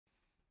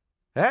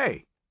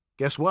Hey,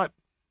 guess what?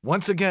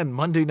 Once again,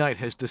 Monday night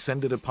has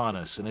descended upon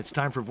us, and it's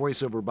time for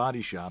VoiceOver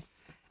Body Shop.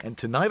 And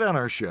tonight on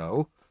our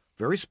show,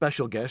 very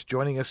special guest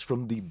joining us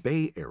from the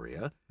Bay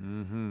Area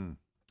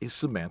is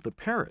Samantha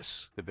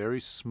Paris. The very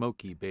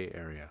smoky Bay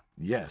Area.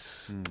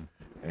 Yes.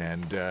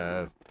 And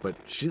but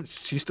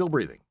she's still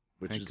breathing,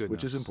 which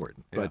is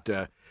important. Yes.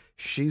 But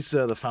she's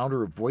the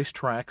founder of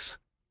Voicetrax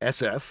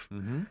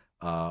SF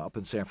up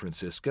in San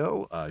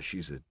Francisco.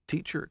 She's a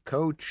teacher,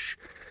 coach.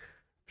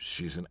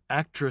 She's an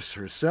actress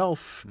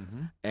herself,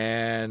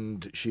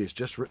 and she has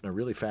just written a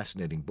really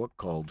fascinating book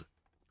called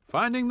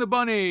Finding the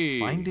Bunny.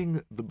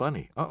 Finding the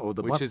Bunny.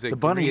 The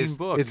bunny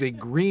is a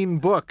green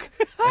book,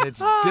 and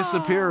it's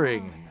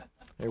disappearing.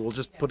 Hey, we'll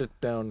just put it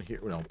down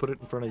here. No, put it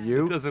in front of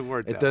you. It doesn't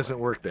work that way. It doesn't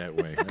work that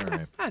way. All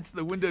right. That's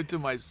the window to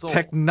my soul.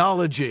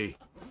 Technology.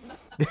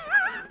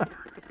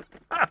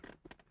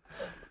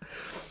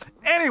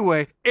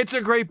 Anyway, it's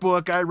a great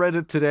book. I read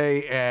it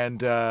today,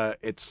 and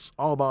it's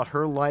all about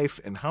her life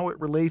and how it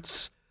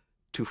relates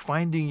to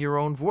finding your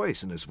own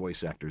voice. And as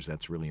voice actors,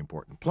 that's really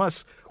important.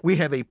 Plus, we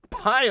have a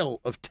pile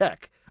of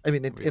tech. I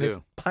mean, it's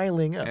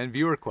piling up. And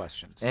viewer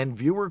questions.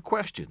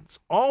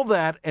 All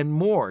that and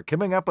more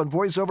coming up on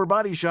VoiceOver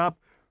Body Shop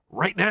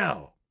right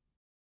now.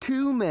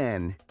 Two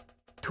men,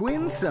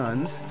 twin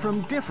sons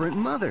from different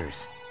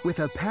mothers, with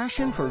a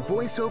passion for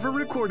voiceover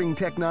recording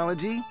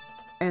technology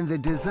and the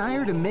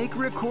desire to make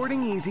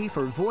recording easy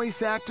for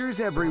voice actors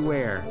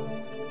everywhere.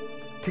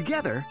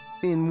 Together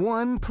in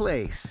one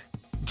place.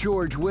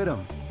 George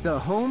Whittam, the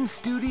home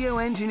studio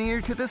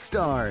engineer to the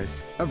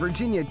stars, a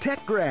Virginia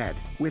Tech grad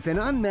with an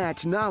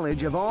unmatched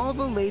knowledge of all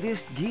the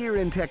latest gear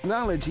and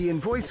technology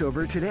in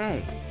voiceover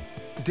today.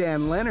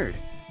 Dan Leonard,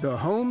 the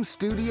home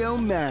studio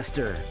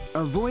master,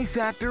 a voice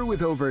actor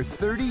with over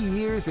 30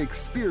 years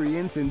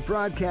experience in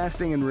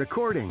broadcasting and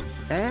recording,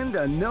 and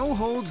a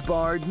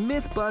no-holds-barred,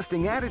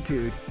 myth-busting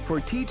attitude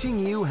for teaching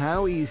you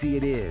how easy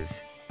it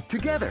is.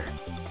 Together,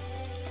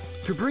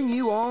 to bring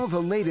you all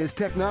the latest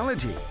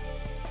technology,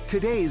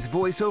 today's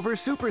voiceover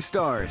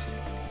superstars,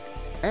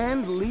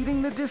 and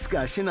leading the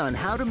discussion on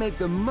how to make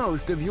the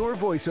most of your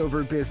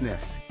voiceover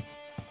business.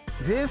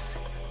 This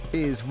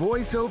is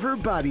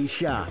VoiceOver Body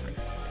Shop.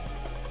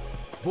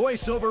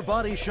 VoiceOver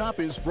Body Shop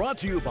is brought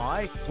to you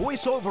by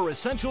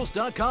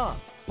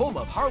VoiceOverEssentials.com, home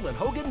of Harlan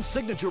Hogan's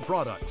signature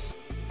products.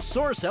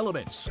 Source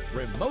Elements,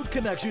 remote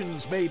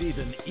connections made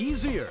even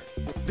easier.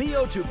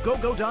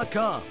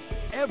 VO2GoGo.com,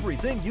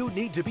 everything you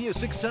need to be a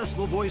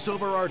successful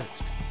voiceover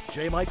artist.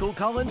 J. Michael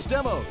Collins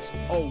Demos,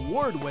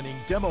 award-winning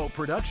demo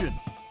production.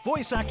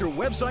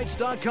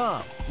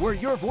 VoiceActorWebsites.com, where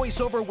your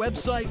voiceover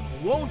website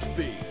won't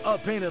be a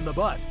pain in the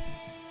butt.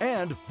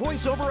 And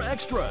Over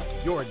Xtra,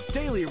 your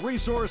daily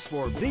resource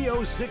for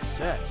VO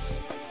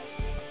success.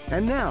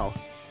 And now,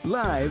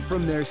 live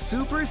from their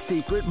super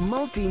secret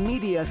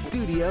multimedia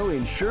studio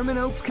in Sherman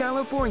Oaks,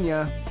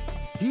 California,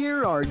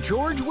 here are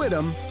George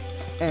Whittam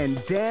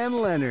and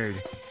Dan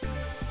Leonard.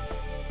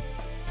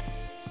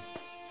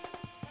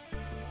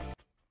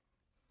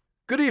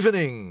 Good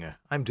evening.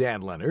 I'm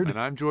Dan Leonard. And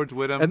I'm George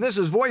Whittam. And this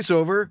is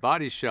VoiceOver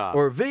Body Shop.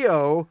 Or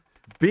VOBS.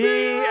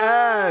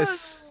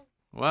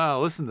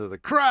 Wow, listen to the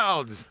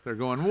crowds. They're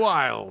going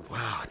wild.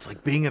 Wow, it's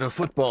like being at a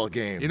football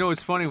game. You know,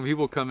 it's funny when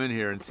people come in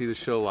here and see the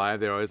show live,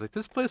 they're always like,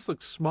 this place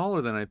looks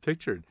smaller than I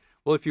pictured.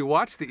 Well, if you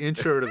watch the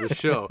intro to the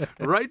show,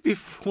 right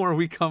before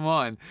we come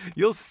on,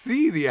 you'll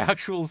see the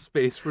actual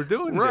space we're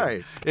doing.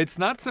 Right. It's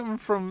not something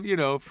from,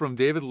 from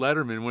David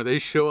Letterman where they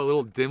show a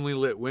little dimly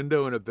lit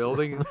window in a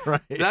building.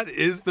 Right. That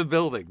is the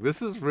building.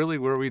 This is really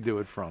where we do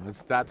it from.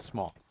 It's that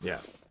small.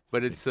 Yeah.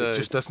 But it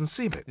just doesn't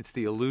seem it. It's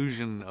the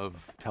illusion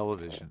of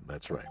television.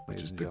 That's right,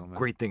 which is the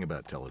great thing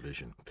about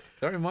television.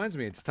 That reminds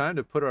me, it's time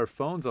to put our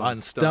phones on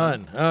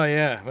stun. Oh,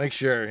 yeah, make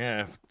sure,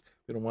 yeah.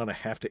 We don't want to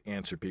have to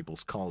answer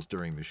people's calls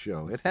during the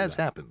show. It has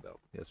happened, though.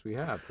 Yes, we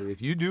have.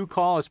 If you do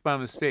call us by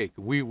mistake,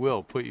 we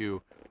will put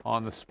you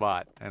on the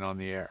spot and on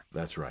the air.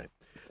 That's right.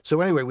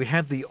 So anyway, we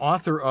have the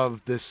author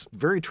of this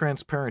very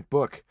transparent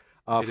book,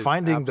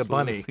 Finding the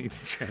Bunny.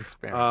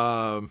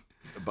 Transparent.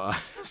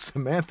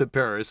 Samantha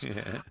Paris,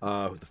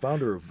 the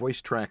founder of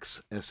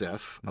Voicetrax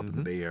SF up in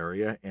the Bay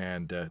Area,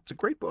 and it's a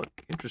great book,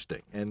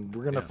 interesting. And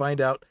we're going to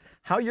find out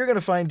how you're going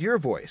to find your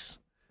voice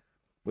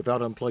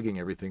without unplugging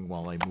everything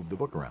while I move the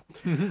book around.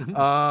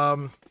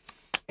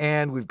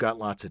 And we've got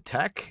lots of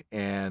tech,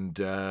 and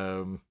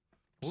well,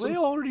 they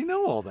already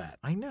know all that.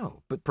 I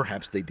know, but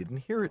perhaps they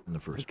didn't hear it in the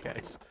first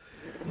place.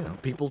 You know,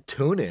 people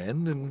tune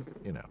in, and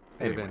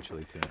Anyway.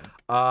 Eventually tune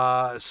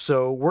in.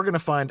 So we're going to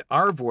find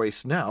our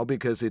voice now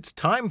because it's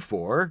time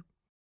for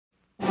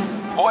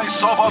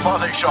VoiceOver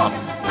Body Shop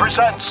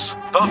presents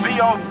the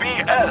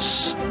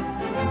VOBS.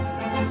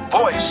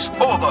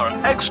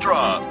 VoiceOver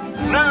Extra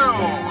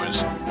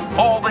News.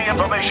 All the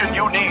information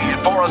you need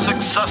for a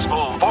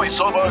successful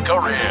voiceover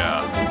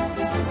career.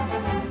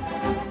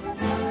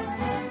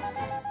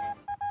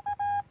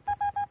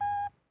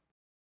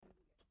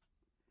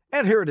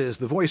 And here it is,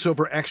 the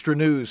VoiceOver Extra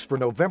News for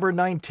November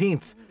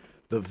 19th,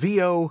 the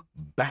VO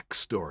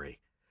Backstory.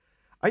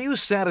 Are you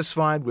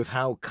satisfied with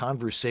how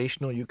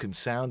conversational you can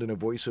sound in a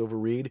voiceover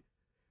read?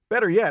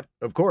 Better yet,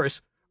 of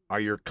course,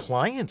 are your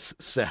clients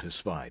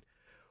satisfied?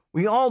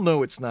 We all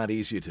know it's not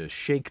easy to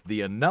shake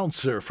the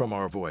announcer from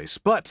our voice,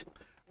 but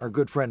our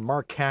good friend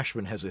Mark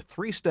Cashman has a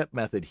 3-step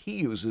method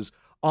he uses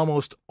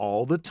almost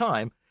all the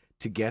time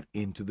to get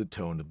into the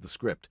tone of the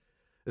script,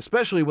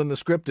 especially when the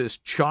script is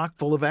chock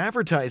full of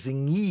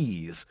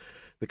advertising-ese,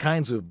 the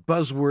kinds of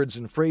buzzwords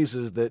and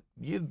phrases that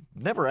you'd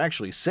never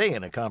actually say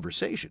in a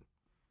conversation.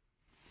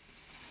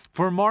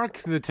 For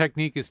Mark, the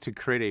technique is to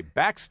create a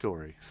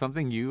backstory,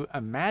 something you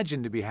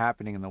imagine to be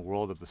happening in the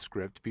world of the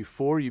script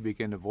before you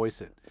begin to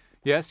voice it.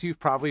 Yes, you've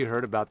probably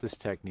heard about this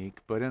technique,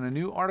 but in a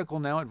new article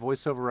now at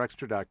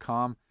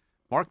voiceoverextra.com,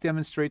 Mark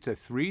demonstrates a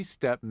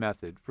 3-step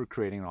method for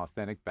creating an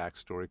authentic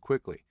backstory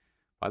quickly.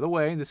 By the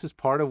way, this is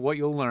part of what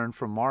you'll learn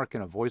from Mark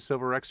in a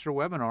VoiceOver Extra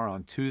webinar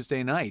on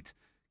Tuesday night,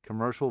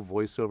 Commercial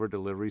Voiceover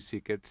Delivery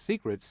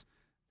Secrets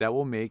that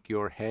will make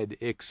your head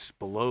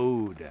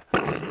explode.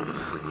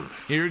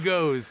 Here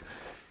goes.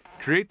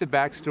 Create the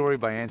backstory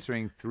by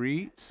answering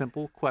 3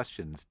 simple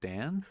questions.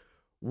 Dan?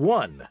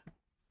 1.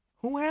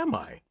 Who am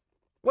I?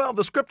 Well,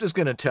 the script is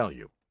going to tell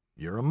you.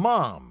 You're a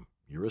mom.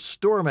 You're a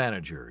store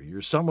manager.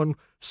 You're someone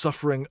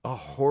suffering a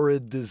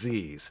horrid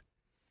disease.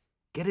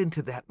 Get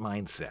into that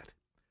mindset.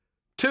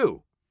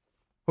 2.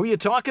 Who are you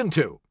talking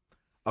to?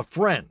 A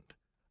friend.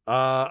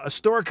 A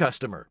store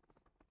customer.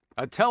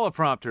 A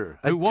teleprompter.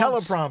 A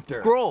teleprompter.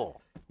 Scroll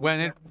when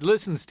it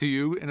listens to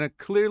you in a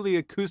clearly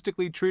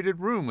acoustically treated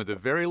room with a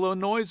very low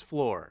noise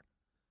floor.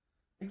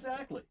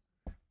 Exactly.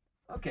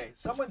 Okay,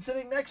 someone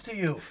sitting next to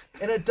you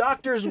in a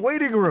doctor's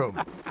waiting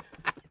room.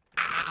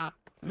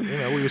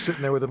 We were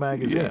sitting there with a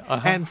magazine.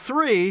 Yeah, And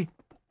 3,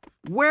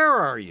 where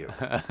are you?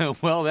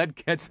 Well, that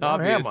gets Where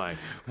obvious am I?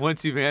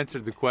 once you've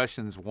answered the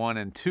questions 1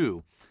 and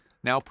 2.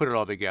 Now put it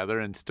all together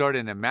and start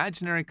an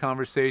imaginary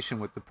conversation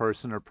with the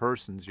person or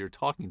persons you're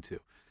talking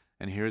to.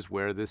 And here's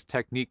where this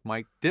technique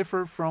might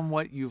differ from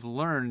what you've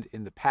learned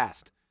in the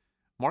past.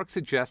 Mark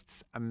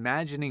suggests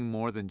imagining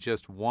more than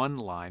just one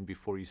line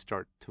before you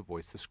start to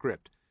voice the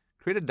script.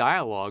 Create a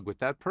dialogue with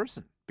that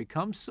person.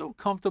 Become so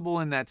comfortable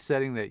in that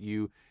setting that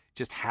you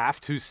just have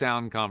to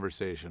sound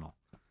conversational.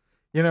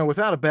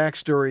 Without a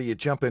backstory, you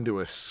jump into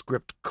a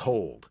script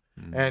cold,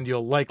 and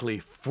you'll likely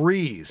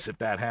freeze if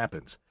that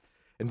happens.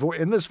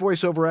 In this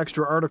VoiceOver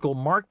Extra article,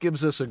 Mark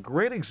gives us a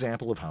great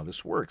example of how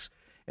this works.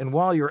 And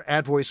while you're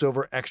at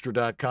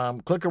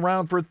voiceoverextra.com, click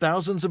around for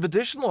thousands of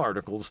additional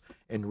articles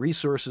and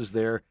resources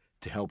there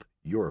to help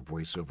your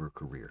voiceover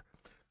career.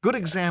 Good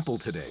example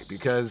today,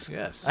 because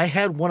I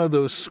had one of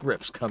those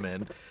scripts come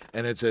in,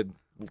 and it said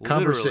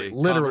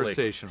conversational.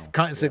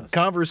 It said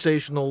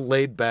conversational,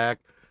 laid back,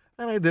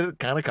 and I did it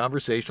kind of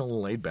conversational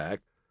and laid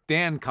back.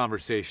 Dan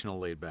conversational,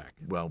 laid back.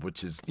 Well,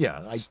 which is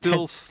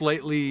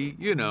slightly,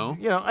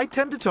 I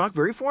tend to talk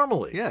very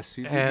formally. Yes,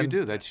 you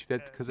do. That's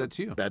because that's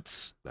you.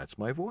 That's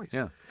my voice.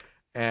 Yeah.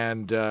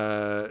 And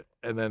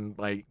then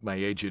my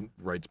agent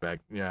writes back,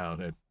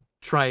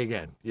 try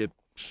again.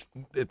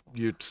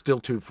 You're still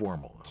too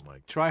formal. I'm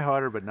like, try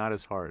harder, but not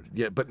as hard.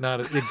 Yeah, but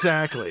not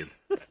exactly.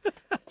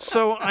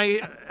 So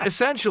I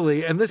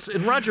essentially, and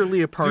Roger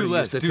Leopardi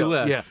used to tell. Do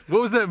less. Yeah.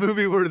 What was that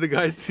movie where the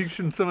guy's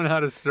teaching someone how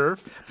to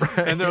surf,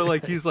 and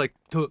he's like,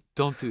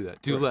 don't do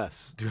that. Do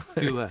less.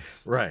 Do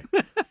less. Right.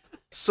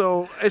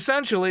 So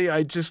essentially,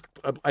 I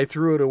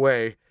threw it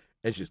away,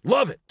 and she's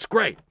love it. It's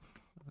great.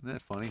 Isn't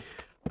that funny?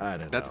 I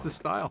don't know. That's the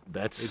style.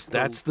 That's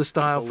the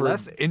style. The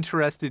less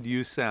interested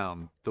you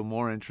sound, the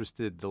more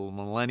interested the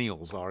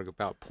millennials are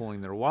about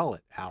pulling their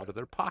wallet out of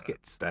their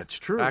pockets. That's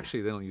true.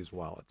 Actually, they don't use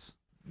wallets.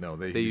 No,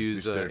 they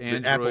use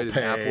Android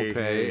Apple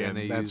Pay, and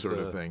they that use sort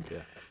of thing.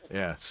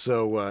 Yeah.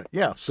 So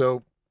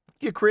so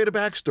you create a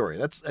backstory.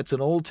 That's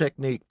an old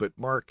technique, but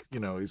Mark,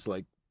 he's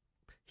like,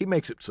 he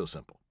makes it so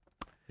simple.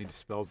 He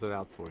spells it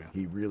out for you.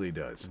 He really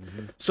does.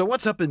 Mm-hmm. So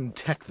what's up in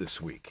tech this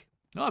week?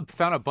 No, I've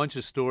found a bunch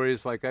of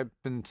stories. Like I've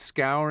been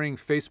scouring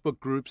Facebook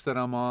groups that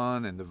I'm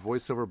on, and the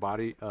voiceover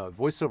body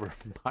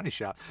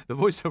shop, the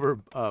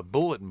voiceover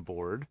bulletin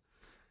board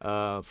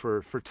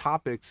for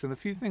topics, and a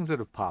few things that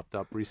have popped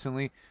up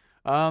recently.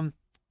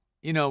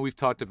 We've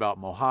talked about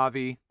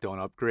Mojave. Don't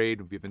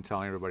upgrade. We've been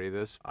telling everybody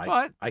this.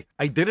 But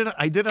I did it.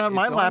 I did it on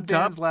my laptop.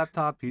 Dan's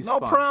laptop. He's no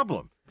fine.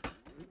 problem.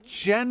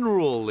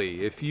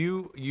 Generally, if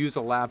you use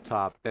a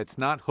laptop that's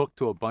not hooked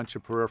to a bunch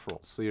of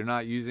peripherals, so you're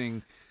not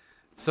using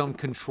some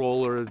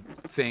controller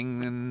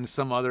thing and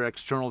some other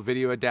external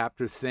video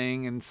adapter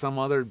thing and some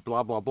other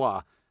blah, blah,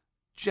 blah,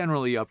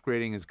 generally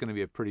upgrading is going to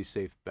be a pretty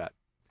safe bet.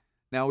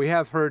 Now, we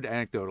have heard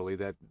anecdotally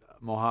that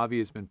Mojave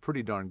has been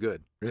pretty darn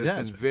good.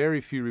 There's been very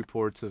few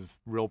reports of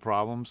real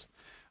problems,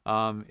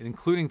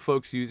 including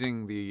folks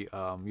using the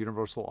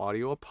Universal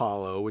Audio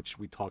Apollo, which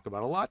we talk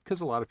about a lot because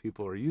a lot of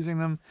people are using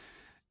them.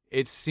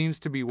 It seems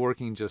to be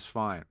working just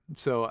fine.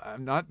 So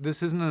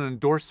this isn't an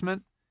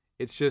endorsement.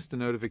 It's just a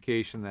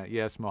notification that,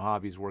 yes,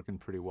 Mojave is working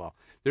pretty well.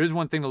 There's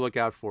one thing to look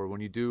out for when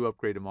you do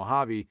upgrade to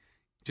Mojave.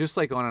 Just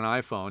like on an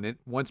iPhone, it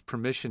wants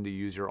permission to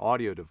use your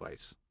audio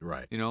device.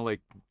 Right. Like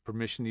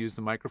permission to use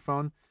the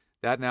microphone.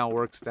 That now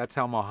works. That's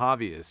how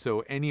Mojave is.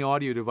 So any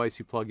audio device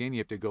you plug in, you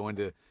have to go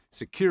into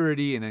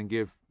security and then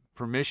give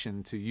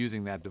permission to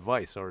using that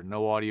device, or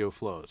no audio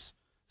flows.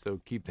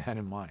 So keep that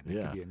in mind.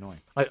 It can be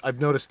annoying.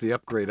 I've noticed the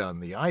upgrade on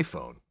the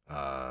iPhone.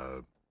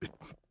 It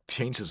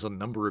changes a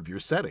number of your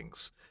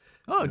settings.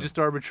 Oh, just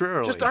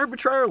arbitrarily. Just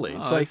arbitrarily.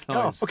 It's like,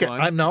 okay,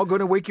 fun. I'm now going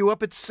to wake you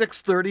up at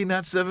 6:30,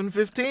 not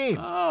 7:15.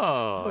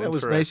 Oh, that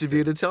was nice of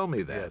you to tell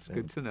me that. Yes,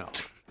 good to know.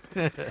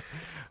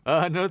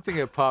 Another thing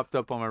that popped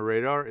up on my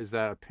radar is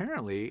that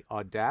apparently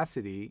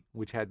Audacity,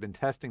 which had been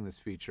testing this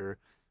feature,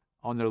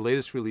 on their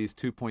latest release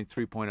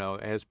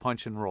 2.3.0 has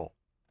punch and roll.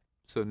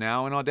 So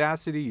now in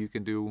Audacity, you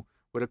can do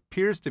what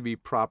appears to be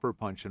proper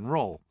punch and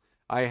roll.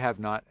 I have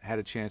not had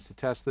a chance to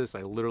test this.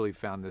 I literally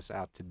found this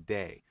out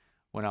today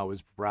when I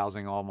was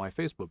browsing all my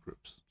Facebook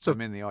groups. So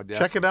I'm in the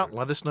Audacity check it out group. and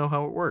let us know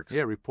how it works.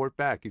 Yeah, report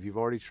back. If you've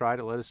already tried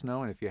it, let us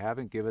know. And if you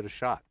haven't, give it a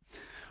shot.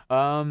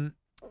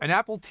 An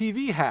Apple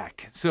TV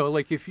hack. So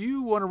like if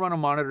you want to run a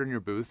monitor in your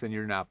booth and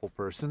you're an Apple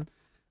person,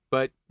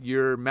 but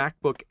your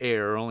MacBook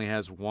Air only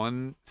has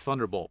one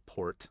Thunderbolt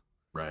port.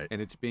 Right. And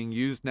it's being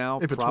used now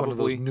if it's probably one of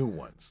those new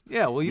ones.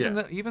 Yeah, well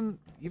even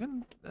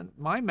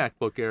my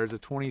MacBook Air is a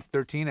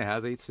 2013. It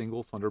has a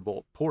single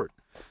Thunderbolt port.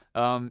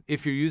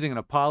 If you're using an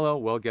Apollo,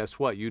 well, guess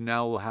what? You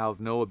now will have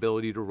no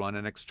ability to run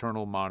an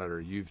external monitor.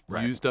 You've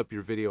used up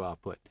your video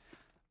output.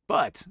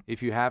 But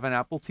if you have an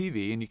Apple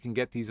TV, and you can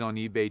get these on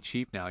eBay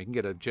cheap now, you can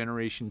get a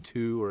Generation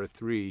 2 or a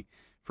 3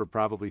 for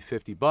probably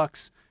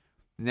 $50.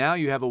 Now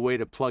you have a way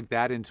to plug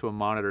that into a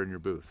monitor in your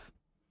booth.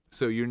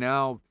 So you're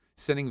now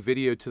sending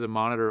video to the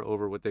monitor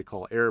over what they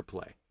call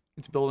AirPlay.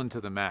 It's built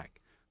into the Mac.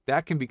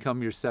 That can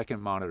become your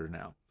second monitor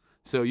now.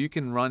 So you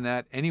can run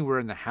that anywhere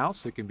in the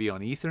house. It can be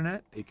on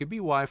Ethernet. It could be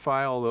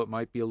Wi-Fi, although it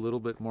might be a little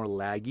bit more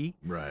laggy.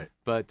 Right.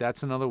 But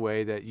that's another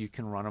way that you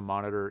can run a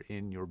monitor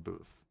in your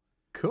booth.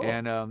 Cool.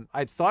 And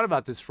I'd thought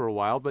about this for a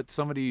while, but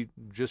somebody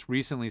just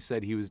recently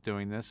said he was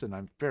doing this, and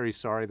I'm very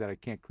sorry that I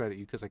can't credit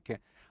you because I can't.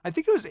 I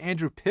think it was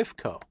Andrew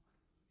Pifko.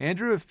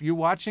 Andrew, if you're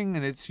watching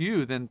and it's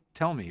you, then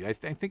tell me. I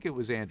think it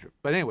was Andrew.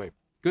 But anyway,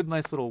 good,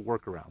 nice little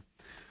workaround.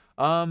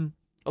 A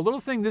little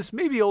thing, this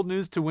may be old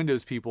news to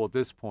Windows people at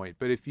this point,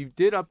 but if you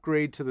did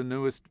upgrade to the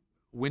newest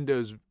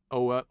Windows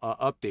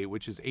update,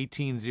 which is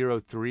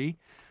 18.03,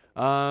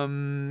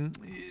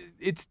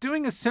 it's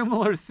doing a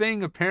similar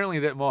thing apparently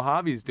that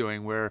Mojave's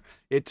doing, where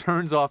it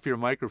turns off your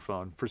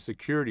microphone for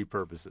security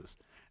purposes.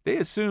 They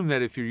assume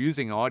that if you're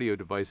using audio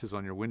devices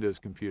on your Windows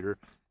computer,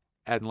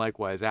 and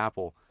likewise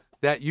Apple,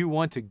 that you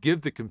want to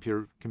give the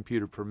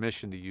computer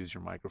permission to use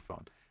your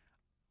microphone.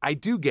 I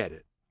do get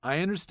it. I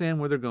understand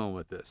where they're going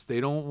with this. They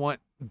don't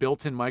want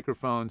built-in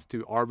microphones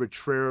to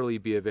arbitrarily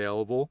be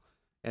available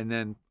and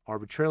then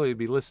arbitrarily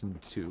be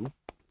listened to.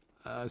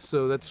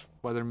 So that's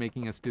why they're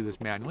making us do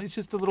this manually. It's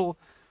just a little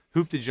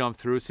hoop to jump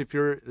through. So if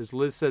you're, as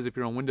Liz says, if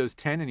you're on Windows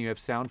 10 and you have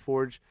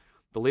SoundForge,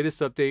 the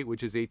latest update,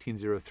 which is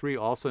 18.03,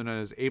 also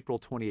known as April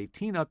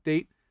 2018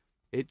 update,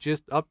 it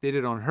just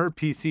updated on her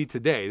PC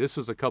today. This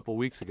was a couple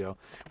weeks ago.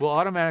 Will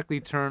automatically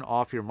turn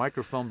off your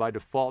microphone by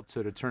default.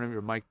 So to turn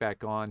your mic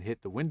back on,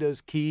 hit the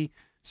Windows key,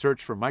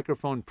 search for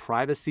microphone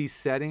privacy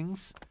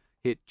settings,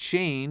 hit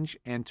change,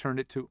 and turn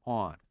it to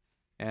on.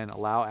 And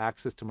allow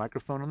access to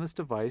microphone on this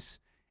device,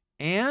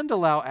 and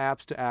allow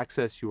apps to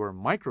access your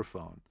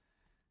microphone.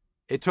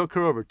 It took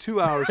her over 2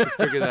 hours to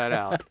figure that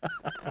out.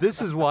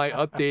 This is why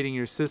updating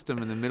your system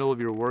in the middle of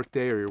your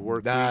workday or your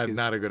work week is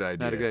not a good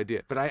idea. Not a good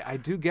idea. But I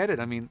do get it.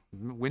 I mean,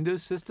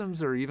 Windows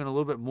systems are even a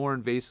little bit more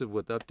invasive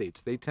with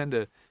updates. They tend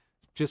to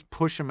just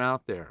push them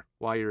out there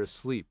while you're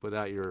asleep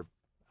without your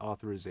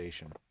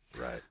authorization.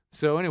 Right.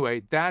 So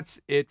anyway, that's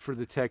it for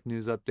the tech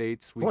news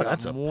updates. We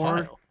got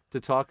more to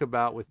talk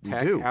about with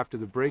tech after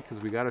the break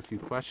because we got a few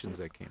questions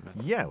that came in.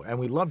 Yeah, and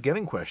we love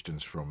getting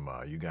questions from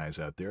you guys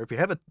out there. If you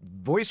have a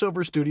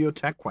VoiceOver Studio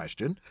tech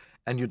question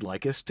and you'd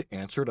like us to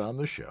answer it on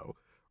the show,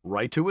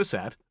 write to us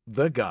at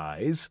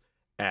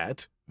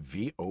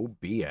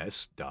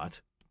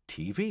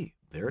theguys@VOBS.tv.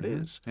 There it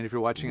is. And if you're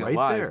watching right it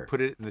live, there.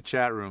 put it in the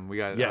chat room. We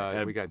got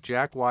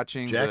Jack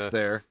watching. Jack's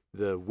there.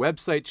 The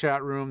website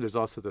chat room. There's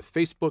also the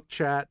Facebook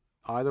chat.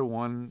 Either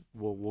one,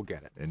 we'll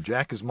get it. And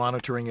Jack is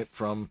monitoring it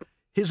from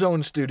his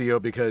own studio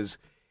because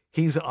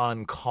he's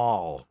on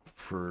call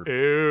for.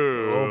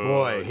 Oh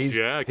boy,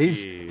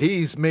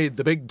 he's made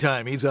the big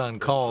time. He's on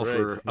call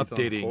for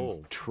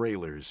updating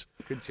trailers.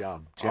 Good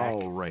job, Jack.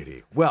 All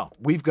righty. Well,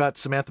 we've got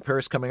Samantha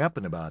Paris coming up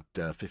in about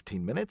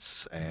 15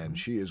 minutes, and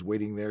she is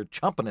waiting there,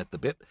 chomping at the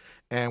bit.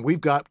 And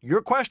we've got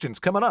your questions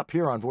coming up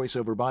here on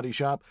VoiceOver Body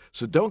Shop.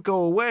 So don't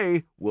go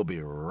away. We'll be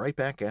right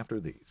back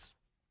after these.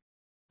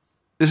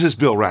 This is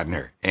Bill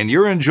Ratner, and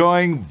you're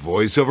enjoying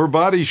VoiceOver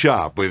Body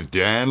Shop with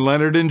Dan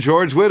Leonard and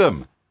George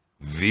Whittam.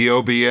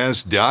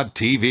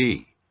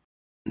 VOBS.tv.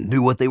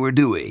 Knew what they were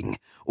doing,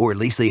 or at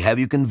least they have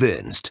you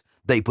convinced.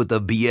 They put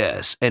the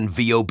BS in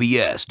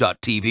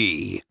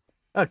VOBS.tv.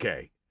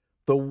 Okay,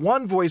 the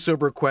one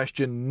VoiceOver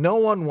question no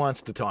one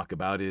wants to talk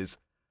about is,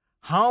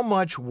 how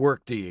much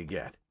work do you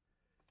get?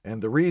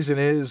 And the reason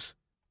is,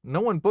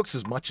 no one books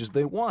as much as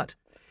they want.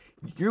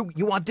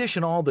 You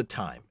audition all the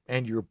time,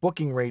 and your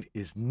booking rate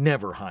is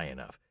never high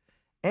enough,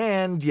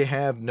 and you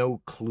have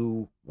no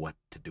clue what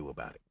to do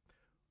about it.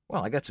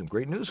 Well, I got some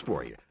great news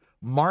for you.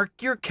 Mark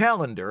your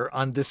calendar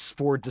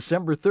for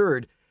December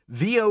 3rd.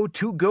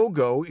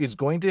 VO2GoGo is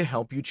going to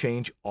help you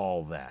change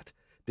all that.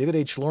 David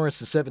H. Lawrence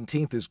the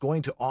 17th is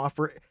going to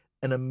offer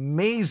an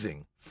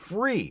amazing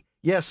free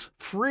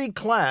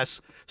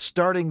class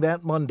starting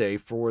that Monday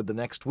for the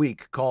next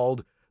week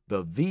called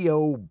the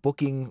VO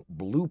Booking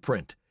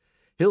Blueprint.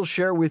 He'll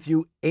share with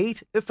you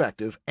 8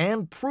 effective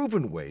and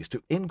proven ways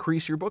to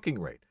increase your booking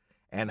rate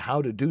and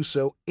how to do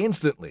so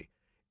instantly.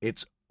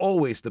 It's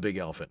always the big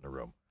elephant in the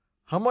room.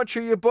 How much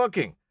are you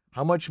booking?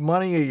 How much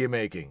money are you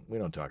making? We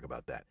don't talk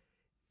about that.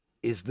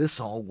 Is this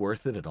all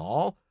worth it at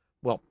all?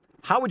 Well,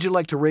 how would you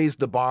like to raise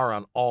the bar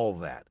on all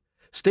that?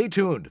 Stay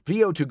tuned.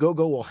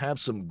 VO2GoGo will have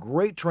some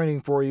great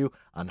training for you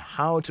on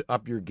how to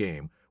up your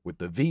game with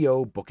the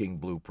VO Booking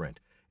Blueprint.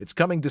 It's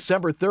coming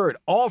December 3rd,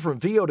 all from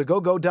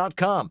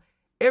VO2GoGo.com.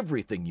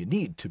 Everything you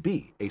need to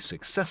be a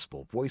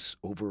successful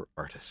voiceover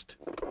artist.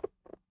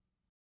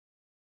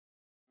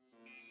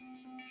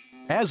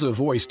 As a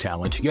voice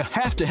talent, you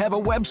have to have a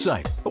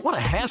website. But what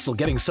a hassle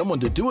getting someone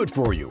to do it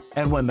for you.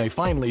 And when they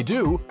finally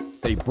do,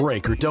 they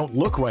break or don't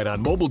look right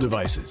on mobile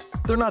devices.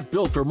 They're not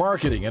built for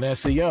marketing and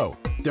SEO.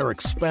 They're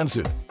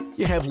expensive.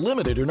 You have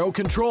limited or no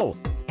control.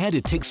 And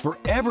it takes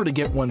forever to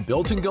get one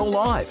built and go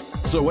live.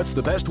 So what's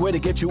the best way to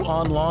get you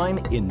online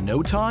in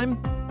no time?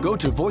 Go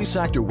to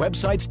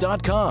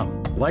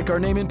voiceactorwebsites.com. Like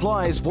our name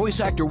implies,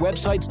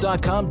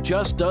 voiceactorwebsites.com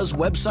just does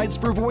websites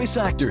for voice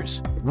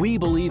actors. We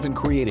believe in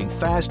creating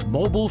fast,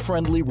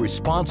 mobile-friendly,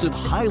 responsive,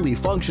 highly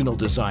functional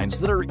designs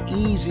that are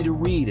easy to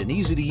read and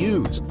easy to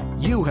use.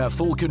 You have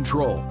full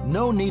control.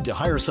 No need to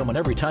hire someone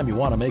every time you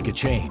want to make a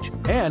change.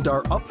 And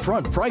our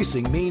upfront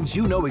pricing means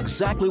you know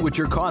exactly what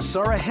your costs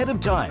are ahead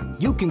of time.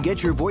 You can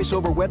get your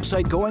voiceover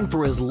website going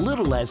for as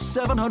little as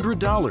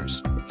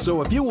 $700.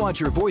 So if you want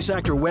your voice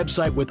actor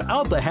website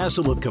without the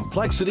hassle of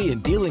complexity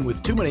and dealing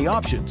with too many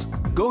options,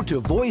 go to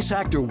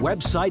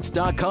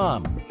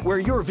voiceactorwebsites.com, where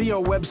your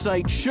VO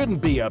website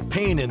shouldn't be a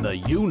pain in the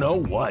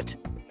you-know-what.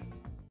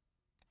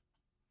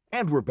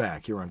 And we're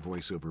back here on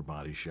VoiceOver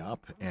Body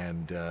Shop,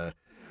 and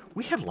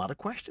we have a lot of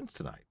questions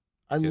tonight.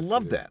 I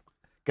love that.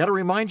 Got to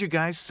remind you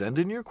guys, send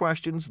in your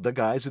questions, the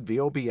guys at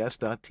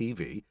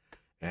VOBS.tv.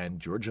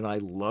 And George and I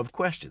love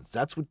questions.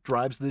 That's what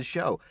drives this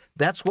show.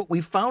 That's what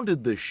we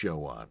founded this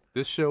show on.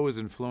 This show is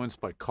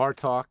influenced by Car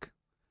Talk,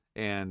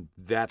 and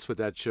that's what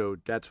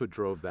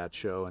drove that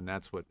show, and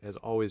that's what has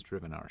always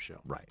driven our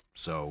show. Right.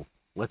 So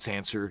let's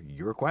answer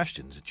your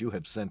questions that you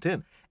have sent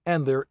in.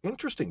 And they're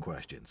interesting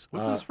questions.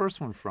 What's this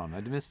first one from?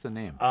 I missed the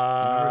name. Do you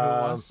remember who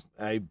it was?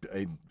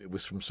 It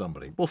was from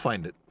somebody. We'll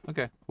find it.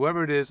 Okay.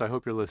 Whoever it is, I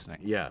hope you're listening.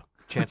 Yeah.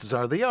 Chances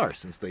are they are,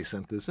 since they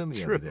sent this in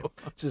the other day.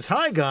 It says,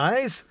 "Hi,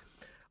 guys.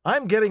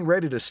 I'm getting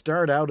ready to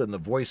start out in the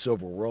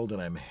voiceover world,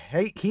 and I'm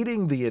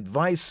heeding the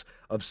advice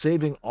of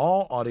saving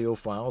all audio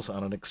files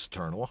on an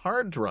external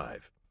hard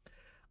drive.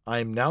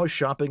 I'm now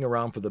shopping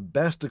around for the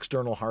best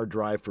external hard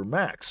drive for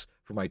Macs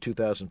for my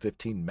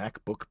 2015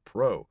 MacBook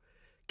Pro.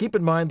 Keep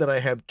in mind that I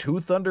have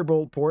 2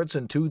 Thunderbolt ports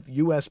and 2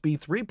 USB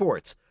 3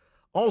 ports.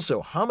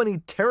 Also, how many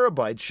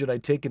terabytes should I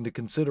take into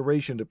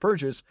consideration to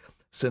purchase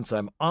since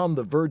I'm on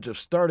the verge of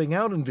starting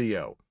out in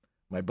VO?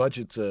 My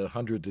budget's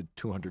 $100 to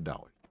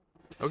 $200.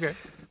 Okay.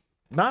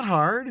 Not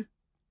hard.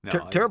 No,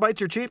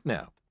 Terabytes are cheap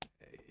now.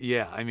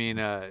 Yeah, I mean,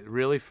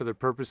 really, for the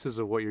purposes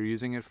of what you're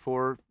using it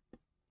for,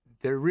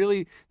 there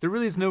really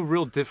is no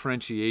real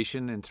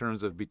differentiation in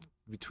terms of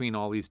between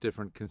all these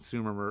different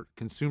consumer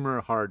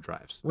hard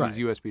drives, these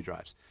USB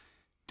drives.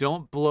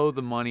 Don't blow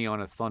the money on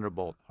a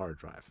Thunderbolt hard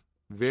drive.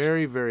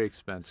 Very, very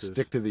expensive.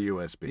 Stick to the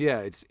USB.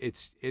 Yeah,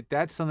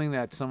 that's something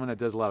that someone that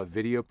does a lot of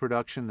video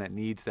production that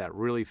needs that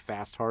really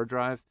fast hard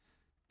drive,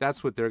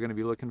 that's what they're going to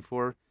be looking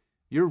for.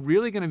 You're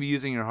really going to be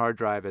using your hard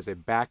drive as a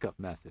backup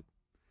method.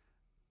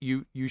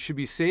 You should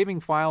be saving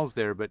files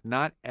there, but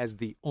not as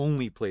the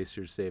only place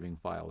you're saving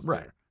files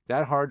there.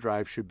 That hard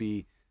drive should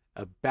be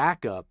a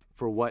backup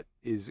for what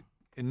is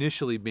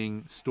initially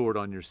being stored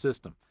on your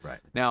system. Right.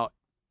 Now,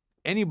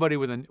 anybody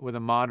with a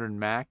modern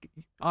Mac,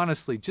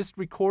 honestly, just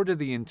record to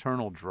the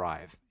internal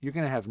drive. You're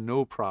going to have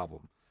no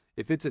problem.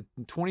 If it's a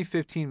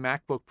 2015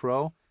 MacBook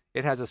Pro,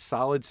 it has a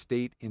solid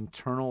state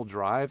internal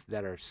drive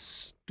that are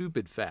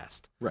stupid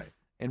fast. Right.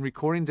 And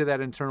recording to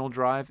that internal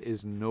drive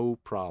is no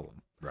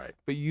problem. Right.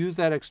 But use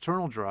that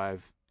external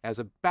drive as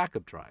a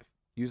backup drive.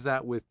 Use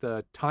that with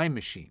Time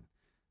Machine.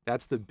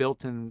 That's the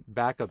built-in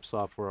backup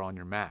software on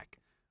your Mac.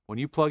 When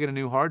you plug in a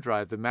new hard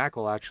drive, the Mac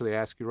will actually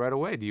ask you right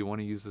away, do you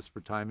want to use this for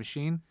Time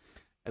Machine?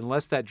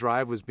 Unless that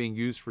drive was being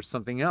used for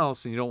something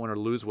else and you don't want to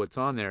lose what's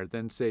on there,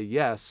 then say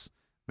yes,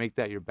 make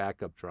that your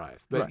backup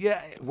drive. But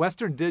yeah,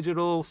 Western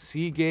Digital,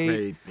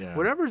 Seagate,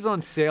 whatever's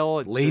on sale.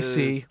 At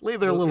Lacey,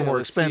 they're a little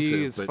more expensive.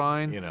 It's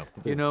fine.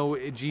 You know,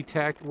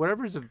 G-Tech,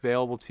 whatever's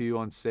available to you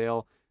on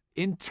sale.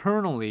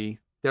 Internally,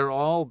 they're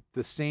all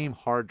the same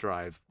hard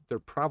drive. they're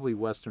probably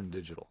Western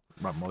Digital.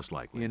 Well, most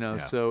likely. You know,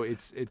 yeah. so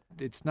it's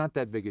not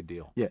that big a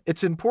deal. Yeah,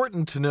 it's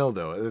important to know,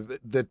 though,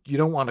 that you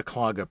don't want to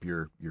clog up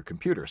your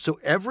computer.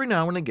 So every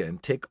now and again,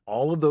 take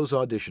all of those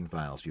audition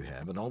files you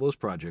have and all those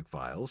project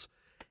files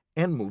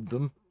and move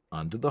them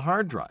onto the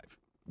hard drive,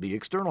 the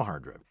external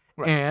hard drive,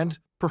 and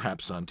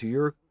perhaps onto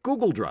your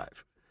Google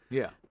Drive.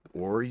 Yeah.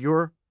 Or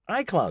your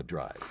iCloud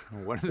Drive.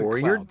 What are the or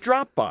clouds? your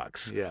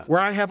Dropbox, Yeah.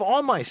 where I have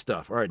all my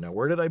stuff. All right, now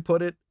where did I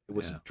put it?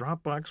 Was Yeah. it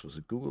Dropbox? Was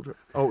it Google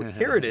Drive? Oh,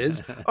 here it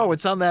is. Oh,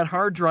 it's on that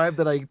hard drive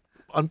that I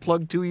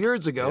unplugged 2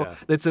 years ago. Yeah.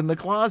 That's in the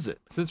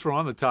closet. Since we're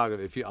on the topic,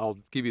 I'll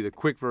give you the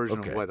quick version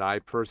Okay. of what I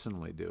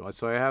personally do.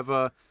 So I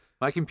have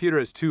my computer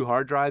has 2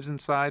 hard drives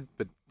inside,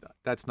 but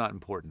that's not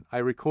important. I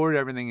record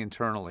everything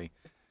internally.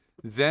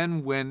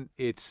 Then when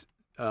it's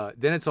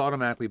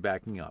automatically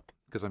backing up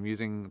because I'm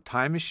using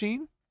Time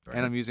Machine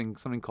and I'm using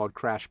something called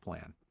Crash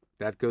Plan.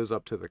 That goes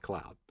up to the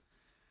cloud.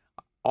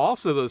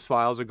 Also, those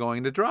files are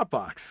going to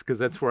Dropbox because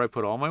that's where I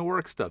put all my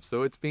work stuff.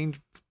 So it's being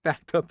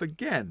backed up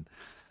again.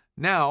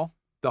 Now,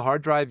 the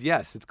hard drive,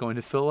 yes, it's going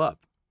to fill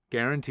up.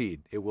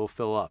 Guaranteed, it will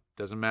fill up.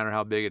 Doesn't matter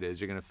how big it is,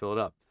 you're going to fill it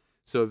up.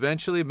 So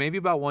eventually, maybe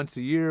about once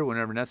a year,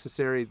 whenever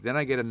necessary, then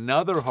I get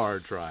another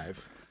hard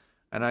drive,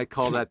 and I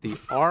call that the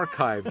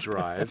archive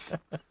drive,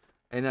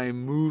 and I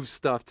move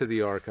stuff to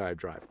the archive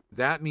drive.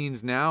 That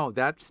means now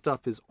that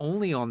stuff is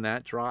only on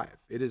that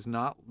drive. It is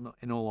no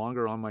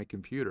longer on my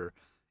computer.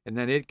 And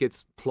then it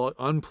gets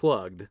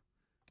unplugged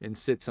and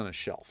sits on a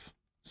shelf.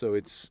 So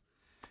it's,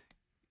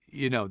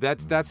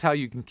 that's how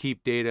you can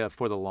keep data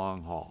for the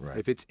long haul. Right.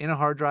 If it's in a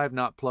hard drive,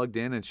 not plugged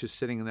in, and it's just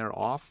sitting in there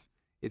off,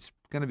 it's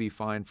going to be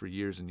fine for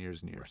years and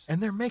years and years.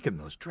 And they're making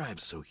those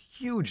drives so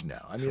huge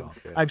now. I mean, So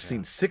good, I've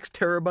seen 6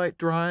 terabyte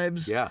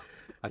drives. Yeah.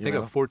 I think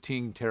know? a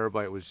 14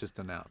 terabyte was just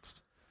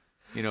announced,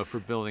 for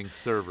building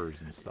servers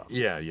and stuff.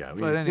 Yeah, yeah.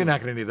 But anyway. You're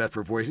not going to need that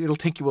for voice. It'll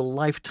take you a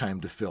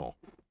lifetime to fill.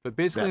 But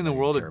basically, that in the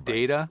many world of terabytes.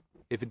 data,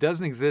 if it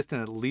doesn't exist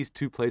in at least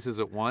 2 places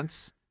at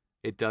once,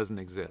 it doesn't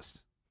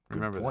exist.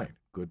 Remember Good point.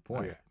 that. Good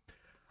point.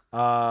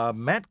 Okay.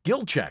 Matt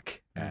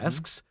Gilchek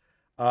asks,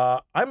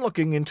 I'm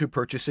looking into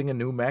purchasing a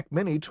new Mac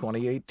Mini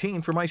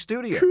 2018 for my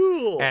studio.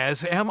 Cool.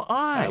 As am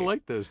I. I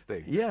like those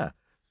things. Yeah.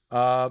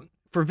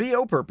 For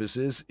VO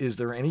purposes, is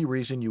there any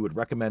reason you would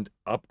recommend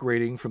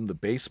upgrading from the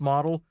base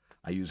model?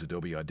 I use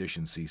Adobe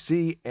Audition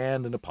CC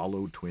and an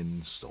Apollo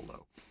Twin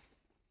Solo.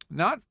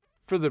 Not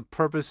for the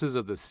purposes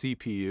of the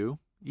CPU.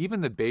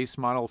 Even the base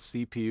model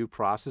CPU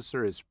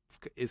processor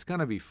is going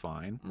to be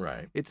fine.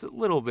 Right. It's a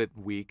little bit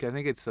weak. I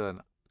think it's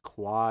a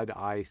Quad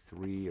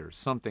i3 or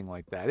something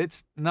like that.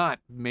 It's not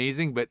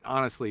amazing, but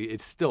honestly,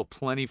 it's still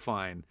plenty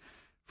fine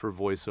for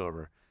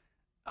voiceover.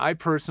 I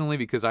personally,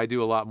 because I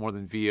do a lot more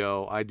than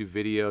VO, I do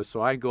video,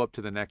 so I go up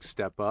to the next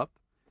step up.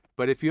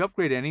 But if you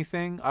upgrade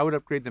anything, I would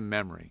upgrade the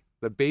memory.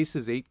 The base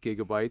is 8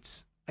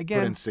 gigabytes. Again,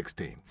 Put in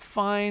 16.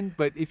 Fine,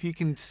 but if you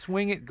can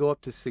swing it, go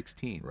up to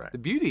 16. Right. The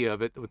beauty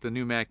of it with the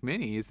new Mac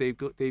Mini is they've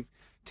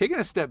taken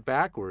a step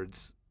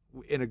backwards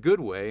in a good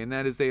way, and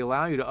that is they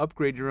allow you to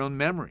upgrade your own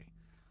memory.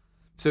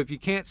 So if you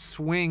can't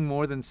swing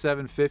more than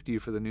 750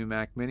 for the new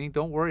Mac Mini,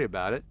 don't worry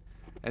about it,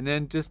 and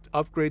then just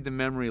upgrade the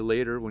memory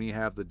later when you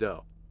have the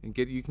dough. And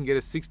you can get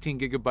a 16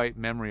 gigabyte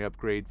memory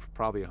upgrade for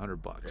probably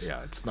 $100.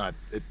 Yeah, it's not.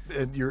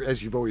 And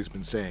as you've always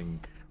been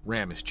saying,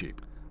 RAM is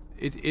cheap.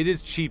 It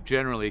is cheap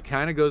generally. It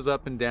kind of goes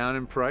up and down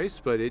in price,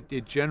 but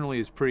it generally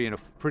is pretty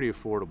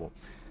affordable.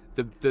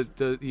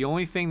 The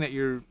only thing that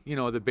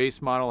the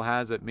base model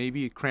has that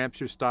maybe cramps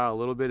your style a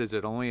little bit is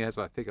it only has,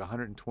 I think,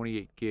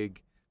 128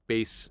 gig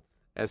base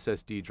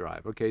SSD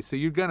drive. Okay, so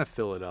you're gonna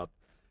fill it up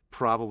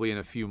probably in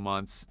a few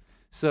months.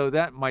 So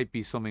that might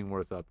be something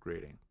worth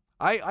upgrading.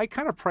 I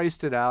kind of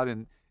priced it out,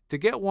 and to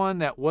get one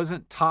that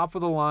wasn't top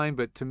of the line,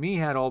 but to me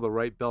had all the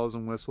right bells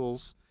and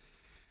whistles,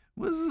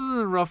 was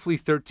roughly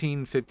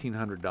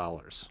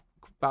 $1,500,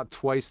 about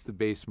twice the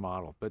base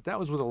model. But that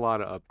was with a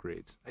lot of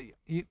upgrades.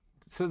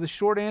 So the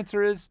short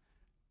answer is,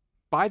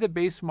 buy the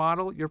base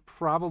model. You're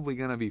probably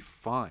going to be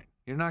fine.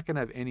 You're not going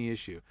to have any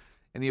issue.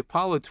 And the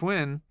Apollo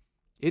Twin,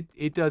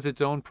 it does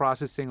its own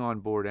processing on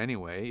board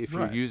anyway. If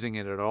you're using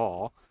it at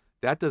all,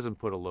 that doesn't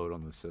put a load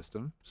on the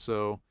system.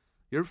 So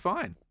you're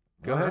fine.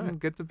 Go ahead and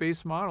get the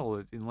base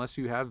model unless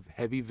you have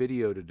heavy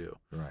video to do.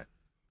 Right.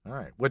 All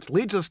right. Which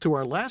leads us to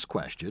our last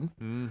question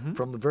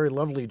from the very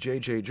lovely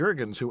J.J.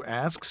 Jurgens, who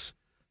asks,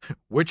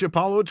 which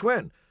Apollo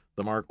Twin,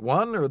 the Mark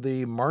I or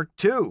the Mark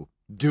II,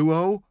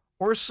 Duo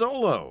or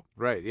Solo?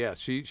 Right, yeah.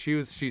 She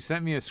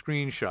sent me a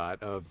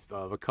screenshot of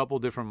a couple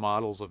different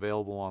models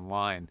available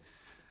online,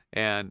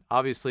 and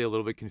obviously a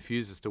little bit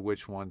confused as to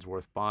which one's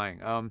worth buying.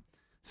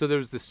 So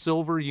there's the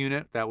silver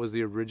unit. That was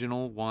the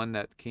original one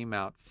that came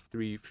out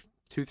 3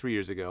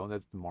 years ago.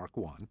 That's the Mark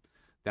I.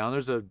 Now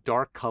there's a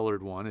dark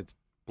colored one. It's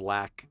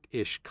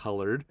blackish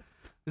colored.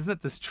 Isn't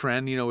that this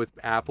trend, with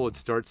Apple? It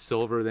starts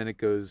silver, then it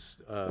goes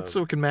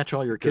so it can match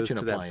all your kitchen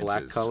to appliances. That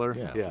black color.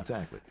 Yeah,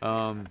 exactly.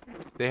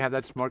 They have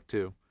that's Mark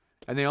II,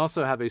 and they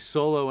also have a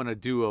Solo and a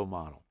Duo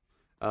model.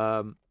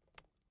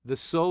 The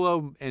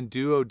Solo and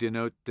Duo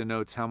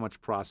denotes how much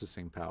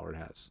processing power it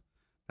has.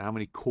 how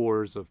many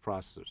cores of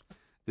processors.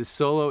 This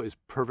solo is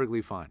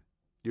perfectly fine.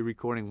 You're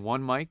recording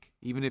one mic,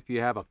 even if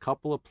you have a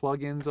couple of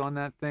plugins on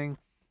that thing,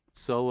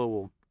 solo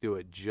will do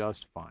it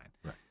just fine.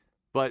 Right.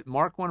 But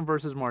Mark 1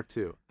 versus Mark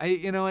 2,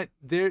 you know what?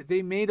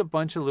 They made a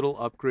bunch of little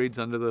upgrades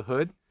under the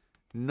hood.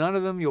 None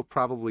of them you'll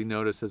probably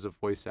notice as a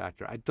voice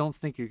actor. I don't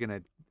think you're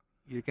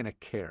gonna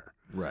care.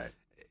 Right.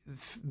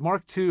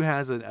 Mark II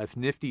has a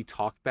nifty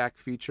talkback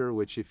feature,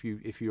 which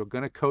if you're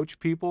gonna coach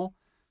people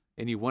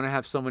and you want to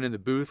have someone in the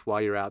booth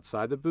while you're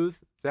outside the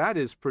booth, that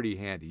is pretty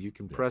handy. You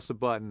can press a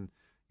button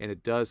and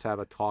it does have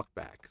a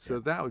talkback. So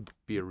that would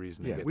be a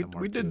reason to get the Mark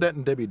II. We did that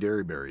in Debbie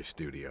Derryberry's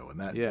studio,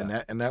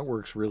 and that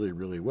works really,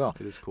 really well.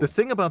 It is cool. The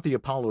thing about the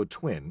Apollo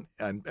Twin,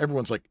 and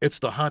everyone's like, it's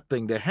the hot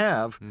thing to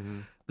have.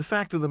 The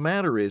fact of the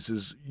matter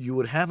is you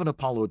would have an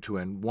Apollo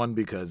Twin, one,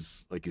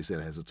 because, like you said,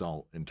 it has its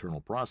all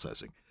internal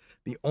processing.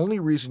 The only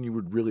reason you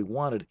would really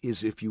want it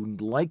is if you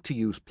like to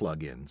use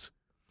plugins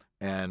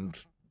and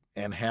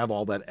have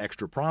all that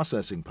extra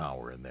processing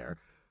power in there.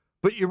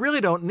 But you really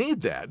don't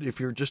need that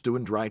if you're just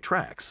doing dry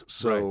tracks.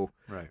 So,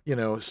 you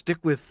know, stick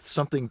with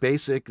something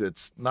basic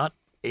that's not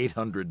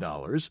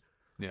 $800,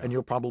 and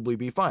you'll probably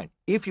be fine.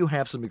 If you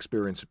have some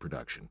experience in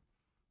production,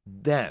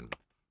 then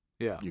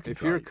you can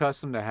if you're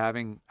accustomed to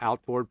having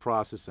outboard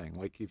processing,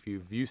 like if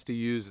you've used to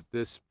use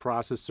this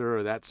processor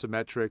or that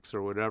Symmetrix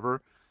or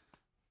whatever,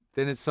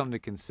 then it's something to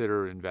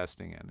consider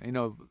investing in. You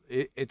know,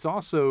 it's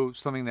also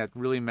something that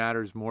really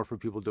matters more for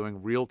people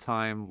doing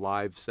real-time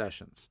live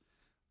sessions.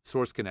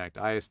 Source Connect,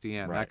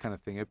 ISDN, that kind of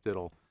thing,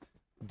 IPDIDL.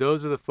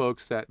 Those are the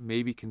folks that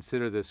maybe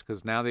consider this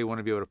because now they want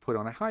to be able to put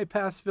on a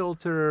high-pass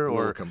filter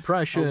or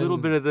compression, a little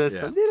bit of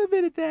this, a little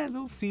bit of that,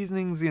 little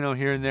seasonings, you know,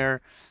 here and there.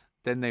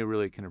 Then they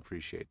really can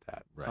appreciate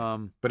that.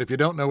 Right. But if you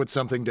don't know what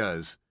something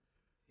does,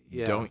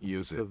 don't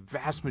use it. The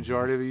vast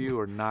majority of you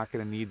are not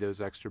going to need those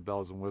extra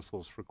bells and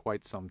whistles for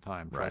quite some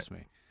time, trust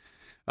me.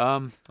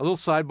 A little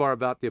sidebar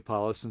about the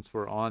Apollo, since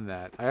we're on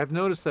that. I have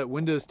noticed that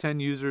Windows 10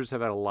 users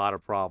have had a lot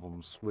of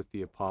problems with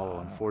the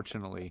Apollo,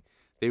 unfortunately.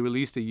 They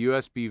released a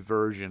USB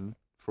version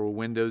for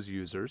Windows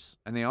users,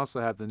 and they also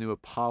have the new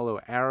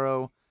Apollo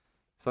Arrow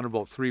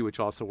Thunderbolt 3,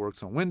 which also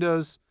works on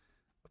Windows.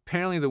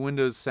 Apparently, the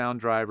Windows sound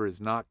driver is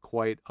not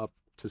quite up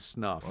to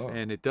snuff,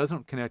 and it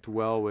doesn't connect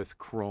well with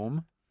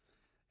Chrome,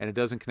 and it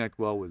doesn't connect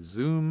well with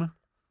Zoom,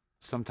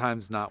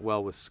 sometimes not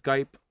well with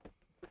Skype.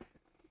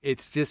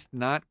 It's just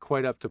not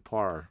quite up to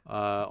par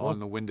on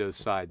the Windows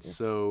side.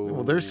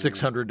 So there's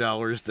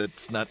 $600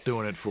 that's not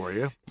doing it for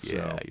you.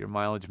 Yeah, your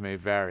mileage may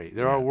vary.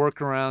 There are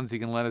workarounds. You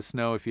can let us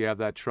know if you have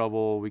that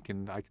trouble. I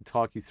can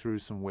talk you through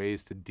some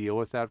ways to deal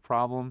with that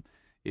problem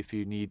if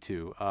you need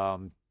to.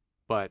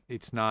 But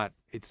it's not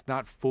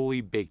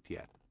fully baked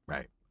yet.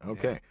 Right.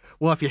 Okay.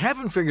 Well, if you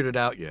haven't figured it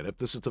out yet, if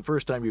this is the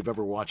first time you've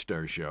ever watched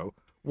our show,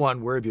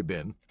 one, where have you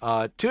been?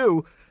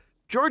 Two,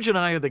 George and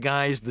I are the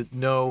guys that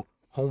know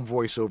home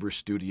voiceover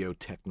studio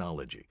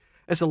technology.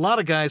 There's a lot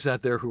of guys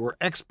out there who are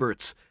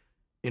experts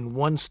in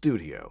one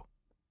studio,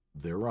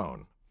 their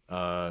own.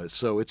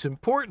 So it's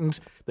important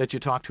that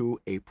you talk to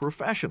a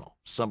professional,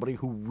 somebody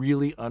who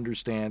really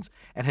understands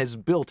and has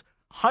built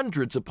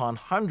hundreds upon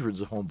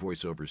hundreds of home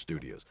voiceover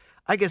studios.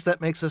 I guess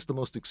that makes us the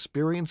most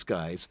experienced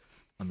guys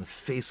on the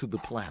face of the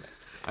planet.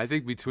 I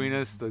think between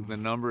us, the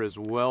number is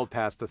well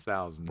past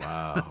 1,000.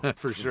 Wow.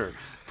 For sure.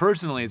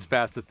 Personally, it's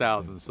past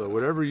 1,000. So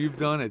whatever you've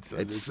done,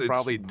 it's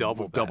probably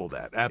double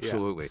that.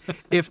 Absolutely.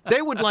 If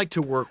they would like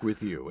to work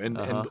with you and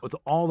with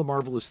all the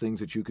marvelous things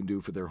that you can do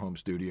for their home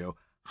studio,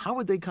 how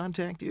would they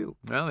contact you?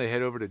 Well, they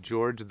head over to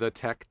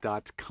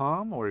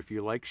georgethetech.com, or if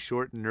you like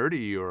short,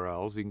 nerdy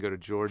URLs, you can go to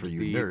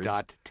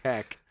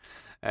georgethe.tech.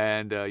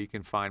 And you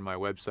can find my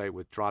website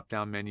with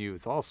drop-down menu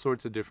with all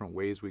sorts of different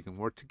ways we can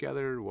work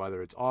together,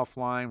 whether it's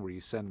offline, where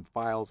you send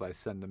files, I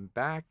send them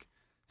back,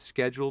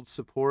 scheduled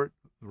support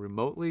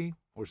remotely,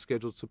 or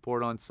scheduled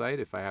support on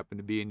site if I happen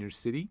to be in your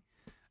city.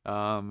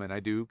 And I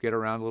do get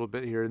around a little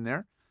bit here and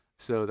there.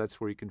 So that's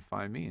where you can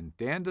find me. And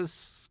Dan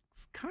does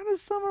kind of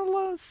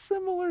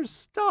similar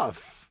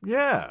stuff.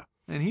 Yeah.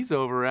 And he's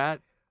over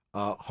at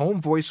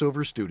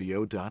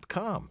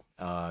homevoiceoverstudio.com.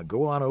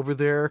 Go on over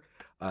there.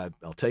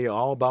 I'll tell you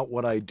all about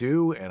what I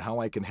do and how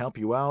I can help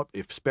you out,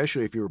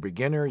 especially if you're a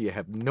beginner, you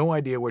have no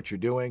idea what you're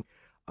doing.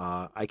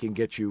 I can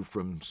get you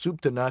from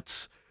soup to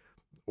nuts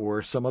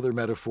or some other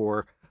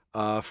metaphor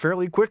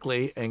fairly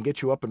quickly and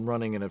get you up and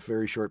running in a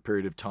very short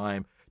period of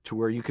time to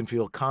where you can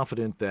feel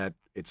confident that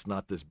it's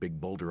not this big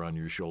boulder on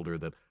your shoulder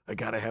that I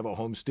got to have a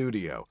home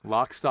studio.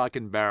 Lock, stock,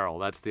 and barrel.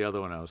 That's the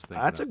other one I was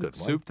thinking That's of. a good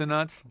one. Soup to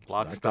nuts,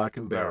 lock, stock,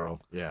 and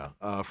barrel. Yeah.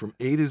 From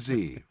A to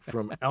Z,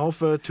 from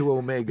Alpha to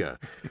Omega.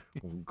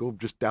 We'll go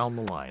just down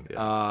the line.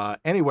 Yeah.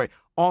 Anyway,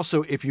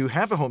 also, if you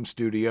have a home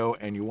studio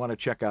and you want to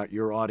check out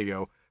your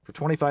audio, for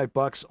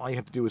 $25, all you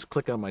have to do is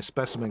click on my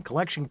Specimen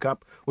Collection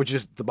Cup, which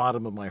is at the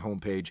bottom of my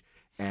homepage,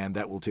 and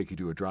that will take you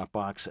to a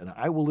Dropbox, and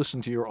I will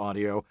listen to your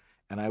audio,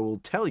 and I will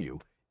tell you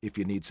if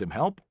you need some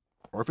help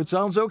or if it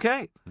sounds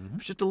okay. If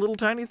it's just a little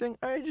tiny thing,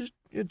 I just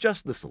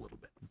adjust this a little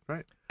bit.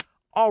 Right.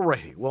 All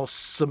righty. Well,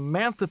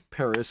 Samantha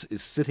Paris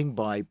is sitting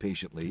by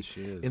patiently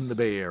in the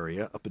Bay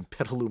Area, up in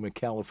Petaluma,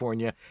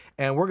 California,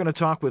 and we're going to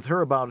talk with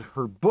her about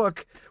her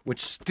book,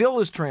 which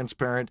still is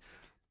transparent,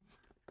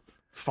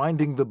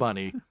 Finding the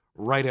Bunny,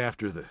 right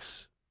after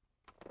this.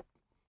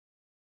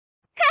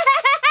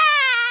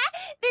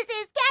 This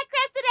is Cat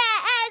Cressida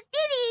as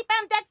Diddy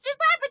from Dexter's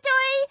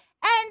Laboratory,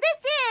 and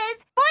this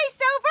is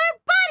Voiceover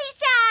Body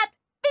Shop,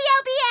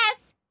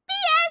 VOBS,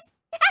 BS.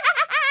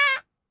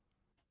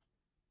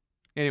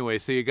 Anyway,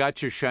 so you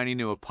got your shiny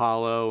new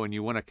Apollo, and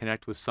you want to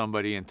connect with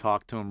somebody and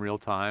talk to them real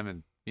time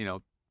and, you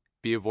know,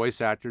 be a voice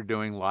actor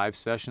doing live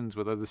sessions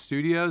with other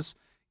studios.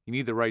 You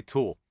need the right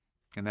tool,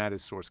 and that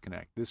is Source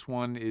Connect. This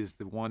one is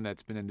the one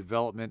that's been in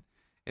development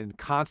and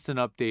constant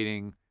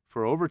updating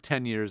for over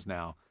 10 years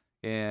now,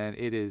 and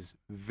it is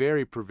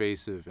very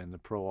pervasive in the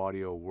pro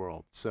audio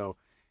world. So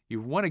you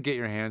want to get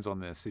your hands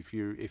on this. If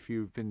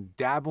you've been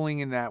dabbling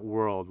in that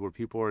world where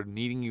people are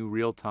needing you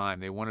real time,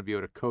 they want to be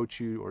able to coach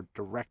you or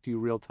direct you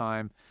real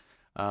time.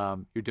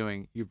 You're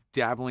dipping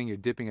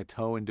a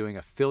toe in doing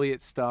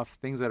affiliate stuff,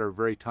 things that are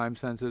very time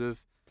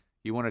sensitive.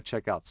 You want to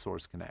check out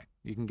Source Connect.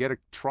 You can get a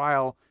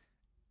trial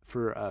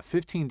for a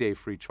 15-day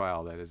free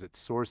trial. That is at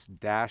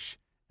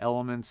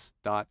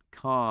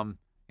source-elements.com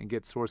and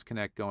get Source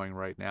Connect going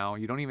right now.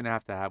 You don't even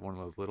have to have one of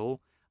those little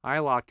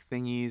iLock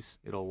thingies.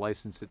 It'll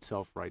license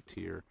itself right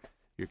to your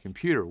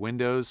computer,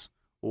 Windows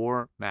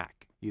or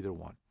Mac, either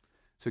one.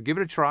 So give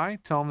it a try.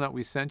 Tell them that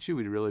we sent you.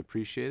 We'd really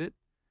appreciate it.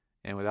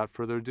 And without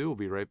further ado, we'll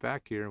be right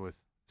back here with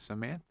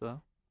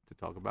Samantha to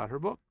talk about her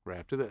book right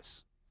after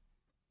this.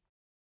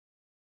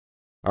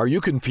 Are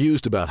you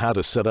confused about how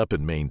to set up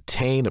and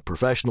maintain a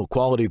professional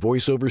quality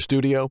voiceover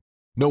studio?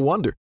 No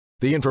wonder.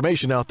 The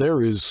information out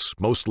there is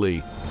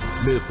mostly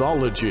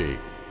mythology.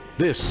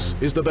 This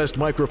is the best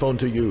microphone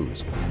to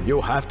use.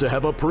 You'll have to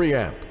have a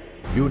preamp.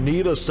 You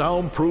need a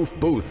soundproof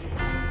booth.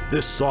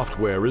 This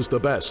software is the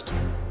best.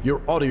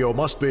 Your audio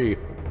must be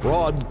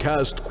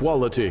broadcast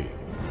quality.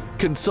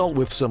 Consult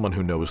with someone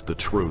who knows the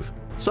truth.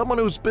 Someone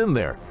who's been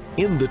there,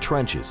 in the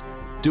trenches,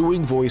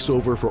 doing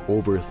voiceover for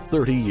over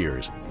 30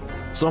 years.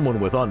 Someone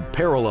with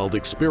unparalleled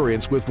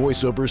experience with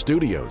voiceover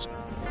studios,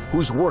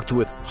 who's worked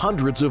with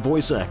hundreds of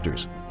voice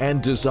actors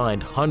and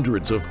designed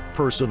hundreds of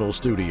personal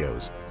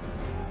studios.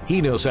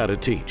 He knows how to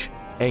teach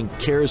and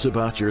cares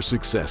about your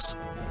success.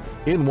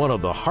 In one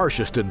of the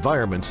harshest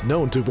environments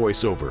known to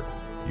voiceover,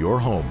 your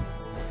home.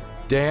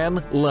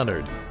 Dan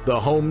Leonard, the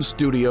Home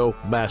Studio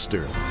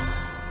Master.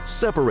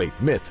 Separate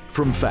myth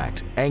from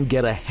fact and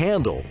get a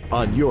handle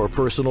on your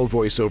personal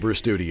voiceover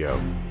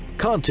studio.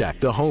 Contact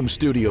the Home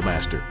Studio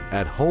Master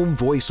at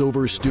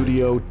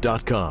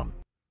homevoiceoverstudio.com.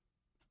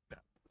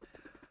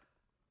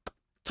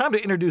 Time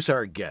to introduce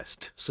our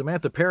guest.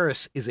 Samantha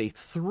Paris is a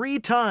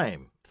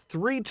three-time,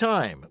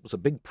 it was a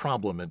big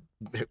problem at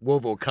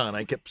WovoCon,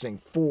 I kept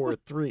saying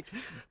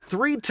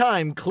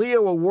three-time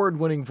Clio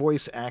Award-winning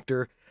voice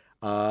actor.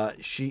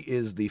 She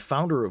is the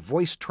founder of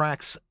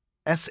Voicetrax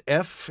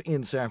SF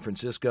in San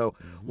Francisco,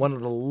 one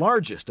of the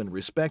largest and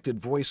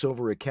respected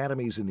voiceover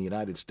academies in the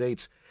United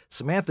States.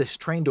 Samantha has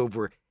trained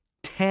over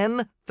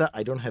I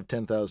don't have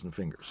 10,000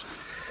 fingers.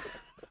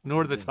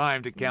 Nor the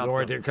time to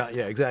count them.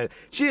 Yeah, exactly.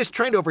 She has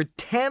trained over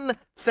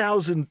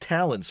 10,000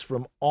 talents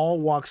from all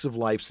walks of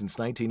life since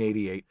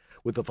 1988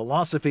 with the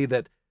philosophy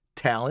that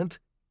talent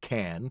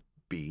can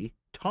be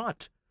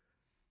taught.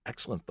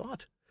 Excellent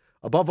thought.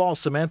 Above all,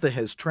 Samantha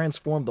has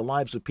transformed the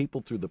lives of people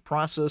through the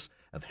process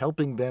of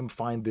helping them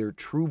find their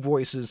true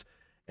voices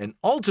and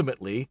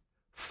ultimately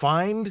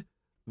find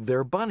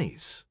their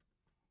bunnies.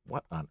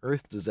 What on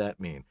earth does that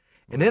mean?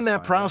 And in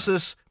that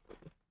process,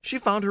 she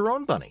found her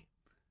own bunny.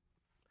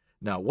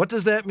 Now, what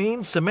does that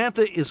mean?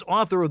 Samantha is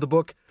author of the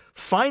book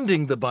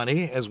Finding the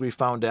Bunny. As we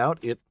found out,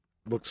 it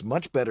looks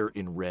much better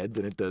in red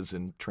than it does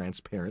in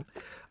transparent,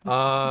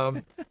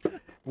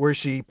 where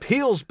she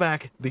peels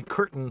back the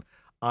curtain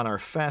on our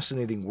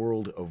fascinating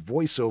world of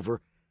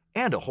voiceover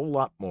and a whole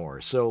lot more.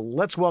 So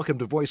let's welcome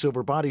to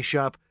Voiceover Body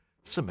Shop,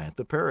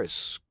 Samantha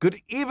Paris. Good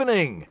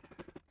evening.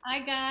 Hi,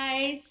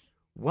 guys.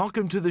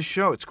 Welcome to the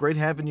show. It's great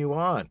having you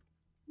on.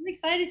 I'm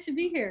excited to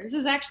be here. This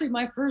is actually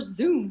my first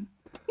Zoom.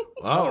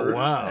 Oh,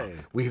 wow.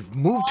 We've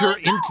moved her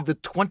into the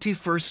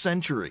 21st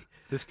century.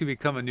 This could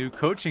become a new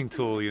coaching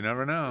tool. You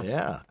never know.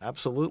 Yeah,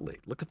 absolutely.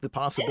 Look at the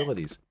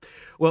possibilities.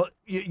 Well,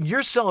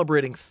 you're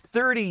celebrating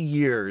 30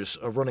 years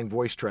of running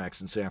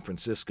Voicetrax in San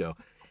Francisco,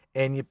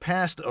 and you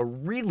passed a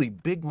really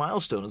big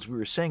milestone, as we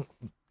were saying,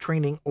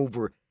 training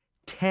over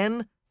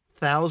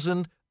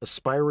 10,000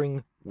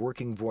 aspiring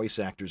working voice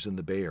actors in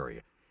the Bay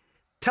Area.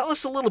 Tell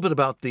us a little bit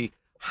about the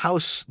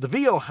house, the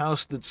VO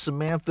house that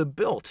Samantha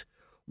built.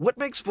 What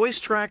makes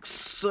Voicetrax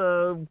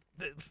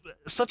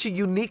such a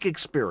unique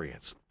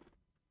experience?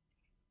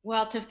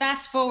 Well, to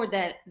fast forward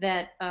that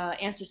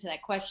answer to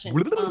that question,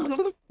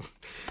 30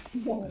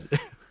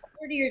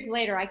 years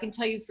later, I can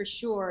tell you for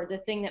sure the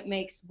thing that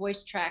makes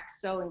Voicetrax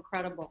so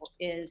incredible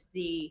is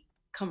the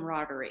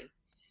camaraderie.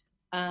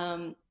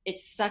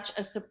 It's such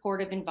a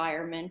supportive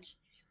environment.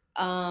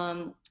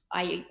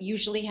 I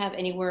usually have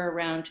anywhere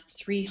around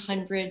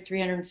 300,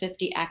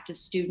 350 active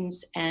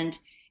students, and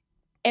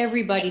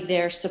everybody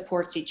there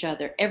supports each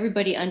other.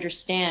 Everybody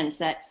understands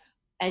that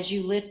as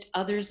you lift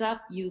others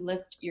up, you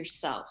lift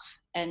yourself.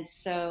 And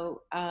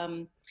so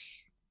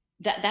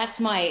that's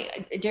my,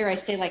 dare I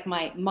say, like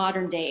my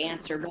modern day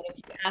answer. But if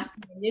you asked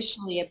me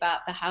initially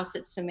about the house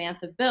that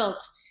Samantha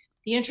built,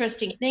 the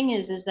interesting thing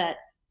is that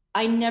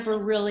I never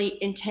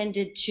really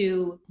intended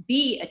to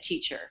be a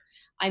teacher.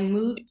 I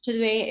moved to the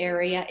Bay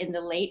Area in the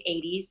late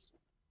 80s.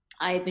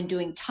 I had been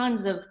doing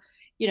tons of,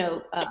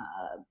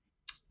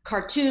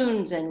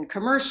 cartoons and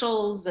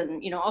commercials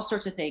and, all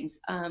sorts of things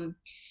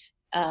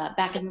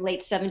back in the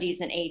late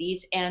 70s and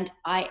 80s. And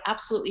I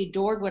absolutely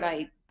adored what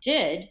I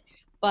did,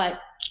 but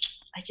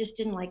I just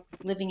didn't like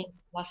living in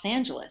Los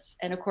Angeles.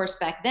 And of course,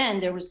 back then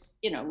there was,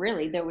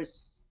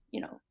 it's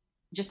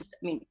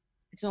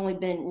only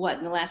been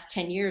in the last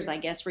 10 years, I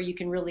guess, where you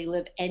can really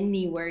live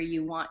anywhere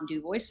you want and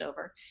do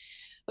voiceover.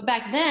 But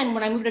back then,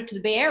 when I moved up to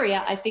the Bay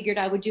Area, I figured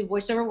I would do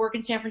voiceover work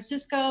in San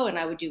Francisco and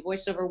I would do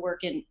voiceover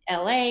work in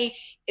LA.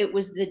 It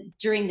was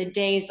during the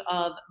days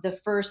of the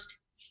first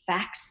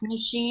fax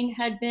machine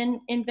had been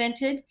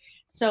invented.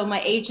 So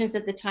my agents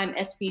at the time,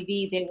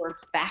 SPV, they were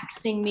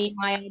faxing me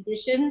my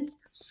auditions,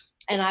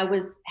 and I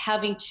was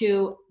having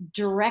to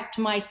direct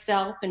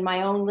myself in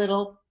my own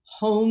little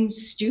home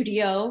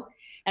studio,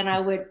 and I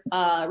would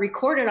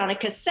record it on a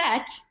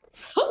cassette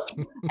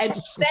and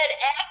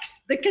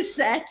FedEx the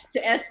cassette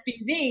to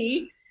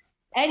SPV.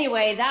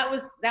 Anyway, that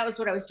was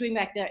what I was doing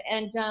back there.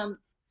 And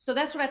so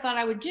that's what I thought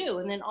I would do.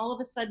 And then all of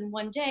a sudden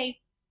one day,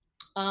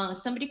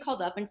 somebody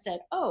called up and said,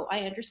 "Oh,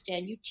 I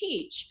understand you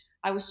teach.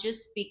 I was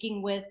just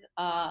speaking with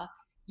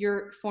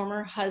your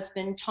former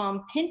husband,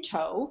 Tom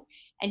Pinto,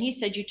 and he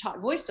said you taught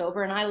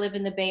voiceover, and I live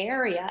in the Bay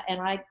Area, and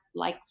I'd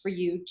like for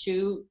you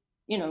to,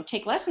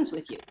 take lessons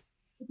with you."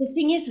 But the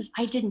thing is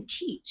I didn't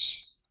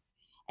teach.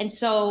 And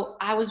so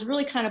I was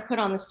really kind of put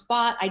on the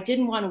spot. I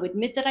didn't want to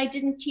admit that I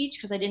didn't teach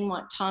because I didn't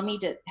want Tommy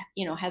to,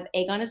 have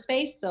egg on his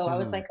face. So I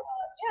was like, "Oh,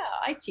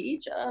 yeah, I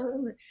teach." Of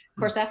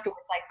course,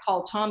 afterwards I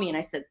called Tommy and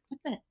I said,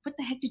 what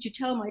the heck did you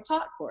tell him I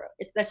taught for?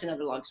 That's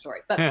another long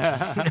story. But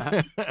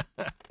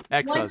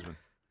ex-husband.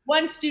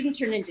 One student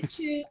turned into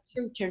 2,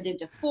 2 turned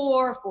into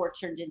 4, 4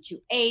 turned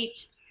into 8.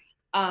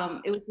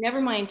 It was never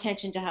my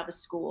intention to have a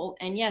school.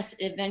 And yes,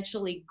 it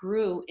eventually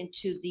grew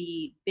into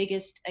the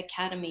biggest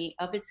academy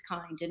of its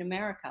kind in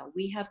America.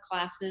 We have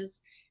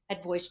classes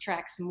at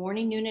Voicetrax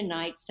morning, noon, and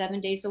night, 7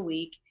 days a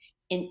week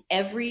in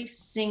every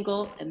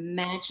single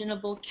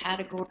imaginable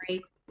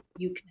category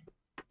you can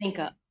think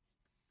of.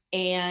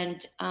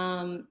 And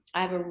I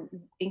have an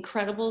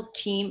incredible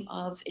team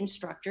of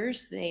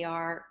instructors. They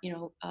are,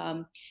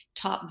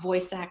 top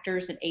voice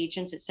actors and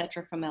agents,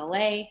 etc., from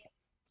LA,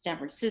 San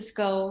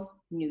Francisco,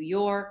 New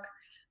York.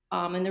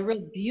 And the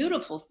real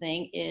beautiful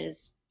thing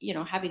is,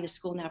 having the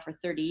school now for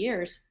 30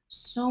 years,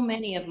 so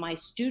many of my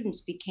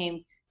students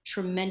became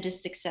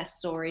tremendous success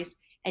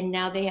stories. And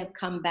now they have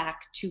come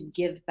back to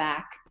give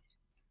back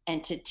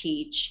and to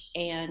teach.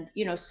 And,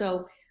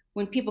 so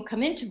when people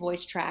come into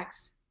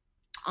Voicetrax,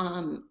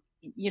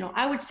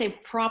 I would say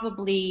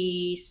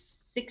probably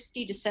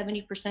 60 to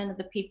 70% of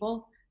the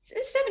people,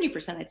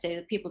 70% I'd say,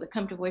 the people that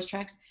come to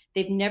Voicetrax,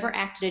 they've never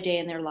acted a day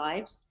in their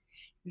lives.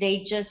 They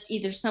just,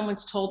 either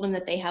someone's told them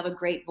that they have a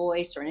great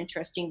voice or an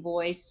interesting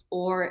voice,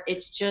 or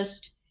it's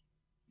just,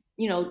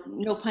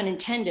 no pun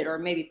intended, or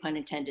maybe pun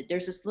intended.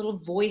 There's this little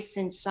voice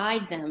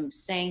inside them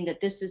saying that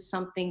this is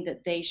something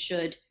that they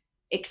should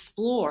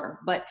explore,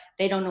 but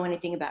they don't know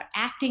anything about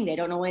acting. They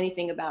don't know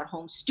anything about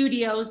home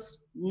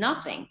studios,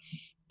 nothing.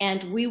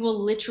 And we will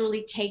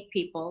literally take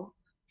people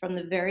from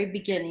the very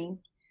beginning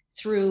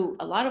through.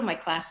 A lot of my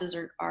classes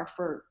are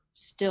for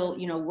still,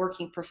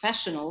 working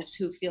professionals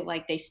who feel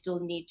like they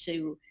still need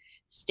to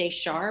stay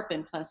sharp.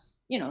 And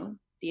plus, the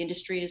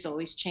industry is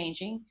always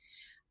changing.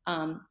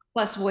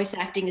 Plus, voice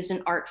acting is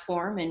an art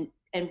form.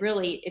 And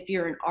really, if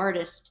you're an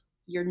artist,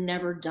 you're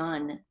never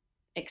done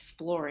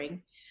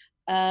exploring.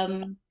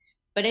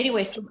 But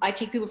anyway, so I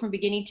take people from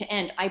beginning to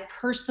end. I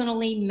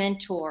personally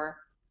mentor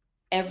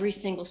every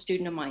single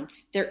student of mine.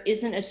 There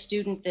isn't a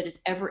student that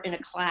is ever in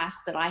a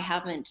class that I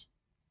haven't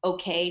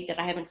okayed, that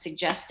I haven't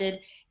suggested.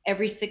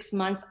 Every 6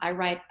 months, I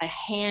write a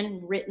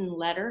handwritten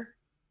letter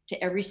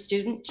to every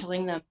student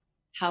telling them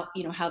how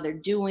they're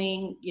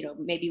doing,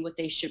 maybe what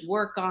they should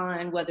work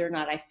on, whether or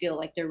not I feel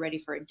like they're ready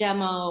for a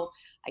demo.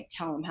 I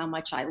tell them how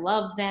much I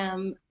love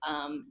them.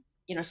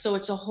 So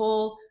it's a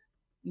whole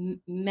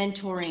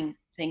mentoring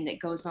thing that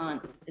goes on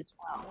as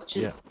well, which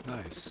is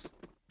nice.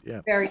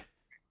 Yeah. Very.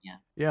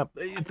 Yeah.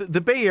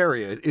 The Bay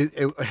Area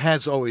it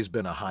has always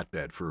been a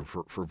hotbed for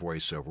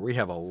voiceover. We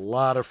have a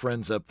lot of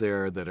friends up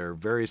there that are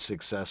very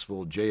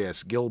successful.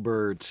 J.S.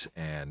 Gilbert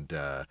and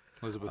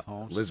Elizabeth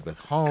Holmes.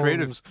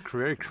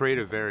 Very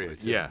creative area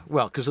too. Yeah.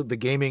 Well, because the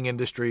gaming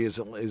industry is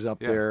up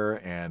there,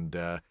 and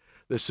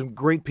there's some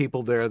great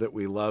people there that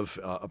we love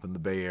up in the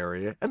Bay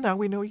Area. And now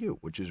we know you,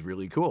 which is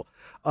really cool.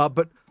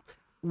 But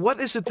what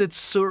is it that's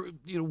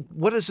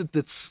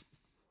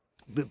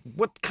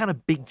what kind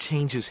of big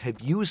changes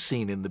have you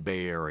seen in the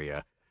Bay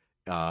Area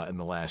in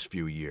the last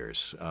few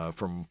years,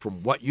 from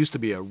what used to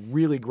be a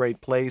really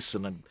great place,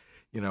 and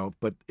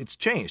but it's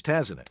changed,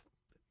 hasn't it?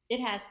 It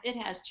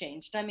has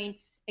changed. I mean,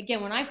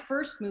 again, when I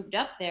first moved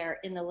up there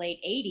in the late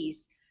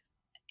 80s,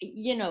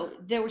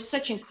 there were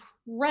such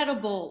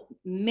incredible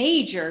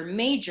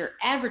major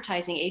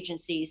advertising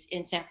agencies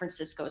in San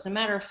Francisco. As a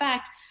matter of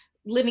fact,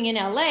 living in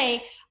LA,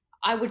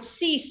 I would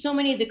see so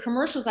many of the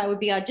commercials I would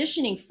be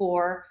auditioning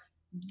for,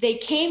 they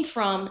came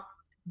from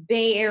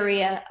Bay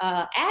Area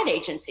ad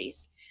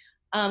agencies.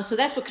 So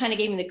that's what kind of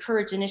gave me the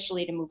courage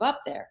initially to move up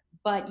there.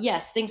 But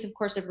yes, things of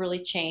course have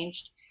really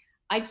changed.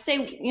 I'd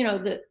say,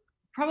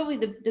 probably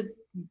the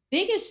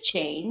biggest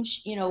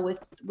change,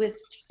 with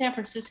San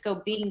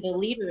Francisco being the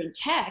leader in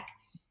tech,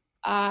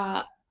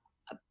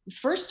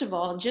 first of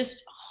all,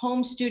 just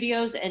home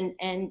studios and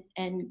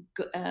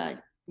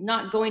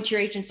not going to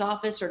your agent's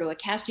office or to a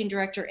casting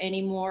director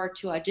anymore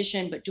to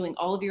audition, but doing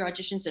all of your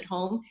auditions at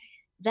home.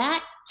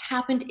 That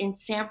happened in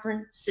San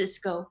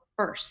Francisco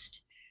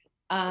first.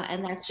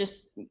 And that's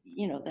just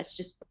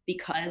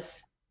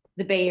because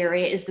the Bay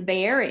Area is the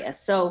Bay Area.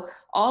 So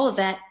all of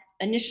that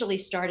initially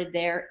started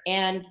there,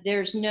 and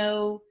there's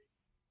no,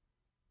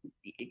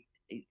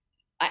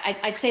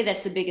 I'd say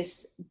that's the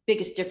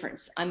biggest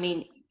difference. I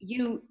mean,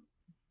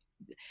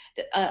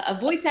 a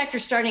voice actor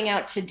starting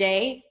out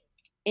today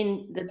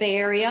in the Bay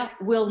Area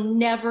will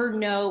never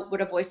know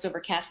what a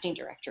voiceover casting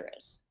director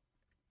is,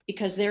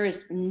 because there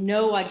is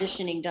no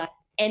auditioning done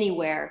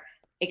anywhere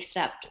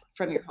except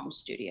from your home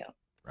studio.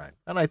 Right.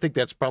 And I think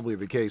that's probably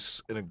the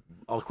case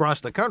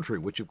across the country,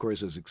 which of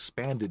course has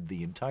expanded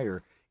the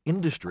entire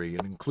industry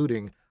and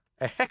including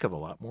a heck of a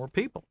lot more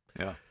people.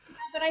 Yeah.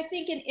 But I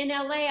think in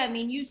LA, I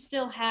mean, you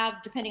still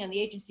have, depending on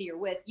the agency you're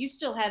with, you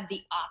still have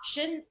the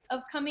option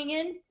of coming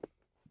in.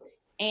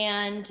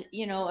 And,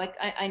 like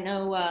I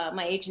know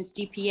my agent's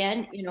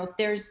DPN,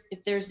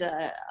 if there's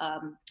a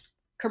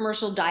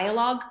commercial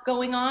dialogue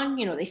going on,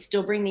 they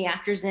still bring the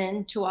actors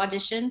in to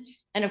audition.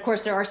 And of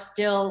course, there are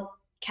still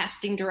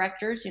casting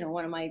directors.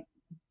 One of my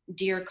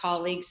dear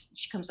colleagues,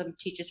 she comes up and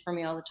teaches for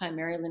me all the time,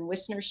 Mary Lynn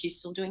Wisner, she's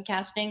still doing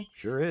casting.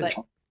 Sure is.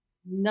 But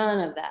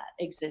none of that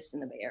exists in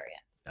the Bay Area.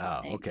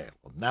 Oh, okay.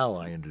 Well, now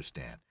I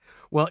understand.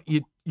 Well,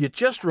 you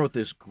just wrote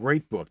this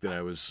great book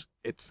that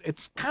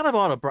it's kind of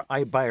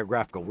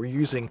autobiographical. We're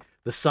using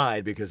the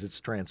side because it's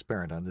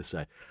transparent on this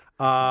side.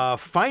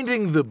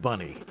 Finding the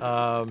Bunny.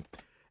 And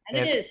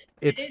it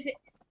is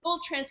full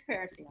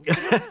transparency.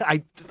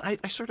 I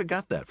sort of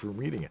got that from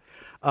reading it.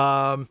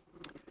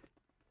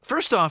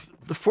 First off,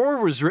 the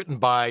foreword was written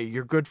by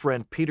your good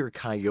friend Peter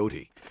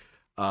Coyote,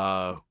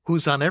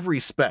 who's on every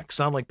spec.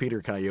 Sound like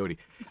Peter Coyote.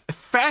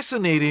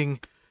 Fascinating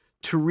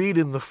to read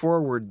in the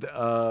foreword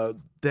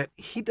that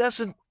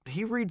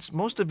he reads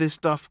most of his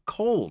stuff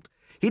cold.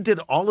 He did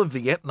all of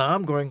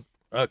Vietnam going,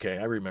 okay,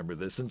 I remember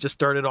this, and just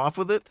started off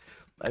with it.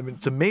 I mean,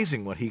 it's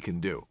amazing what he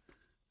can do.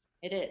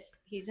 It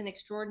is. He's an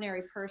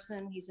extraordinary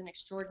person. He's an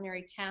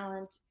extraordinary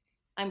talent.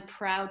 I'm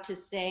proud to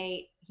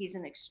say he's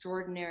an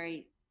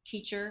extraordinary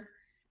teacher.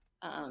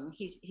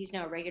 He's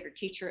now a regular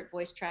teacher at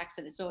Voicetrax,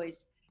 and it's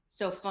always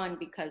so fun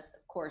because,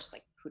 of course,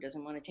 like, who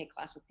doesn't want to take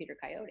class with Peter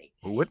Coyote?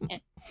 Who wouldn't?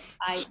 And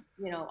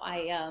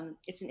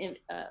it's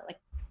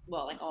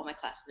like all my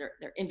classes,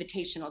 they're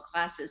invitational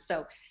classes.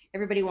 So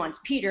everybody wants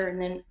Peter, and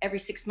then every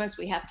 6 months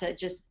we have to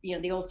just,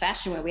 the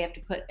old-fashioned way, we have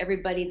to put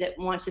everybody that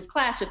wants his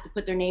class, we have to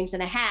put their names in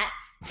a hat,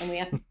 and we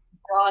have to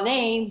draw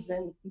names,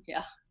 and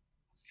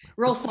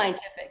real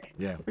scientific.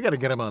 Yeah, we got to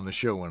get him on the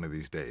show one of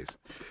these days.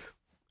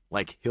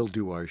 Like he'll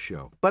do our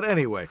show. But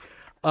anyway,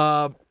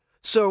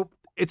 so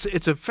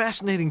it's a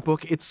fascinating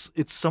book. It's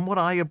somewhat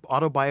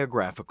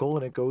autobiographical,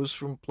 and it goes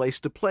from place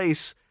to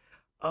place.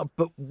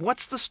 But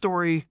what's the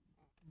story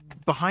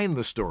behind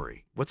the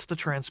story? What's the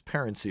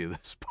transparency of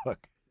this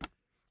book?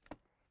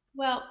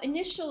 Well,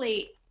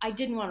 initially, I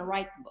didn't want to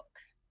write the book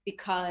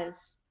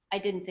because I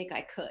didn't think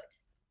I could.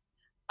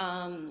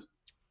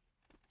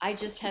 I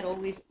just had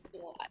always,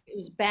 it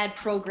was bad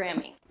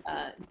programming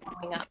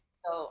growing up.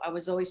 So I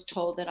was always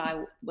told that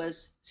I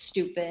was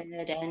stupid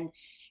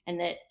and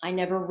that I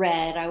never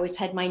read. I always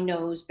had my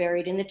nose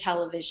buried in the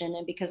television,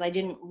 and because I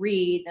didn't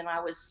read, then I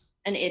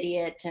was an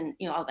idiot, and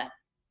all that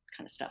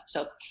kind of stuff.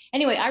 So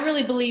anyway, I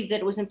really believed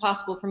that it was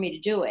impossible for me to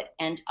do it,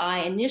 and I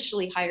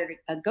initially hired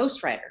a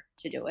ghostwriter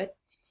to do it.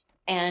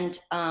 And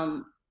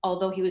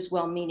although he was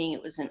well-meaning,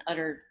 it was an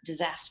utter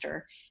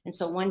disaster. And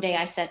so one day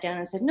I sat down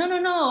and said, no,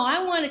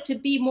 I want it to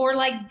be more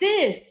like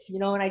this,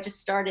 and I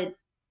just started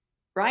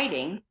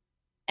writing.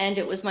 And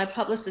it was my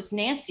publicist,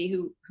 Nancy,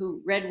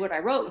 who read what I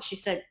wrote. And she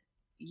said,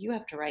 you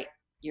have to write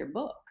your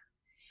book.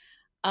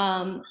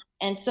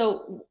 And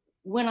so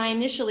when I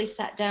initially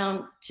sat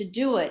down to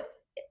do it,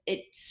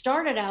 it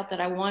started out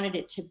that I wanted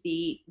it to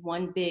be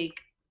one big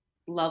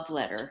love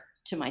letter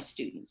to my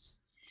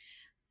students.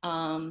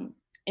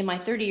 In my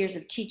 30 years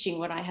of teaching,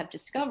 what I have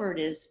discovered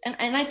is,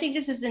 and I think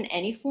this is in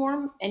any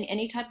form, in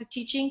any type of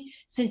teaching,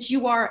 since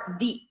you are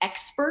the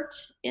expert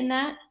in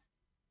that,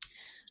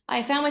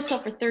 I found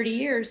myself for 30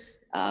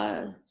 years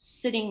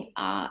sitting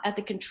at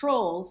the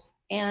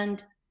controls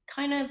and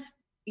kind of,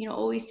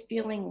 always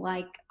feeling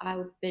like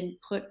I've been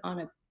put on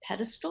a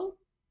pedestal.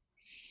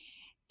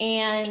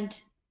 And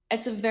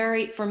it's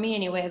for me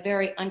anyway, a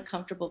very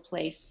uncomfortable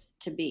place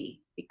to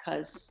be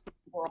because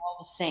we're all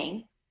the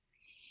same.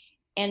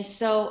 And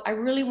so I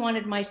really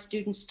wanted my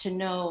students to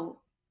know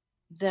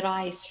that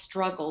I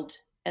struggled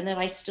and that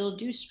I still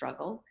do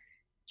struggle,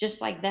 just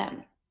like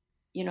them.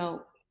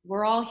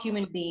 We're all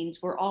human beings.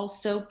 We're all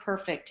so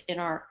perfect in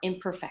our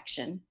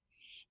imperfection.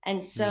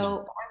 And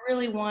so I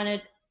really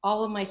wanted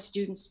all of my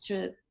students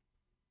to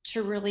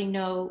really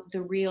know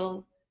the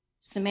real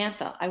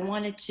Samantha. I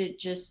wanted to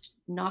just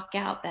knock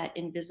out that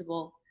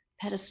invisible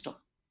pedestal.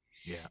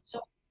 Yeah. So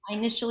I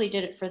initially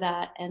did it for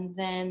that. And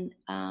then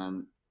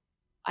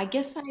I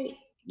guess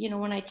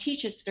when I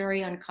teach, it's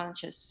very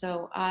unconscious.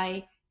 So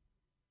I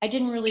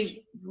didn't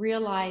really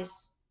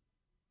realize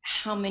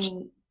how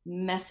many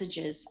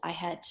messages I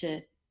had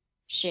to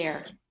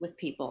share with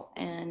people.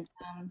 And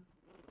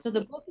so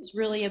the book is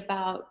really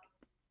about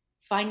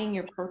finding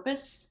your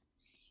purpose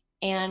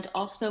and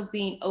also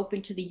being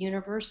open to the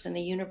universe and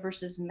the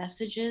universe's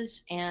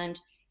messages and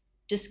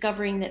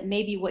discovering that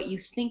maybe what you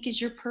think is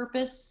your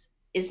purpose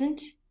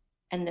isn't,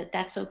 and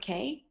that's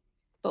okay.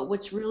 But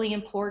what's really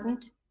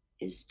important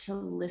is to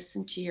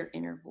listen to your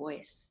inner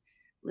voice.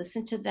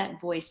 Listen to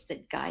that voice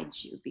that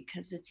guides you,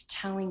 because it's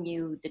telling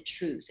you the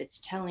truth. It's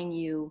telling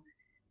you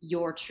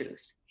your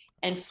truth.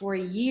 And for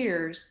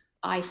years,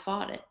 I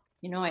fought it.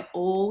 I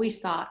always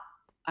thought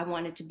I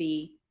wanted to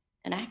be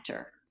an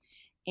actor.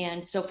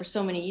 And so for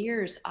so many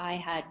years, I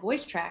had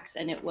Voicetrax,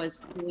 and it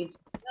was doing so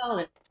well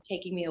and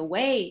taking me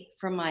away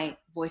from my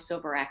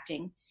voiceover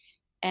acting.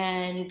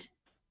 And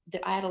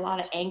I had a lot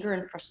of anger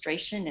and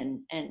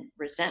frustration and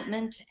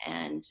resentment.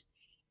 And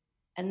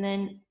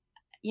then,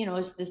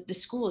 as the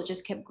school, it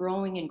just kept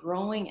growing and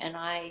growing. And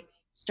I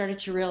started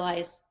to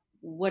realize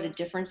what a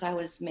difference I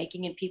was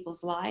making in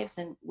people's lives.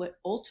 And what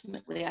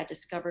ultimately I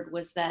discovered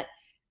was that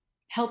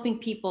helping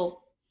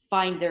people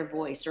find their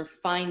voice or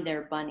find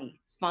their bunny,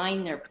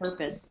 find their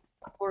purpose,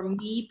 for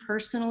me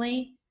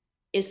personally,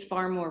 is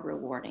far more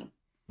rewarding.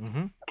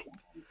 Mm-hmm.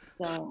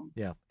 So,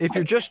 yeah. If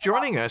you're just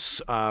joining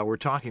us, we're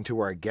talking to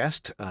our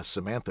guest,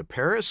 Samantha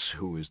Paris,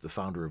 who is the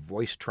founder of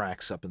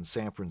Voicetrax up in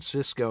San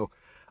Francisco.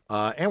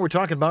 And we're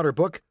talking about her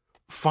book,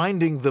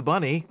 Finding the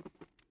Bunny.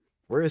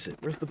 Where is it?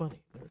 Where's the bunny?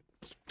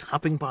 It's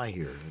hopping by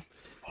here.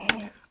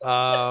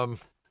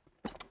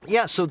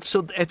 Yeah, so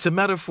it's a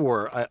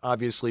metaphor,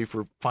 obviously,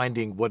 for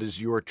finding what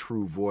is your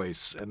true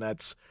voice, and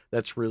that's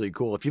really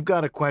cool. If you've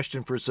got a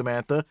question for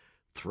Samantha,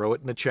 throw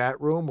it in the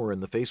chat room or in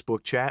the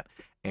Facebook chat,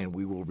 and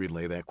we will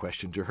relay that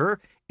question to her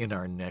in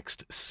our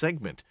next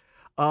segment.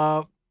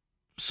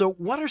 So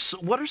what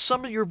are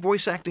some of your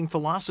voice acting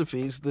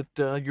philosophies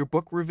that your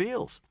book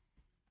reveals?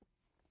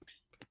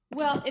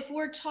 Well, if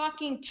we're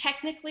talking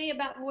technically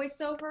about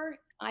voiceover,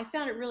 I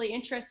found it really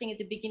interesting at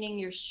the beginning of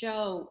your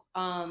show.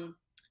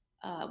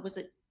 Was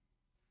it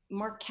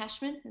Mark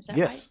Cashman? Is that right?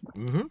 Yes.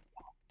 Mm-hmm.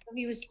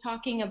 He was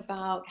talking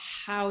about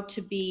how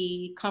to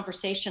be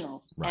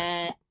conversational.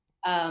 Right.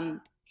 And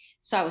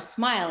so I was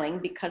smiling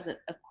because,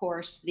 of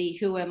course, the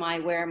who am I,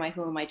 where am I,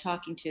 who am I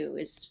talking to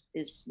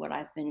is what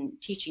I've been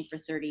teaching for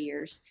 30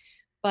 years.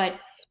 But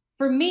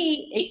for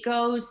me, it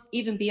goes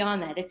even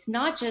beyond that. It's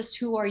not just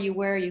who are you,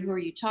 where are you, who are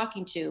you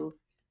talking to,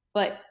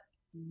 but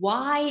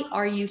why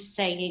are you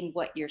saying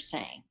what you're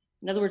saying?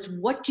 In other words,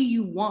 what do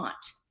you want?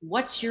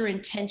 What's your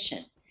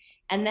intention?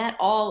 And that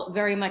all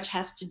very much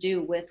has to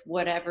do with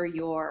whatever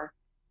your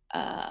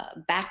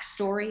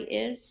backstory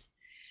is.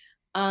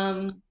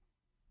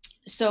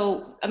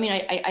 So, I mean,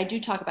 I do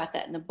talk about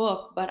that in the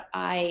book, but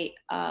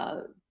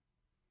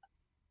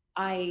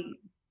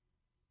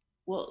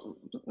well,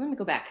 let me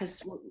go back,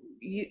 because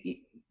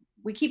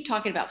we keep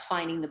talking about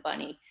finding the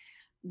bunny.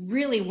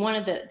 Really, one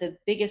of the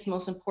biggest,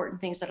 most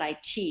important things that I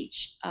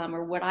teach,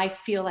 or what I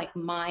feel like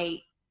my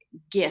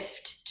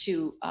gift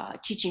to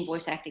teaching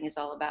voice acting is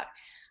all about.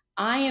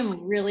 I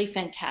am really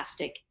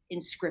fantastic in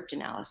script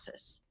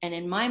analysis. And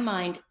in my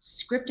mind,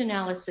 script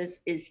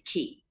analysis is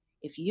key.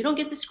 If you don't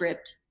get the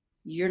script,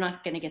 you're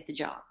not going to get the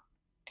job.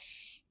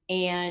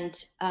 And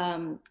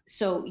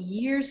so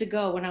years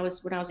ago, when I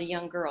was a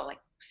young girl, like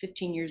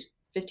 15 years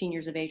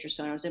of age or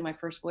so, and I was in my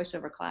first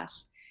voiceover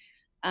class,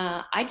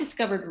 I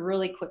discovered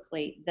really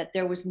quickly that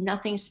there was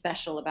nothing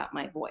special about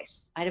my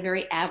voice. I had a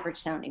very average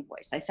sounding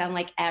voice. I sound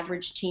like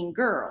average teen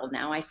girl.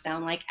 Now I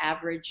sound like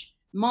average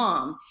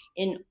mom.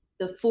 In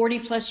the 40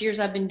 plus years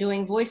I've been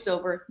doing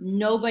voiceover,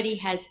 nobody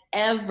has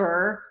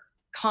ever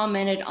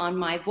commented on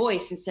my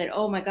voice and said,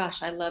 oh my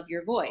gosh, I love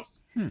your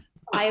voice.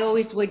 I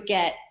always would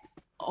get,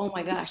 oh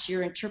my gosh,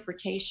 your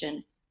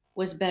interpretation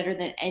was better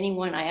than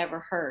anyone I ever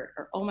heard.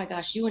 Or, oh my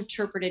gosh, you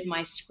interpreted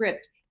my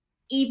script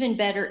even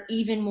better,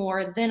 even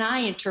more than I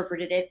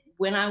interpreted it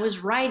when I was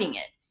writing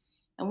it.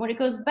 And what it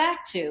goes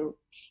back to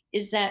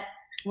is that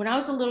when I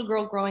was a little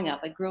girl growing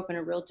up, I grew up in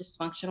a real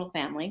dysfunctional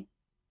family.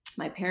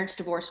 My parents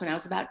divorced when I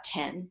was about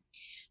 10.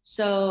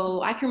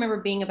 So I can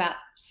remember being about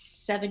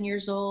 7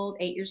 years old,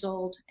 8 years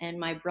old, and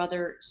my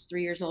brother is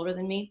 3 years older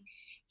than me.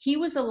 He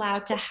was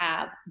allowed to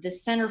have the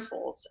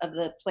centerfolds of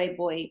the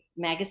Playboy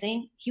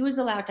magazine. He was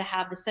allowed to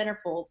have the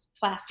centerfolds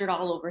plastered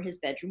all over his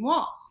bedroom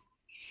walls.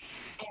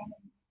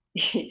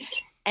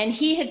 And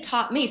he had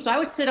taught me, so I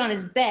would sit on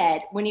his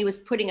bed when he was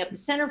putting up the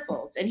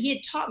centerfolds, and he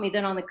had taught me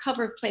that on the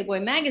cover of Playboy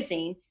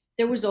magazine,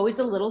 there was always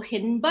a little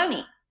hidden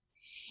bunny.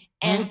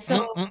 And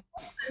so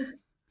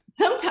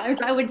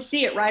sometimes I would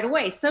see it right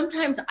away.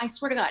 Sometimes, I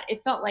swear to God,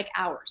 it felt like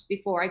hours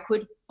before I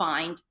could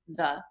find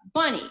the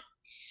bunny.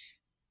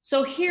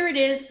 So here it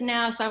is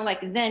now. So I'm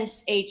like then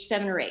age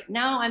 7 or 8.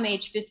 Now I'm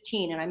age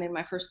 15 and I'm in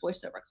my first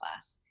voiceover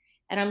class.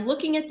 And I'm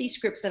looking at these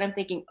scripts and I'm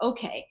thinking,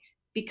 okay,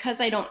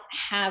 because I don't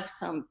have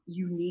some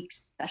unique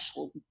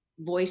special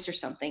voice or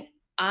something,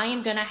 I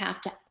am going to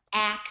have to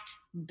act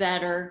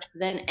better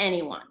than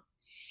anyone.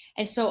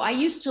 And so I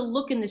used to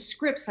look in the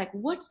scripts like,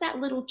 what's that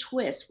little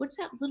twist? What's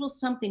that little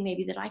something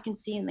maybe that I can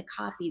see in the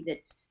copy that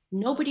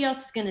nobody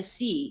else is going to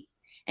see?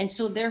 And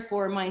so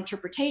therefore, in my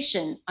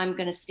interpretation, I'm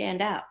going to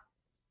stand out.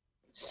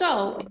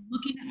 So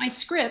looking at my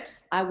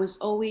scripts, I was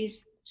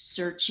always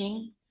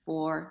searching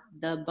for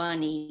the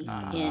bunny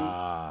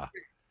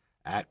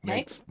That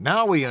makes,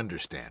 now we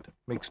understand.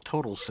 Makes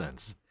total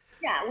sense.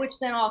 Yeah, which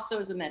then also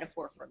is a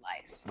metaphor for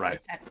life. Right.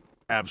 Exactly.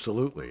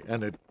 Absolutely.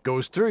 And it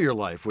goes through your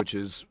life, which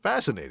is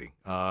fascinating.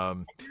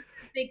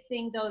 Big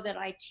thing, though, that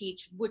I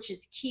teach, which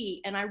is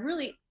key. And I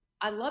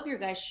love your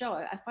guys' show.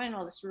 I find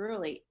all this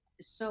really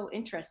is so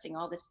interesting,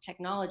 all this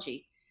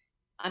technology.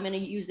 I'm going to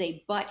use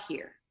a but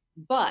here.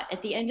 But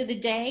at the end of the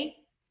day,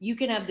 you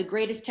can have the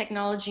greatest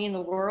technology in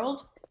the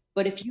world,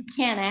 but if you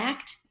can't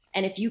act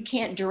and if you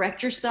can't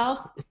direct yourself,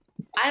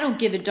 I don't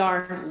give a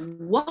darn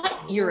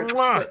what your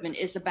equipment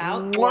is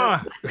about.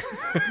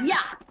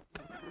 Yeah.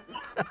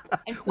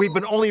 So, we've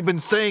only been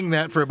saying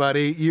that for about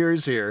 8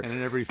 years here. And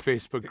in every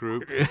Facebook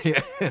group.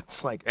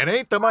 It's like, it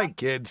ain't the mic,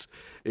 kids.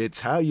 It's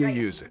how you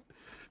use it.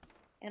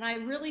 And I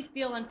really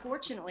feel,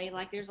 unfortunately,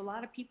 like there's a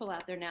lot of people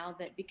out there now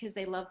that because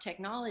they love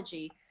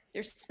technology,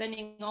 they're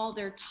spending all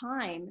their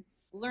time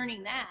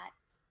learning that,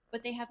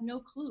 but they have no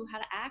clue how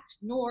to act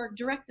nor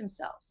direct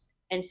themselves.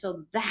 And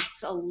so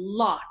that's a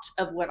lot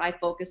of what I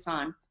focus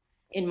on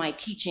in my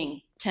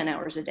teaching 10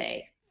 hours a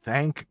day.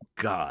 Thank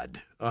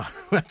God.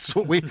 That's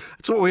what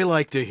we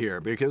like to hear,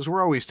 because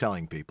we're always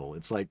telling people,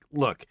 it's like,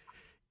 look,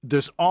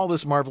 there's all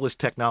this marvelous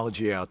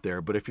technology out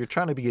there, but if you're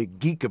trying to be a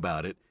geek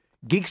about it,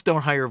 geeks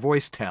don't hire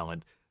voice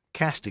talent.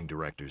 Casting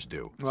directors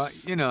do. Well,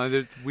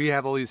 we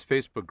have all these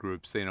Facebook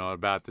groups,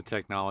 about the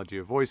technology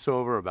of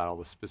voiceover, about all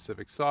the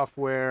specific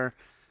software.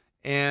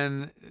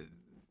 And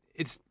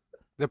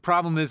the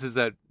problem is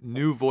that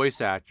new voice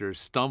actors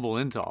stumble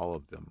into all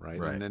of them, right?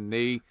 And then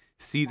they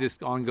see this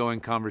ongoing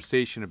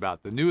conversation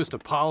about the newest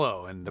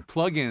Apollo and the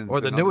plugins.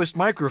 Or the newest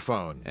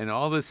microphone. And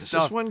all this stuff.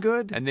 Is this one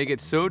good? And they get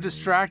so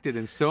distracted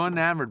and so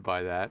enamored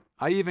by that.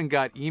 I even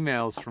got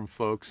emails from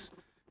folks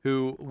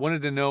who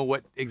wanted to know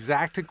what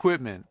exact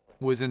equipment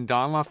was in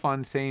Don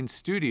LaFontaine's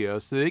studio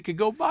so they could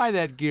go buy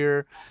that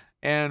gear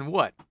and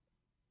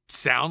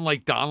sound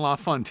like Don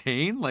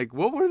LaFontaine? Like,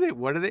 what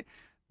are they?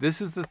 This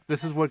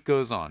is what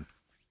goes on.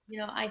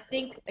 I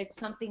think it's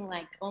something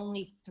like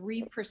only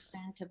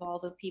 3% of all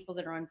the people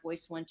that are on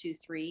Voice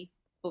 123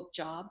 book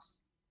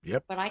jobs.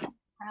 Yep. But I can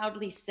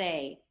proudly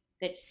say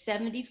that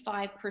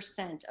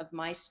 75% of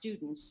my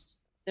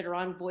students that are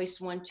on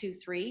Voice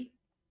 123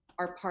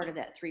 are part of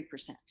that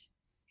 3%.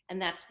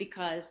 And that's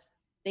because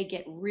they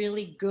get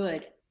really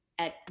good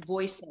at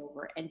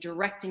voiceover and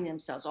directing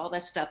themselves, all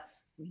that stuff.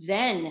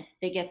 Then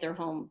they get their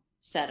home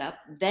set up.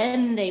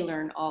 Then they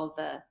learn all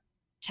the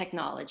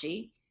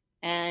technology.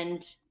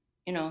 And,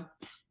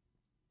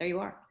 there you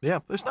are. Yeah,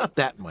 there's not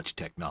that much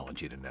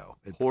technology to know.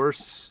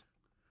 Horse,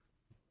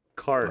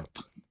 cart.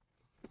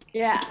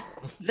 Yeah,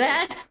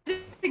 that's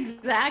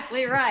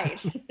exactly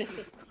right.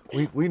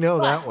 we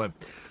know that one.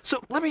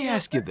 So let me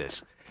ask you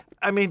this.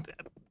 I mean,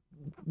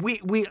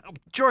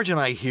 George and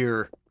I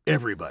hear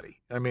everybody.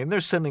 I mean, they're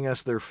sending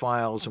us their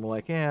files and we're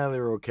like, yeah,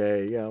 they're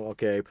okay. Yeah,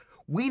 okay.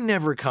 We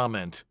never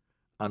comment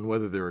on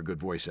whether they're a good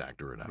voice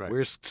actor or not. Right.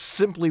 We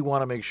simply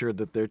want to make sure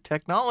that their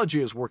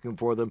technology is working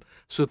for them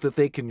so that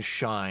they can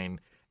shine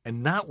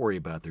and not worry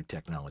about their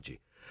technology.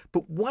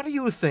 But what do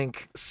you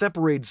think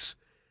separates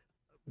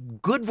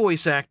good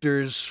voice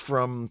actors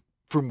from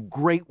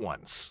great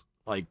ones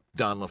like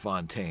Don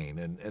LaFontaine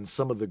and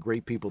some of the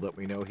great people that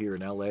we know here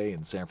in L.A.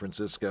 and San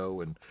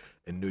Francisco and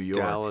in New York,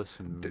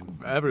 Dallas and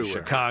everywhere,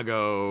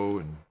 Chicago?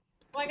 And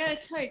well, I got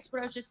to tell you, it's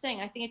what I was just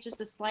saying. I think it's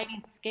just a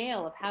sliding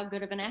scale of how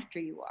good of an actor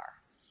you are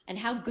and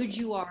how good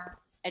you are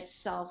at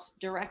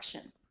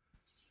self-direction.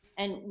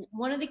 And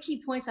one of the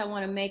key points I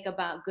want to make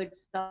about good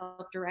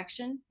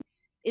self-direction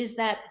is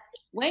that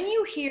when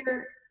you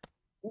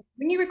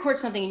record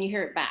something and you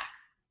hear it back,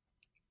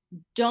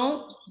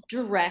 don't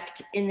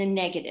direct in the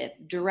negative,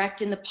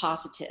 direct in the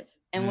positive.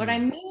 And what I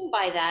mean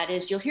by that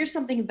is you'll hear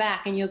something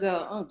back and you'll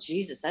go, oh,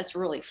 Jesus, that's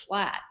really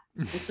flat.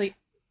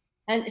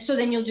 And so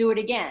then you'll do it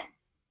again.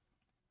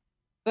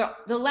 But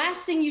the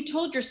last thing you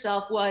told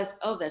yourself was,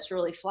 oh, that's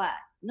really flat.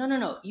 No, no,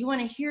 no. You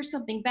want to hear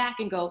something back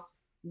and go,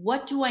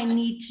 what do I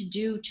need to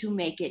do to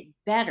make it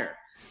better?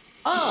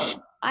 Oh,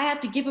 I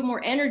have to give it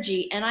more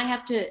energy, and I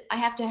have to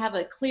have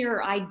a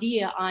clearer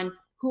idea on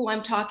who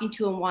I'm talking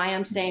to and why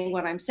I'm saying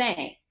what I'm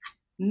saying.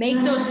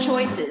 Make those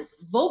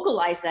choices,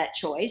 vocalize that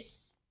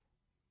choice,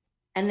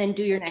 and then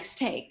do your next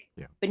take.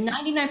 Yeah. But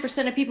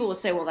 99% of people will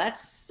say, well, that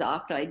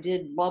sucked. I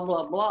did blah,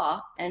 blah,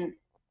 blah. And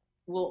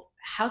well,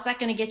 how's that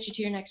going to get you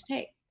to your next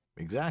take?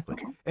 Exactly.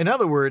 In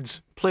other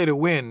words, play to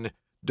win,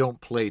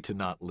 don't play to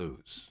not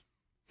lose.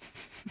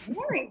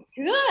 Very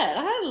good.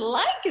 I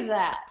like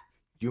that.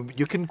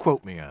 You can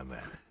quote me on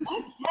that.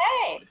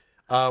 Okay.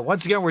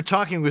 Once again, we're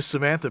talking with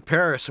Samantha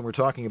Paris, and we're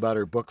talking about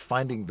her book,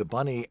 Finding the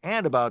Bunny,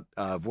 and about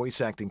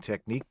voice acting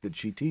technique that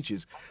she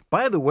teaches.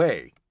 By the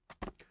way,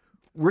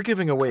 we're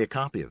giving away a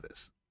copy of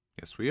this.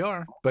 Yes, we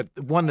are. But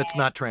one that's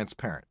not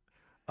transparent.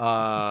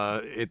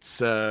 We're going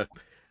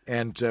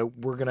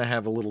to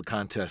have a little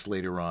contest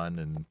later on,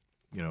 and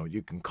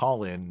you can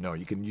call in. No,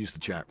 you can use the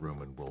chat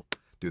room, and we'll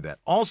do that.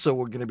 Also,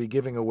 we're going to be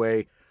giving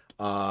away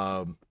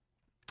a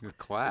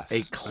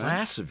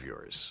class of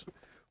yours,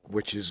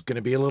 which is going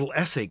to be a little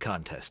essay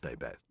contest,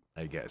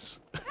 I guess,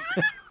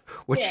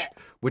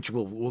 which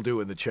we'll do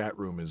in the chat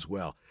room as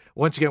well.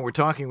 Once again, we're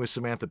talking with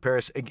Samantha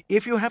Paris.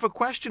 If you have a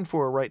question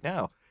for her right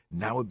now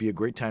would be a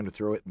great time to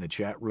throw it in the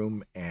chat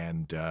room,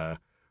 and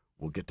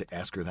we'll get to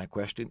ask her that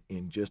question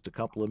in just a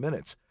couple of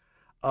minutes.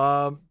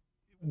 One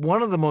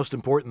of the most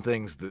important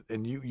things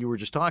and you were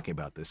just talking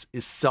about this,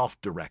 is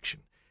self-direction.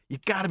 You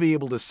got to be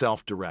able to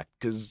self-direct,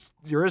 because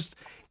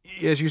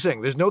as you're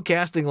saying, there's no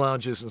casting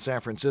lounges in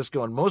San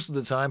Francisco, and most of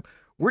the time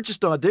we're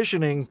just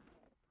auditioning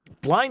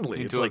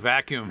blindly. Into a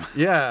vacuum.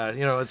 Yeah,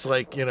 it's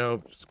like,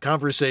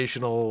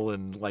 conversational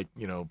and like,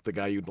 the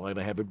guy you'd like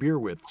to have a beer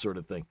with sort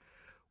of thing.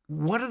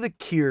 What are the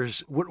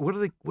keys? What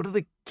are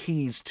the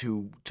keys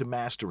to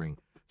mastering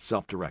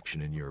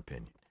self-direction in your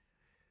opinion?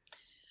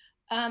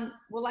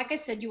 Well, like I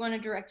said, you want to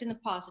direct in the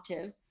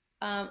positive.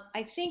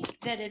 I think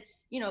that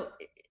it's,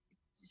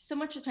 so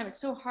much of the time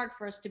it's so hard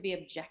for us to be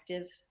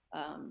objective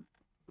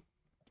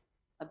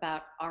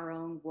about our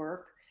own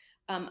work.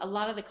 A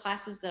lot of the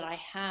classes that I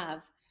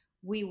have,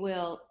 we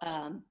will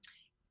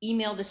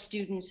email the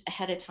students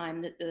ahead of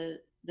time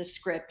the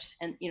script,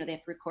 and they have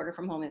to record it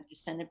from home and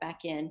send it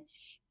back in.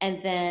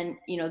 And then,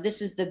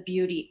 this is the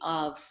beauty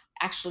of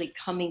actually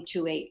coming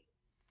to a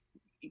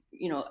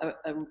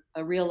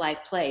real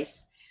life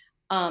place.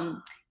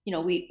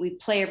 We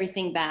play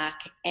everything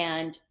back,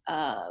 and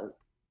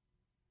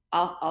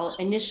I'll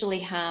initially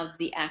have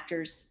the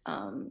actors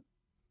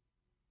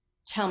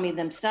tell me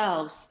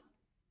themselves,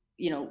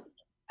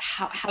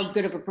 how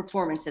good of a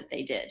performance that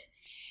they did.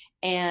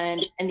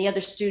 And the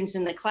other students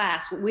in the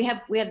class, we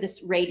have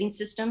this rating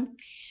system.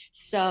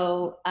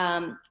 So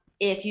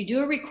if you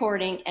do a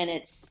recording and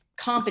it's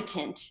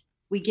competent,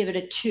 we give it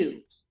a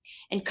 2.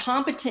 And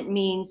competent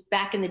means,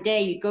 back in the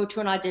day, you'd go to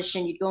an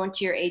audition, you'd go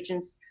into your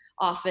agent's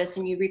office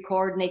and you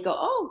record, and they go,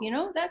 oh,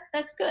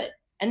 that's good.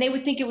 And they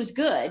would think it was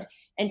good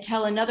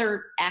until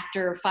another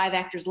actor, 5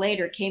 actors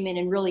later, came in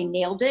and really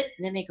nailed it.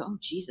 And then they go, oh,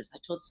 Jesus, I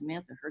told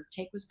Samantha her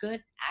take was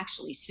good.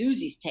 Actually,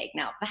 Susie's take,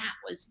 now that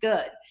was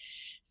good.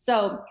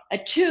 So a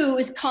 2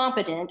 is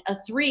competent. A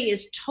 3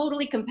 is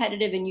totally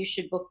competitive and you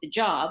should book the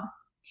job.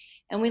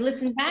 And we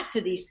listen back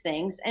to these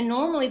things. And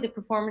normally the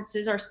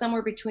performances are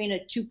somewhere between a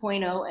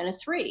 2.0 and a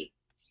 3.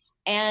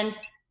 And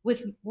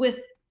with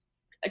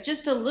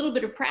just a little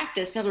bit of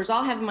practice, in other words,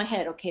 I'll have in my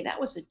head, okay, that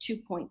was a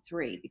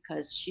 2.3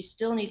 because she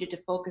still needed to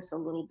focus a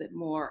little bit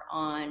more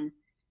on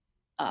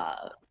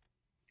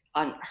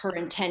her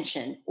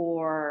intention,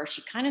 or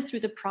she kind of threw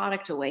the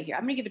product away here.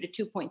 I'm going to give it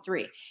a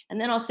 2.3.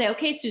 And then I'll say,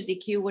 okay, Susie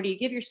Q, what do you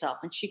give yourself?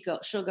 And she'll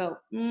go,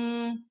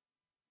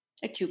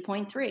 a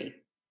 2.3.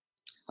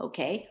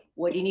 Okay,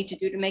 what do you need to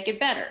do to make it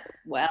better?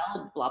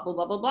 Well, blah, blah,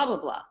 blah, blah, blah,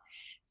 blah, blah.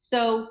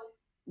 So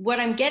what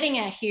I'm getting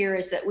at here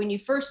is that when you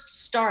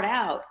first start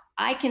out,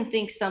 I can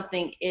think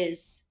something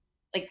is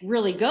like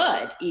really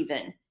good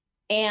even,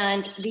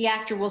 and the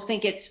actor will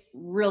think it's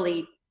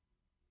really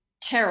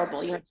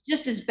terrible. It's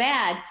just as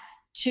bad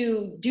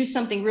to do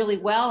something really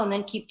well and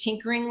then keep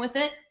tinkering with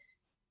it.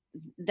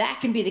 That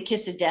can be the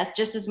kiss of death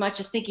just as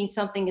much as thinking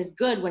something is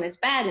good when it's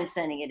bad and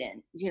sending it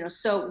in.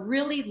 So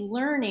really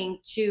learning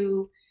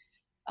to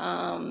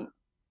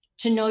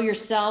know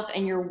yourself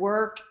and your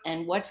work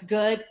and what's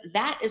good,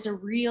 that is a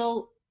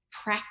real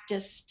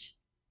practiced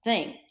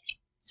thing.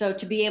 So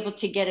to be able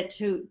to get it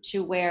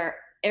to where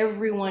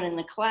everyone in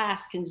the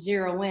class can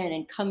zero in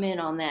and come in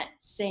on that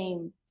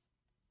same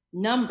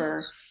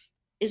number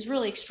is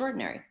really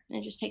extraordinary. And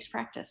it just takes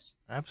practice.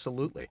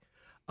 Absolutely.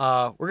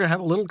 We're going to have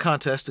a little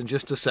contest in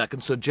just a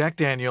second. So Jack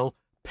Daniel,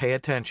 pay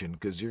attention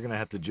because you're going to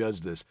have to judge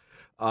this.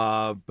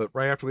 But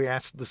right after we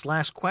ask this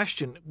last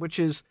question, which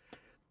is,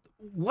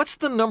 what's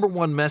the number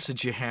one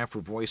message you have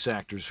for voice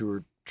actors who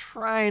are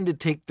trying to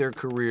take their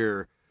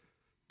career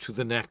to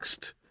the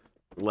next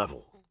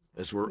level?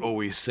 As we're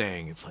always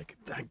saying, it's like,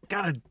 I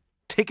gotta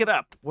take it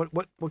up.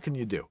 What can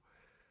you do?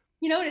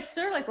 You know, it's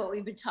sort of like what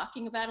we've been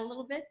talking about a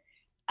little bit.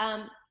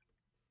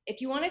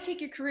 If you want to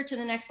take your career to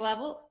the next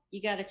level,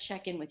 you got to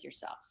check in with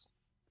yourself.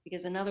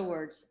 Because in other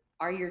words,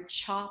 are your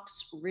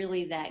chops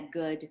really that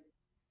good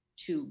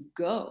to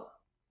go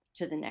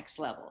to the next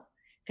level?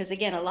 Because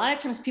again, a lot of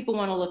times people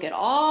want to look at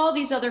all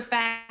these other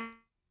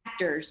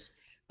factors,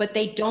 but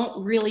they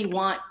don't really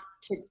want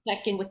to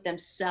check in with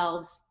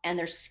themselves and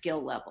their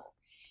skill level.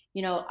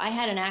 You know, I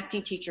had an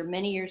acting teacher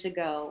many years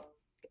ago.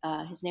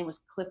 His name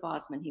was Cliff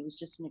Osmond. He was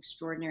just an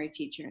extraordinary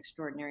teacher, an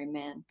extraordinary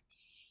man.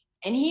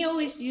 And he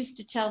always used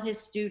to tell his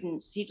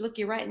students, he'd look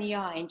you right in the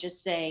eye and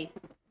just say,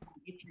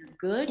 if you're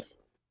good,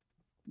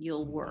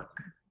 you'll work.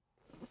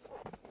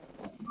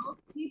 Most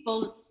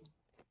people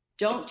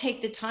don't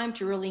take the time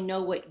to really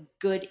know what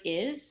good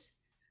is,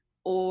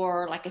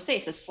 or like I say,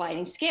 it's a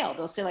sliding scale.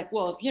 They'll say like,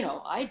 well, you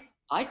know, I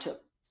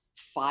took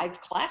 5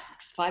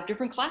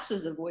 different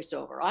classes of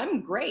voiceover.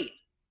 I'm great.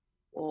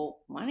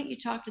 Well, why don't you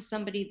talk to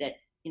somebody that,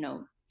 you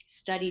know,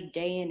 studied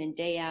day in and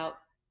day out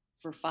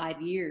for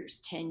 5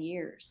 years, 10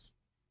 years?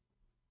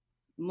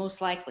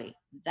 Most likely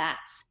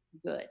that's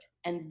good.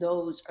 And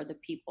those are the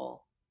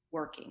people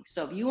working.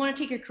 So if you want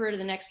to take your career to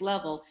the next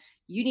level,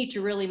 you need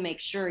to really make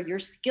sure your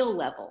skill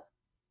level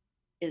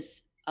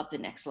is up the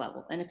next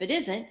level. And if it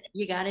isn't,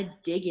 you got to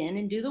dig in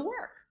and do the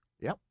work.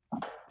 Yep.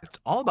 It's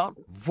all about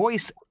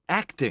voice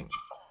acting.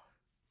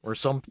 Or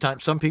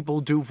sometimes some people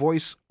do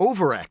voice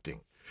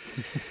overacting,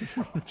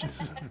 which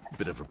is a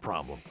bit of a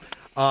problem.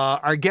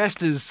 Our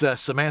guest is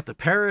Samantha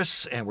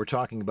Paris, and we're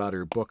talking about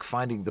her book,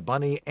 Finding the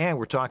Bunny, and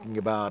we're talking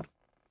about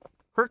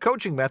her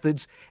coaching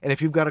methods. And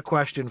if you've got a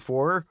question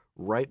for her,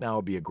 right now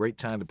would be a great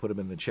time to put them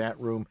in the chat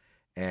room,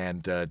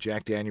 and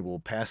Jack Daniel will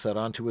pass that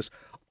on to us.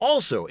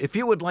 Also, if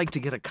you would like to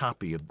get a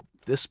copy of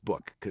this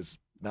book, because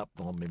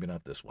well, maybe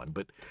not this one,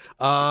 but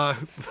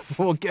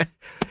we'll get.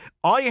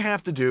 All you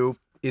have to do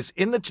is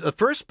the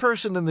first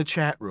person in the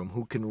chat room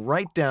who can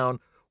write down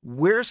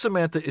where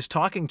Samantha is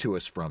talking to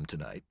us from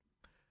tonight,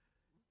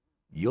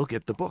 you'll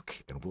get the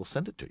book, and we'll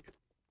send it to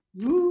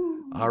you.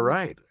 Ooh. All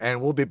right.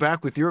 And we'll be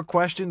back with your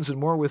questions and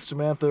more with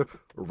Samantha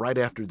right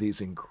after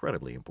these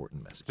incredibly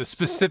important messages. The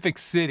specific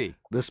city.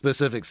 The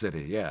specific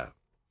city, yeah.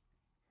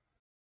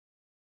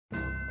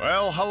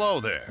 Well, hello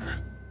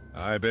there.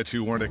 I bet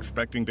you weren't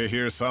expecting to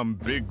hear some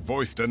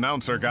big-voiced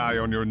announcer guy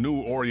on your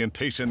new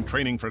orientation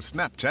training for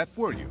Snapchat,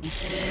 were you?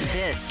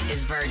 This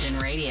is Virgin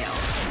Radio.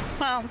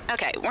 Well,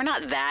 okay, we're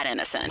not that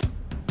innocent.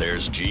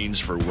 There's jeans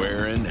for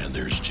wearing and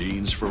there's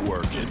jeans for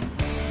working.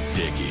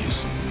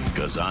 Dickies,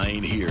 because I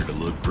ain't here to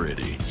look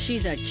pretty.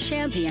 She's a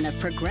champion of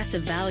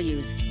progressive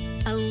values,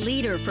 a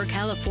leader for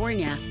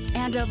California,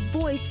 and a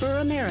voice for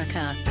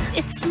America.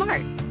 It's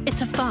smart.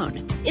 It's a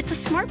phone. It's a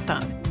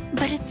smartphone.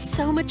 But it's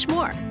so much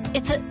more.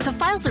 The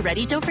files are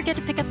ready. Don't forget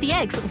to pick up the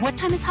eggs. What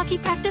time is hockey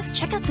practice?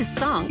 Check out this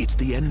song. It's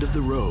the end of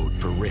the road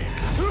for Rick.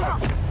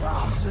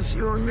 It's just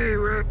you and me,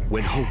 Rick.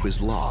 When hope is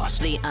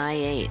lost. The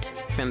i8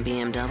 from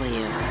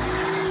BMW.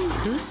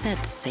 Who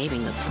said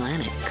saving the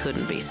planet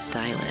couldn't be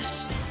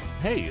stylish?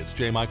 Hey, it's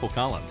J. Michael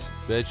Collins.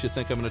 Bet you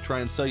think I'm going to try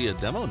and sell you a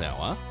demo now,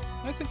 huh?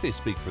 I think they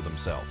speak for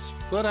themselves.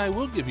 But I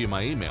will give you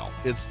my email.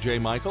 It's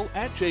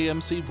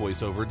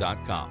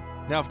jmichael@jmcvoiceover.com.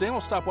 Now, if Dan will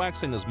stop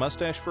waxing his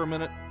mustache for a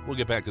minute, we'll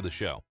get back to the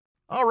show.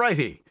 All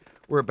righty.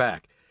 We're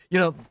back. You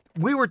know,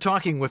 we were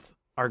talking with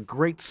our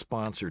great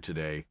sponsor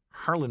today,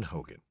 Harlan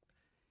Hogan,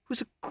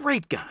 who's a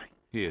great guy.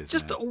 He is.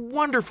 Just a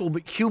wonderful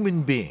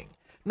human being.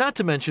 Not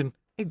to mention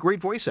a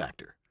great voice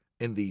actor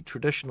in the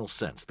traditional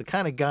sense. The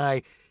kind of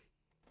guy,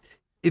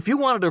 if you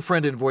wanted a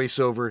friend in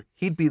voiceover,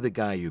 he'd be the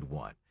guy you'd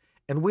want.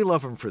 And we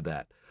love him for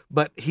that.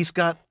 But he's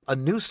got a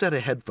new set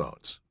of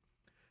headphones.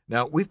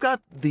 Now, we've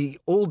got the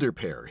older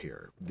pair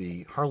here,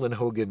 the Harlan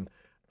Hogan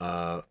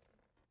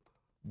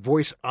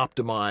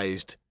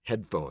voice-optimized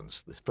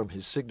headphones from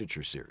his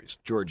signature series.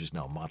 George is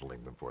now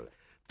modeling them for them.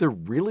 They're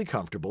really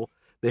comfortable.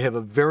 They have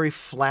a very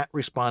flat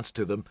response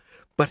to them,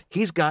 but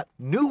he's got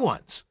new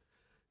ones.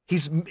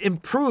 He's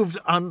improved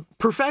on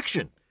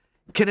perfection.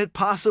 Can it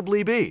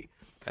possibly be?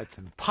 That's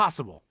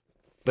impossible.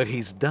 But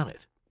he's done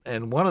it.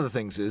 And one of the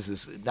things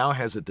is it now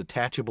has a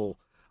detachable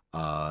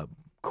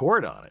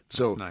cord on it.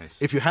 So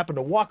nice. If you happen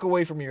to walk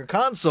away from your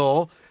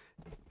console,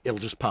 it'll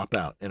just pop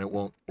out and it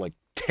won't like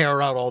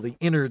tear out all the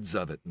innards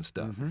of it and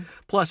stuff. Mm-hmm.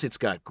 Plus, it's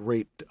got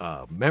great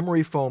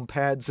memory foam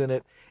pads in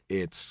it.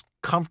 It's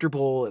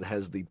comfortable. It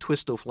has the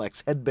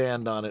Twistoflex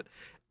headband on it.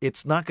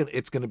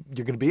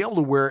 You're gonna be able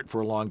to wear it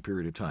for a long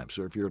period of time.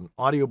 So if you're an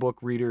audiobook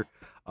reader,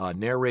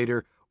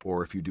 narrator,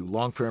 or if you do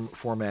long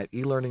format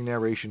e-learning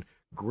narration,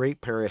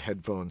 great pair of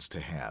headphones to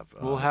have.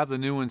 We'll have the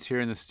new ones here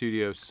in the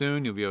studio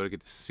soon. You'll be able to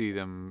get to see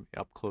them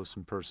up close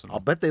and personal. I'll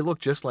bet they look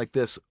just like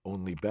this,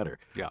 only better.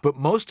 Yeah. But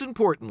most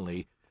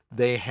importantly,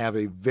 they have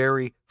a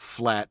very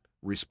flat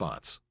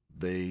response.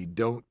 They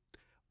don't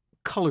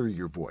color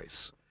your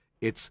voice.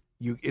 It's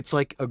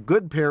like a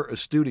good pair of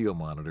studio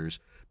monitors,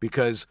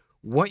 because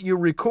what you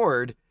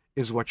record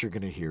is what you're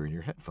going to hear in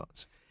your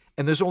headphones.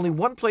 And there's only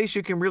one place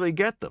you can really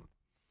get them.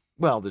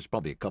 Well, there's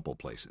probably a couple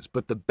places,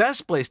 but the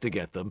best place to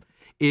get them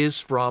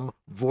is from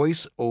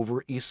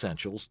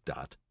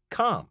voiceoveressentials.com.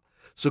 voiceoveressentials.com.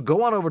 So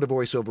go on over to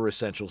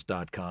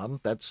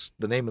voiceoveressentials.com. That's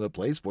the name of the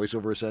place,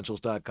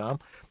 voiceoveressentials.com.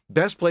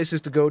 Best place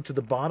is to go to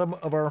the bottom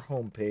of our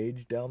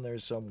homepage, down there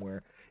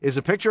somewhere, is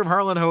a picture of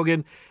Harlan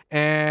Hogan,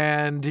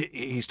 and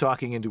he's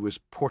talking into his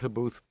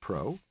Portabooth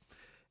Pro.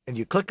 And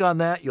you click on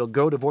that, you'll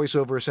go to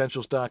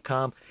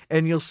voiceoveressentials.com,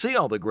 and you'll see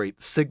all the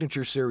great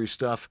Signature Series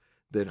stuff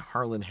that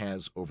Harlan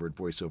has over at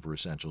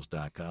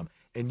voiceoveressentials.com.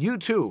 And you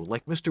too,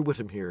 like Mr.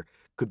 Whittam here,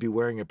 could be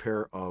wearing a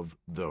pair of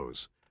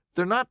those.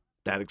 They're not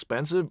that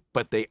expensive,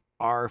 but they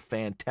are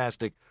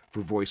fantastic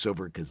for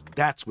voiceover because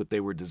that's what they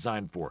were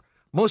designed for.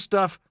 Most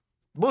stuff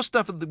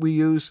that we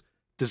use,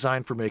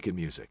 designed for making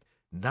music.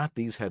 Not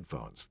these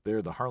headphones.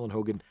 They're the Harlan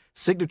Hogan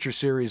Signature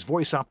Series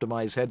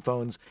voice-optimized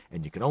headphones,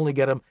 and you can only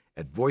get them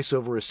at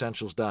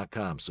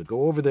voiceoveressentials.com. So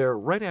go over there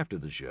right after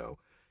the show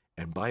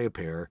and buy a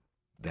pair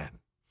then.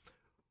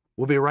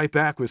 We'll be right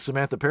back with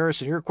Samantha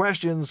Paris and your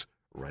questions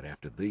right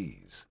after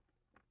these.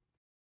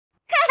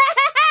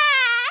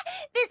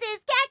 This is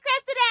Cat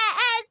Cressida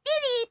as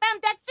Dee from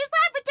Dexter's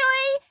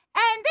Laboratory,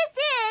 and this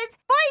is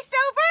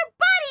Voiceover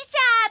Body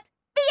Shop.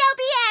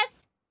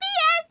 VOBS.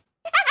 BS.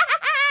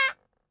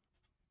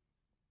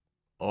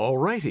 All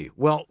righty.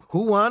 Well,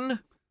 who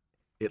won?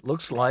 It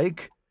looks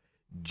like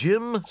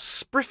Jim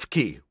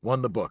Sprifke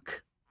won the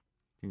book.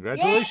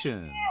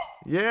 Congratulations.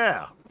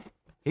 Yeah.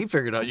 He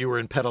figured out you were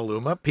in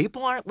Petaluma.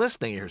 People aren't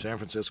listening here, San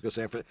Francisco,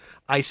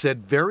 I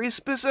said very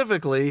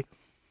specifically,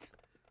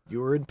 you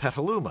were in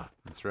Petaluma.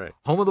 That's right.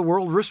 Home of the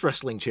World Wrist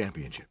Wrestling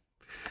Championship.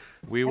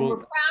 We're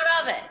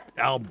proud of it.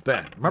 I'll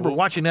bet. Remember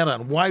watching that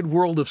on Wide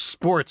World of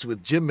Sports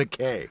with Jim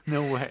McKay.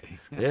 No way.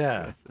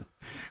 Yeah.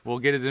 We'll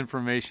get his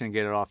information and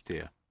get it off to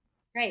you.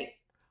 Great.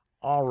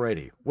 All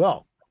righty.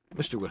 Well,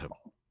 Mr. Whittam.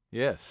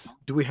 Yes.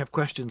 Do we have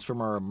questions from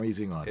our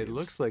amazing audience? It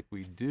looks like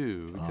we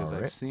do because All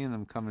right. I've seen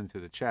them come into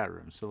the chat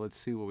room. So let's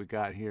see what we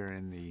got here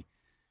in the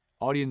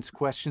audience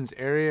questions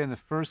area. And the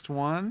first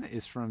one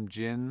is from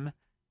Jim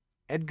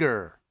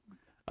Edgar.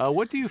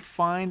 What do you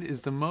find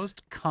is the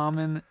most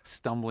common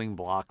stumbling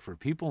block for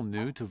people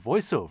new to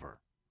voiceover?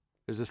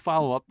 There's a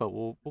follow-up, but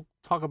we'll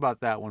talk about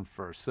that one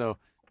first. So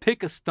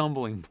pick a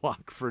stumbling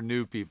block for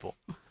new people.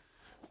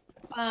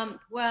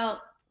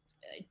 Well,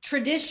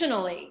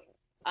 traditionally,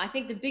 I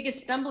think the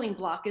biggest stumbling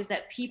block is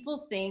that people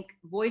think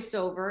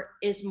voiceover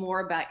is more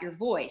about your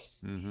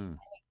voice. Mm-hmm.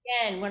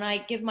 Again, when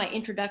I give my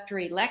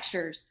introductory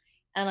lectures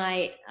and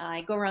I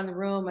go around the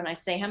room and I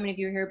say, how many of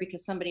you are here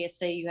because somebody has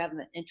say you have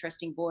an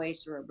interesting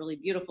voice or a really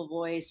beautiful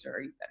voice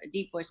or you've got a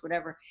deep voice,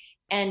 whatever.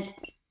 And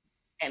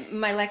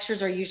my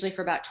lectures are usually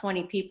for about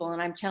 20 people.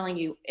 And I'm telling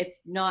you, if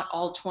not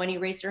all 20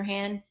 raise their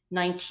hand,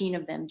 19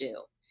 of them do.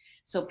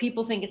 So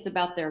people think it's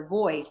about their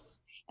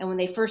voice. And when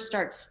they first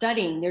start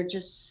studying, they're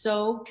just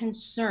so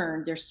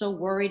concerned. They're so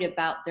worried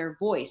about their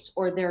voice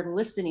or they're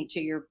listening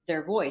to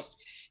their voice.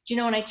 Do you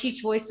know, when I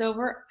teach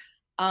voiceover,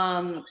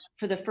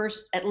 for the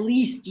first at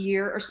least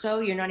year or so,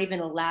 you're not even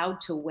allowed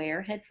to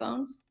wear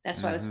headphones.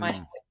 That's why I was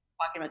talking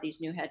about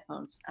these new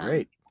headphones.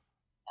 Great.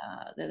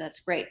 That's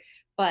great.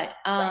 But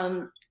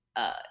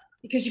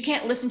because you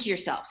can't listen to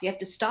yourself. You have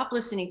to stop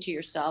listening to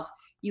yourself.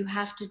 You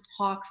have to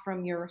talk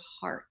from your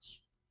heart,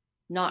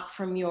 not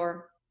from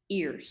your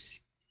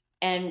ears.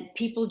 And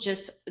people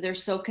they're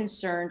so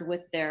concerned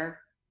with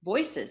their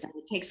voices. And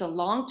it takes a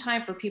long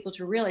time for people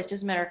to realize, it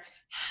doesn't matter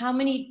how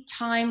many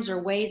times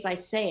or ways I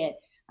say it,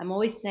 I'm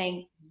always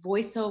saying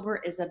voiceover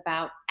is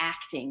about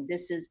acting.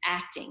 This is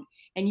acting.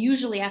 And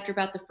usually after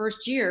about the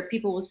first year,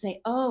 people will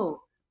say,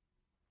 oh,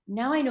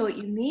 now I know what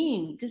you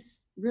mean.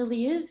 This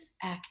really is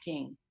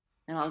acting.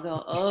 And I'll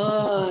go,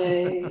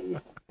 oh.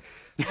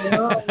 Yes.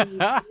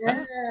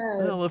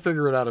 Well, we'll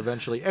figure it out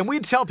eventually. And we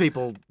tell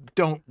people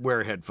don't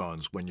wear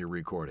headphones when you're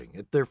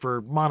recording. They're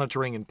for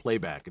monitoring and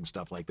playback and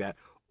stuff like that.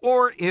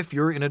 Or if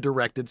you're in a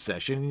directed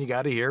session and you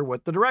got to hear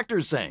what the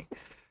director's saying.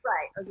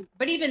 Right.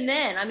 But even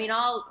then, I mean,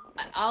 I'll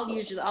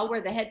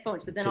wear the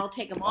headphones, but then I'll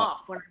take them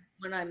off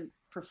when I'm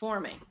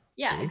performing.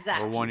 Yeah, See?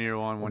 exactly. Or one ear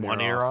on, one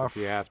ear off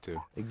if you have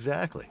to.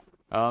 Exactly.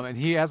 And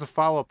he has a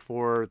follow-up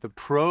for the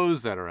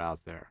pros that are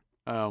out there.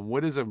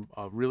 What is a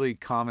really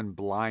common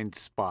blind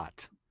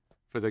spot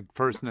for the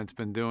person that's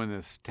been doing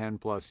this 10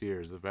 plus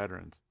years, the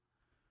veterans?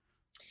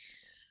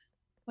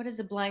 What is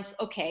a blind?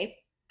 Okay.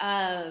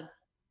 I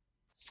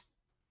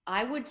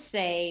would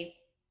say,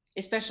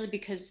 especially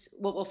because,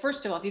 well,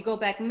 first of all, if you go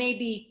back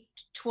maybe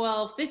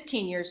 12,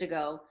 15 years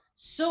ago,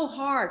 so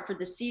hard for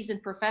the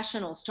seasoned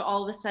professionals to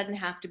all of a sudden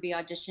have to be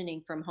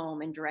auditioning from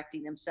home and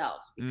directing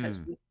themselves because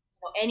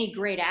any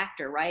great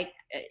actor, right,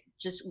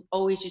 just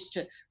always used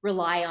to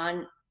rely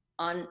on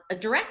a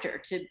director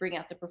to bring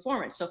out the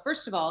performance. So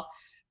first of all,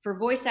 for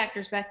voice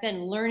actors back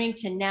then, learning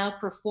to now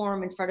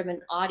perform in front of an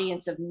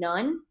audience of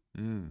none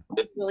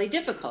was really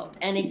difficult.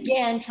 And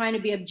again, trying to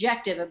be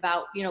objective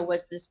about,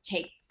 was this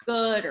take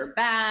good or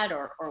bad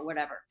or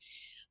whatever.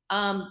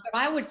 But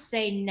I would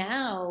say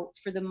now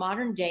for the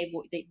modern day,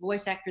 the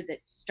voice actor that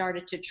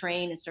started to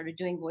train and started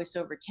doing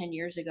voiceover 10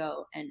 years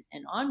ago and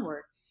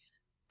onward,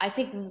 I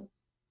think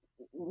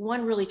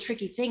one really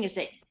tricky thing is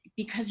that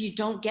because you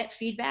don't get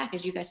feedback,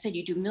 as you guys said,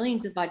 you do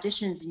millions of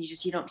auditions and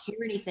you don't hear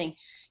anything.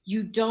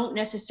 You don't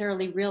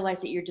necessarily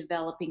realize that you're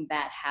developing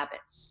bad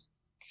habits.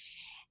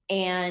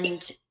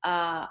 And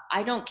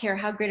I don't care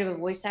how great of a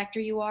voice actor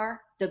you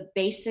are, the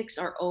basics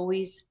are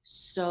always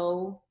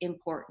so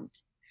important.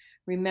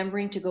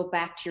 Remembering to go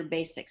back to your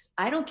basics.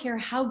 I don't care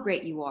how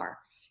great you are.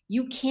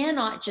 You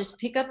cannot just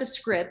pick up a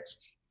script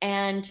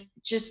and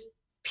just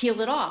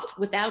peel it off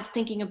without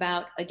thinking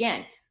about,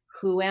 again,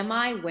 who am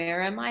I?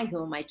 Where am I?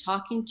 Who am I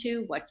talking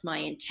to? What's my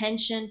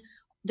intention?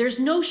 There's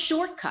no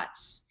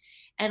shortcuts.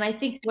 And I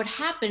think what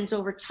happens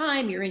over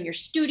time, you're in your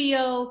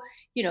studio,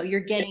 you're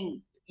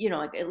getting,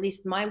 at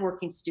least my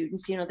working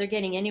students, they're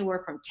getting anywhere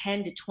from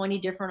 10 to 20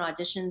 different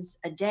auditions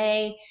a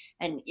day.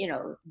 And,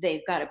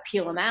 they've got to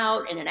peel them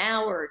out in an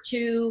hour or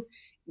two,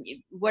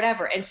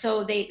 whatever. And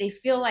so they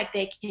feel like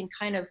they can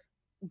kind of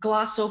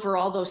gloss over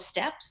all those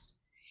steps.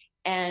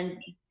 And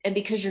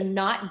because you're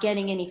not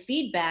getting any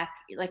feedback,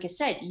 like I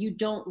said, you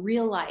don't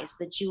realize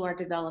that you are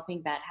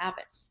developing bad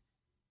habits.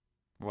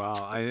 Wow.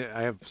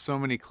 I have so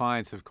many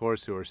clients, of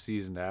course, who are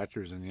seasoned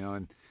actors,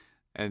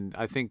 and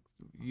I think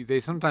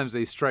sometimes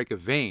they strike a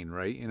vein,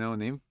 right?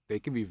 And they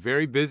can be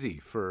very busy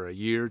for a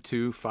year,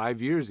 2,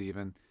 5 years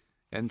even.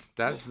 And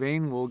that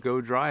vein will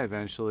go dry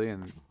eventually.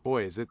 And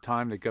boy, is it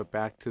time to get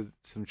back to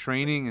some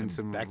training and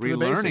some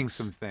relearning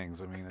some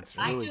things. I mean, it's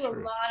really I do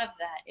true. a lot of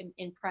that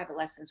in private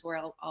lessons where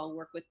I'll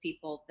work with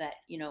people that,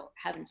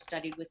 haven't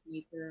studied with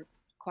me for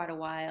quite a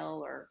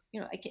while, or,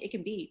 it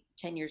can be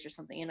 10 years or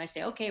something. And I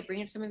say, okay,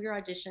 bring in some of your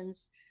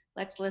auditions.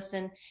 Let's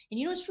listen.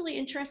 And what's really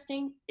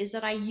interesting is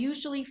that I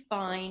usually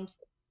find,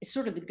 it's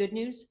sort of the good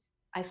news,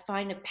 I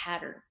find a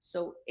pattern.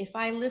 So if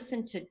I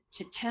listen to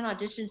 10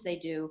 auditions they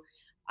do,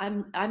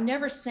 I'm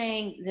never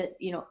saying that,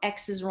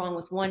 X is wrong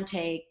with one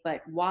take,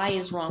 but Y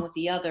is wrong with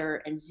the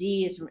other, and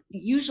Z is,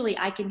 usually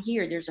I can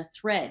hear there's a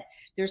thread.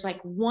 There's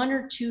like 1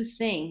 or 2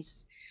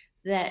 things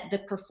that the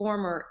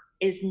performer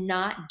is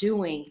not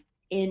doing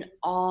in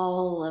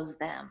all of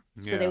them.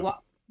 Yeah. So they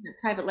walk in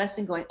a private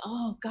lesson going,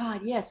 oh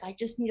God, yes, I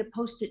just need a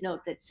Post-it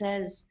note that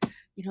says,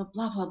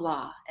 blah, blah,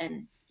 blah.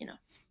 And,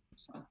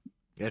 so.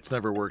 Yeah, it's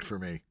never worked for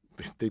me.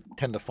 They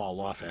tend to fall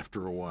off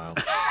after a while.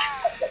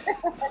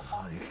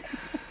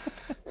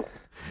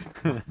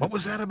 What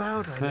was that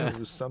about? I know it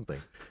was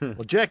something.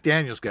 Well, Jack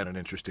Daniels got an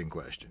interesting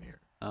question here.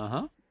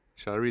 Uh-huh.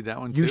 Shall I read that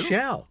one too? You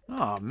shall.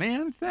 Oh,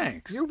 man,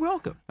 thanks. You're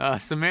welcome.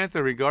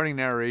 Samantha, regarding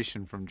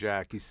narration from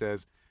Jack, he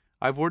says,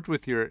 I've worked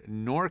with your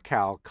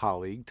NorCal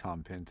colleague,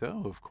 Tom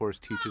Pinto, who of course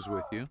teaches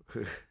with you.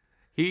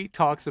 He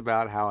talks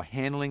about how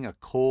handling a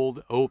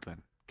cold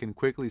open can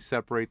quickly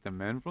separate the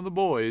men from the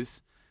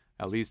boys,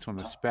 at least when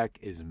the spec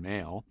is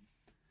male.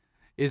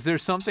 Is there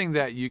something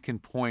that you can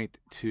point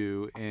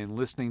to in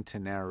listening to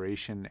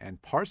narration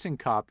and parsing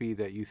copy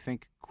that you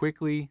think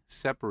quickly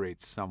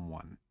separates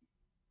someone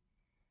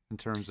in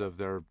terms of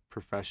their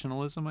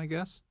professionalism, I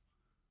guess?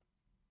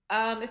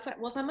 If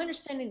I'm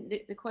understanding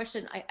the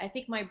question, I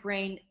think my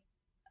brain,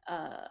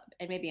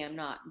 and maybe I'm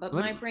not, but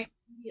my brain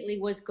immediately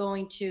was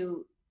going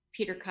to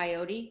Peter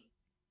Coyote.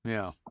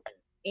 Yeah.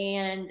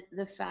 And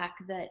the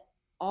fact that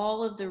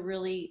all of the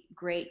really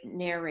great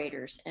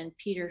narrators, and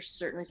Peter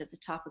certainly is at the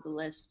top of the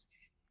list.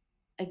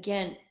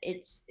 Again,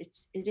 it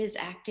is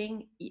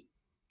acting.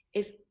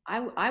 If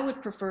I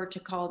would prefer to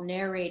call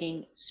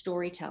narrating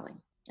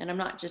storytelling, and I'm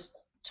not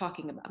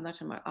talking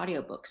about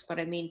audiobooks, but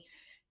I mean,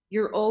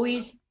 you're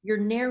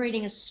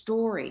narrating a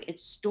story.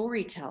 It's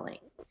storytelling.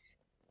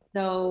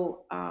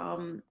 So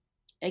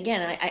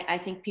again, I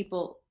think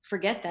people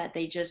forget that.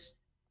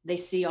 They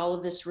see all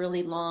of this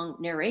really long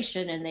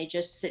narration and they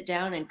just sit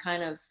down and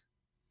kind of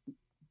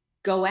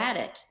go at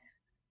it.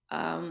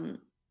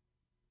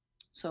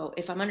 So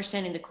if I'm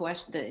understanding the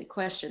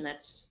question,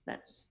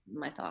 that's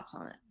my thoughts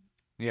on it.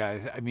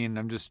 Yeah, I mean,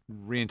 I'm just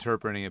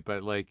reinterpreting it,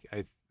 but like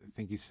I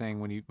think he's saying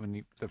when you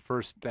the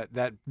first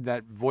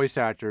that voice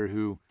actor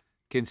who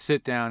can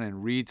sit down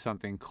and read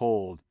something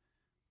cold,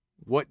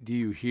 what do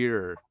you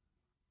hear?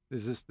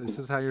 This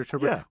is how you're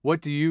interpreting? Yeah.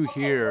 What do you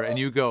hear? And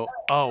you go,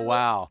 oh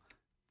wow,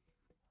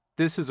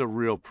 this is a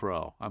real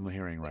pro I'm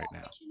hearing right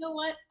now. But you know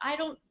what? I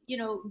don't.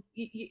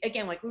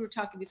 Again, like we were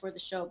talking before the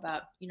show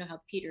about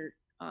how Peter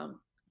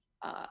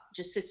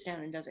just sits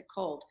down and does it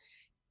cold,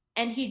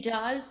 and he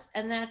does,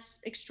 and that's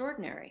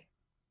extraordinary.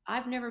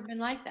 I've never been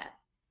like that,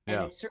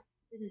 and it certainly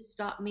didn't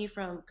stop me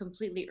from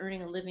completely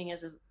earning a living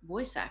as a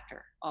voice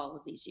actor all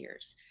of these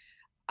years.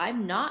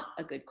 I'm not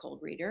a good cold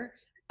reader.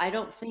 I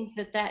don't think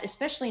that,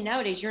 especially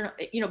nowadays,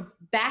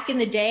 back in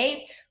the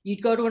day,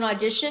 you'd go to an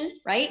audition,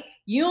 right?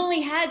 You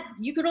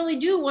could only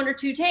do 1 or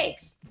 2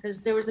 takes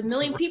because there was a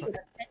million people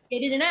that had to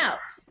get in and out.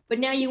 But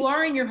now you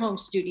are in your home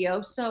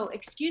studio. So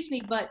excuse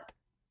me, but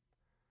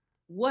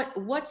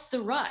what's the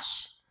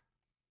rush?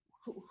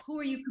 Who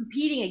are you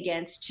competing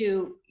against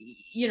to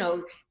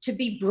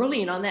be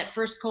brilliant on that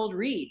first cold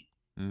read?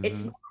 Mm-hmm.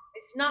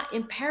 It's not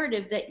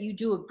imperative that you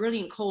do a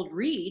brilliant cold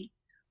read.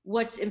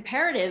 What's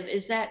imperative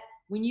is that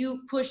when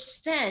you push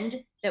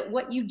send, that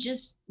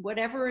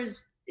whatever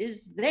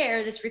is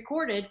there that's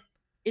recorded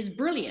is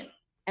brilliant.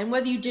 And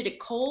whether you did it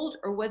cold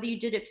or whether you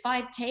did it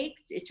 5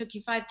 takes, it took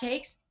you 5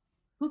 takes,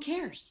 who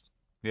cares?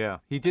 Yeah,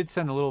 he did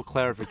send a little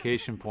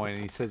clarification point,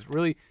 and he says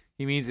really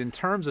he means in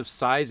terms of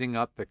sizing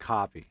up the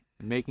copy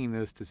and making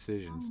those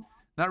decisions.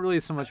 Not really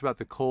so much about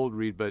the cold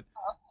read, but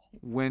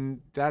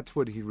when that's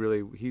what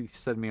he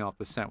set me off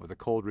the scent with the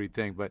cold read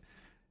thing, but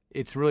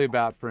it's really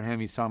about, for him,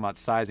 he's talking about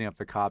sizing up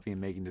the copy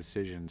and making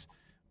decisions.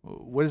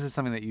 What is it,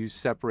 something that you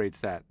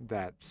separates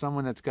that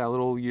someone that's got a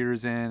little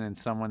years in and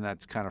someone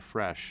that's kind of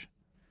fresh?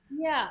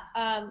 Yeah,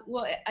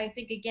 well, I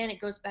think again it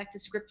goes back to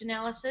script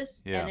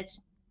analysis, and it's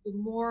the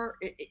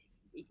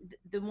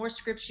more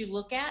scripts you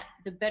look at,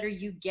 the better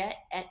you get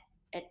at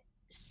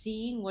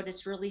seeing what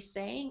it's really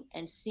saying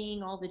and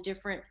seeing all the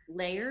different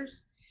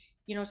layers.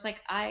 You know, it's like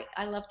I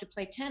love to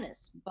play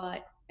tennis,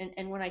 but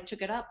and when I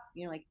took it up,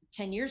 you know, like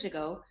 10 years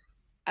ago,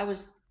 I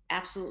was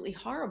absolutely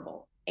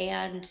horrible,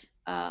 and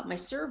my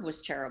serve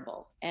was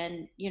terrible.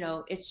 And you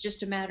know, it's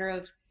just a matter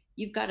of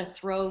you've got to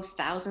throw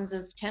thousands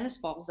of tennis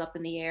balls up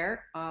in the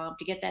air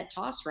to get that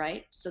toss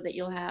right, so that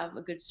you'll have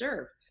a good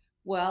serve.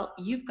 Well,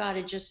 you've got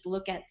to just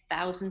look at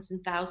thousands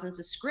and thousands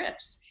of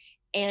scripts,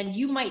 and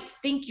you might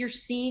think you're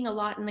seeing a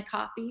lot in the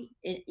copy,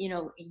 you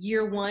know,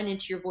 year 1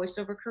 into your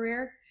voiceover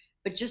career,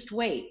 but just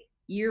wait.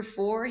 Year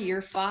 4,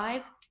 year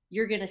 5,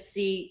 you're going to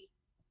see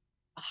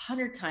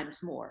 100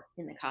 times more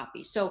in the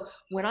copy. So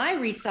when I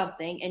read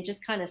something and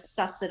just kind of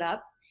suss it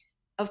up,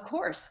 of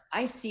course,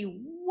 I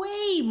see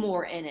way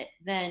more in it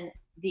than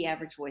the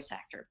average voice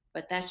actor,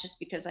 but that's just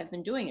because I've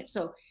been doing it.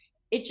 So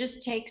it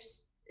just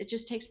takes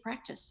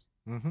practice.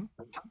 Mm-hmm.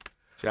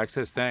 Jack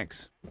says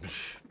thanks.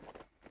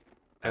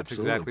 That's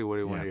exactly what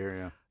he wanted to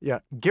hear. Yeah.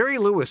 Gary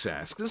Lewis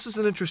asks, this is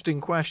an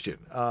interesting question.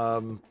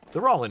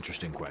 They're all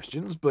interesting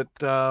questions, but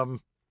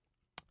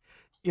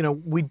you know,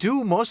 we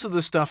do most of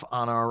the stuff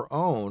on our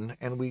own,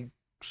 and we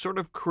sort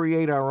of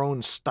create our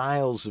own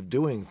styles of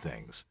doing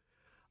things.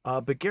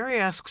 But Gary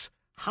asks,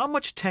 how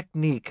much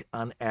technique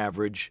on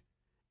average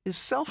is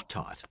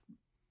self-taught?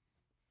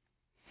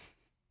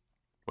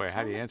 Boy,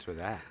 how do you answer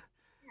that?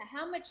 Yeah,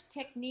 how much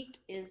technique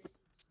is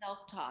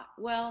self-taught?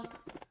 Well,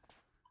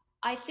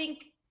 I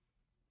think,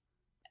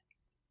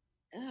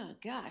 oh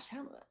gosh,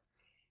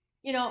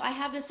 you know, I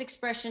have this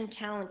expression,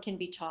 talent can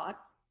be taught.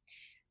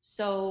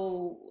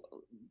 So,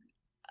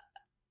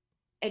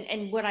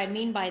 and what I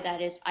mean by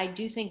that is I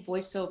do think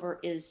voiceover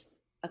is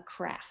a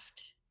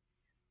craft.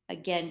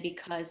 Again,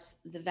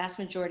 because the vast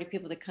majority of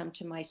people that come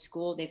to my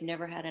school, they've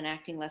never had an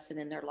acting lesson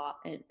in their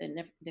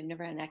they've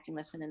never had an acting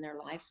lesson in their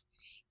life.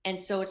 And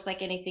so it's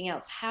like anything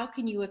else. How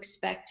can you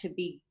expect to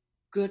be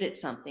good at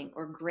something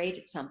or great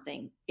at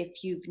something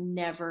if you've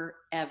never,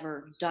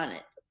 ever done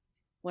it?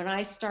 When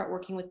I start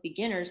working with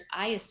beginners,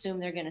 I assume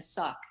they're going to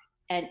suck.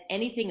 And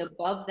anything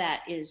above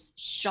that is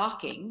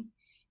shocking.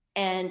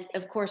 And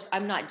of course,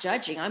 I'm not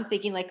judging. I'm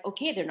thinking like,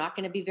 okay, they're not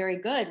going to be very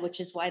good, which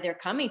is why they're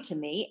coming to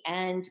me.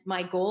 And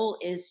my goal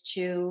is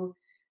to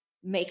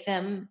make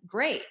them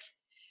great.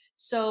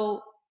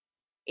 So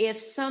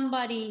if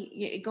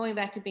somebody, going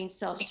back to being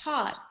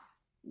self-taught,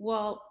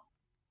 well,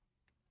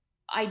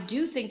 I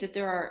do think that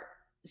there are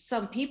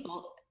some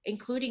people,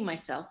 including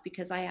myself,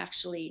 because I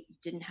actually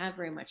didn't have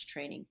very much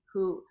training,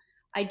 who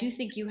I do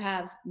think you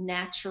have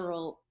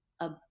natural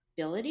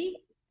ability.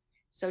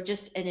 So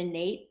just an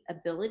innate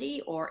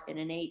ability or an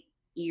innate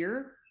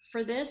ear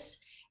for this.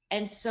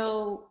 And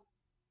so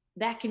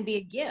that can be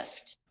a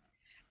gift.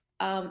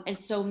 And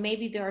so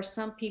maybe there are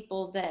some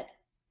people that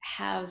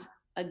have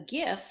a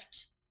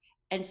gift,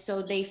 and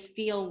so they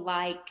feel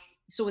like,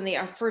 so when they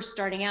are first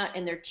starting out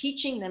and they're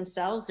teaching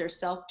themselves, they're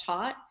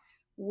self-taught,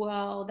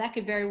 well, that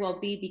could very well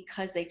be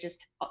because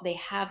they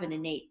have an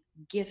innate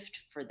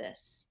gift for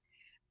this.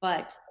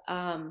 But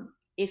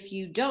if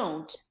you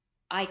don't,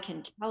 I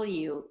can tell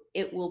you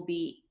it will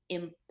be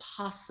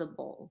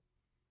impossible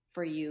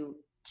for you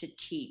to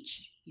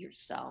teach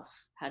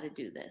yourself how to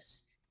do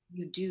this.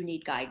 You do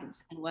need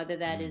guidance. And whether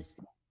that is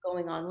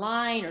going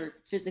online or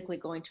physically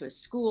going to a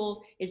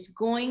school,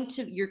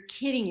 you're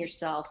kidding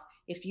yourself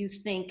if you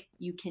think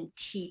you can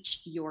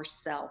teach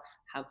yourself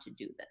how to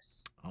do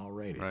this. All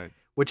righty. Right.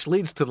 Which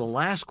leads to the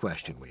last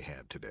question we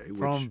have today.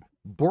 From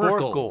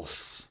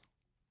Borkles.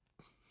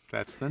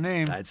 That's the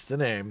name. That's the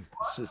name.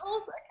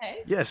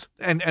 Okay. Yes,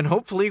 and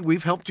hopefully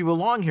we've helped you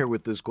along here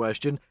with this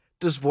question.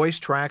 Does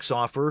Voicetrax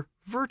offer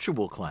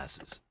virtual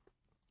classes?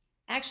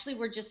 Actually,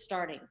 we're just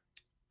starting.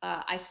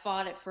 I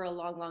fought it for a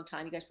long, long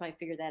time. You guys probably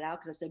figured that out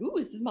because I said, ooh,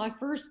 this is my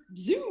first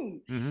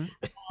Zoom. Mm-hmm.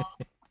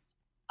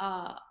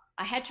 I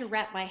had to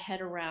wrap my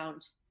head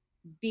around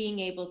being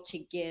able to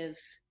give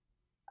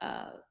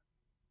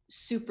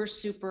super,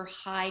 super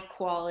high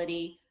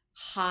quality,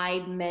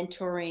 high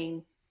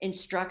mentoring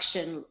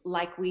instruction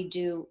like we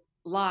do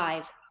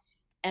live.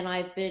 And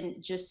I've been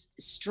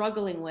just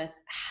struggling with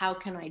how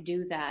can I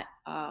do that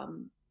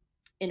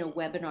in a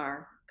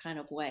webinar kind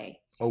of way.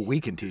 Oh, we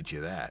can teach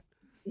you that.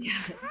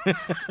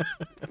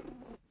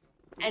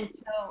 And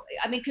so,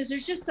 I mean, because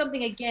there's just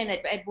something, again,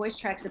 at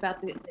Voicetrax about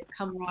the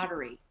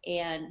camaraderie.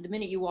 And the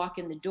minute you walk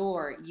in the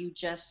door, you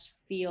just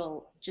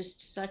feel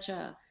just such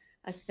a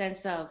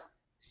sense of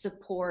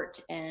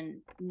support and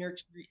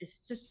nurture.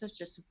 It's just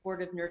such a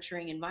supportive,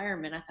 nurturing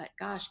environment. I thought,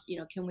 gosh,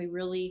 can we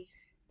really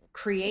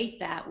create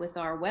that with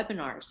our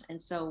webinars?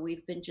 And so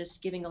we've been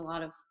just giving a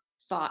lot of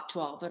thought to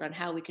all of it on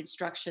how we could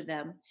structure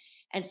them.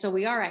 And so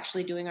we are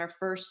actually doing our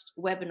first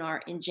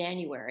webinar in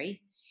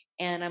January.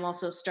 And I'm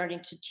also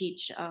starting to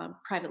teach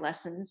private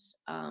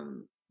lessons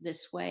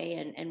this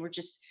way. And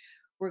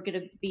we're going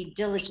to be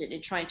diligent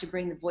in trying to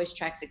bring the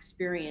Voicetrax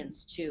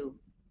experience to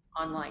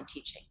online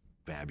teaching.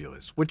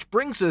 Fabulous. Which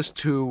brings us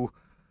to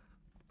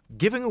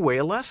giving away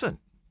a lesson.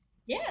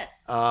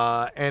 Yes.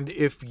 And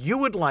if you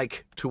would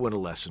like to win a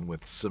lesson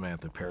with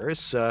Samantha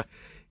Paris,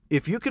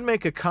 if you can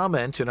make a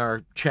comment in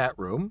our chat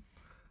room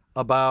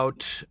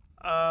about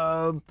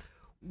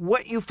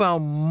what you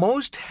found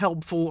most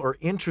helpful or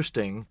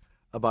interesting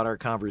about our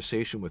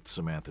conversation with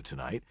Samantha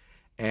tonight,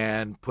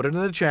 and put it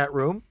in the chat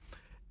room,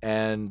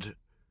 and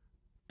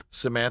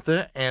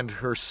Samantha and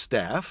her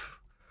staff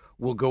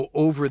will go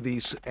over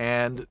these,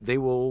 and they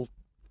will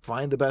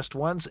find the best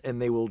ones,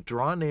 and they will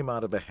draw a name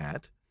out of a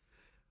hat.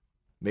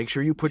 Make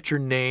sure you put your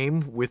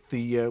name with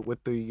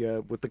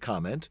the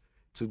comment.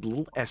 It's a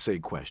little essay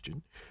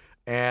question,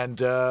 and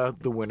the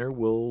winner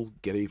will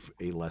get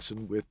a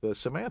lesson with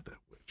Samantha,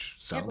 which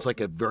sounds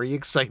like a very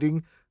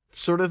exciting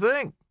sort of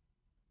thing.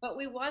 But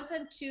we want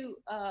them to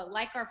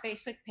like our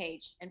Facebook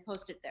page and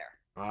post it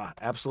there.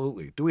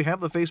 Absolutely. Do we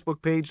have the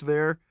Facebook page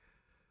there?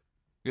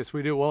 Yes,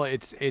 we do. Well,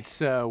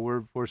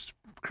 we're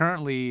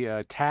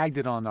currently tagged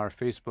it on our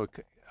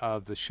Facebook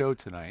of the show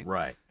tonight.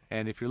 Right.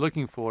 And if you're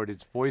looking for it,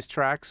 it's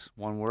Voicetrax,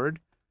 one word,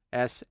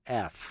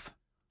 SF.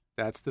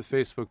 That's the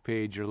Facebook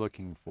page you're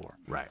looking for.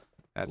 Right.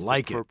 That's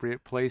like the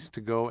appropriate place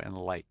to go and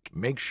like.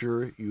 Make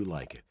sure you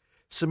like it.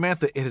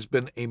 Samantha, it has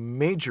been a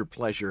major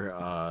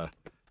pleasure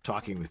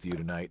talking with you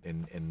tonight,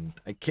 and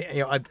I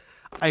can't,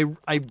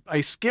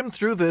 I skimmed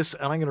through this,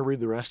 and I'm going to read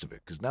the rest of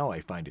it because now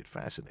I find it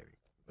fascinating.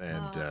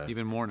 And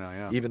even more now,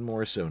 yeah. Even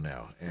more so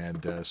now.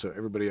 And so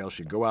everybody else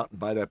should go out and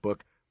buy that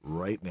book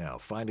right now,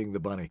 Finding the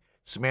Bunny.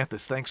 Samantha,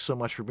 thanks so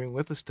much for being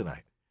with us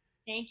tonight.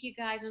 Thank you,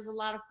 guys. It was a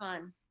lot of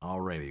fun.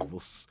 All righty.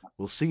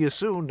 We'll see you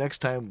soon next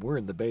time we're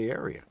in the Bay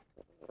Area.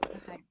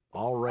 Okay.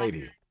 All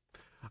righty.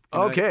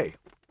 Okay.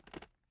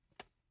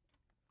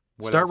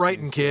 Start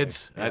writing,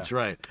 kids. Yeah. That's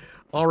right.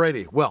 All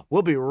righty. Well,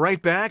 we'll be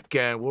right back,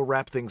 and we'll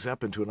wrap things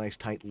up into a nice,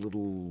 tight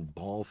little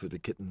ball for the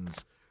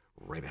kittens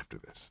right after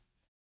this.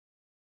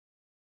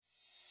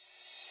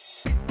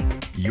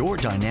 Your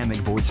dynamic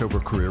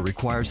voiceover career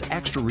requires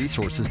extra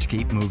resources to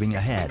keep moving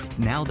ahead.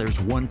 Now there's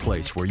one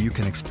place where you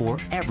can explore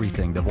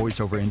everything the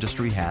voiceover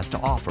industry has to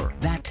offer.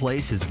 That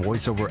place is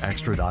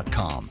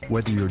VoiceOverXtra.com.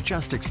 Whether you're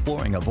just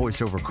exploring a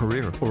voiceover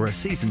career or a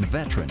seasoned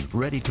veteran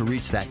ready to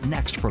reach that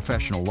next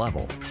professional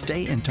level,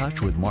 stay in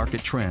touch with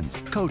market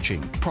trends,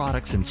 coaching,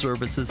 products, and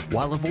services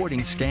while avoiding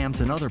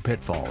scams and other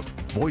pitfalls.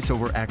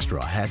 VoiceOver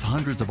Extra has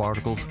hundreds of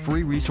articles,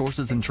 free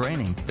resources, and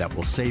training that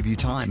will save you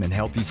time and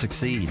help you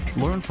succeed.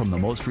 Learn from the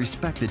most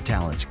respected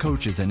talents,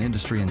 coaches, and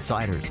industry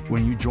insiders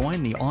when you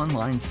join the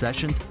online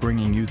sessions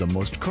bringing you the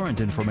most current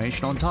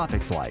information on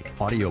topics like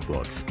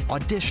audiobooks,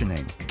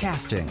 auditioning,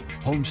 casting,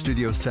 home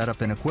studio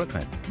setup and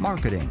equipment,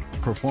 marketing,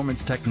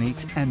 performance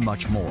techniques, and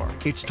much more.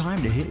 It's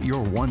time to hit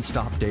your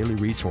one-stop daily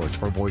resource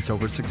for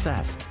voiceover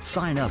success.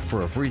 Sign up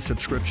for a free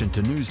subscription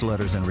to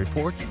newsletters and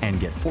reports and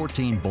get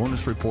 14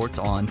 bonus reports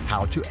on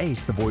how to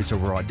ace the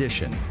voiceover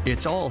audition.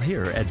 It's all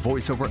here at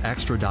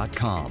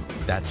VoiceOverXtra.com.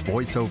 That's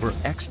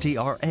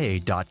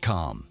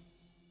VoiceOverXtra.com.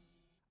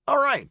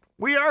 All right,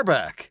 we are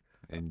back.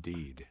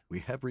 Indeed. We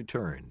have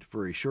returned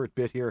for a short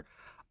bit here.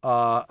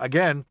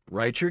 Again,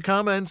 write your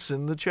comments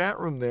in the chat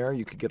room there.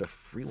 You could get a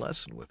free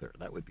lesson with her.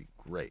 That would be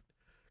great.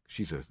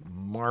 She's a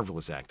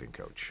marvelous acting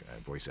coach,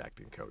 voice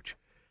acting coach.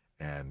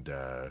 And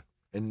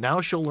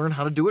now she'll learn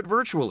how to do it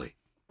virtually.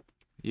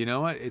 You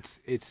know what?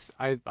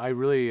 I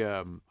really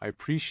I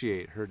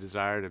appreciate her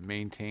desire to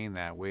maintain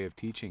that way of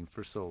teaching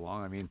for so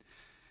long. I mean,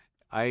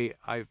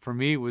 for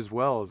me, it was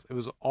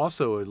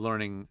also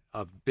learning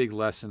a big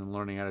lesson in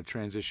learning how to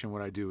transition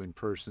what I do in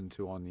person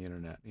to on the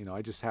internet. You know,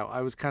 I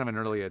was kind of an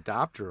early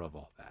adopter of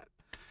all that.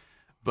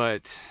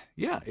 But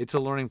yeah, it's a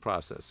learning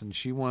process, and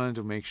she wanted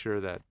to make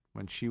sure that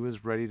when she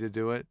was ready to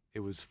do it,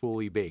 it was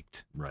fully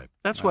baked. Right.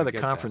 That's why the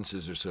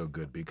conferences are so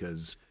good,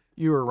 because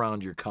you're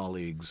around your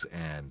colleagues,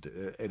 and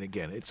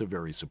again, it's a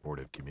very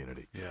supportive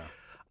community. Yeah.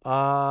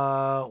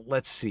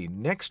 Let's see.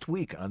 Next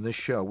week on this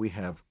show, we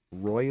have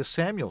Roy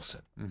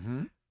Samuelson.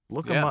 Mm-hmm.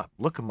 Look him up.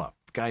 Look him up.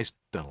 The guy's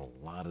done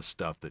a lot of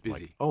stuff that, Busy.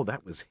 like, oh,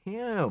 that was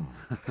him.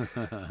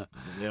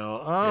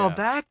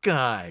 That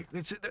guy.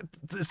 It's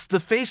the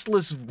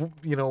faceless,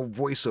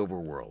 voiceover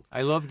world.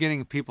 I love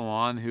getting people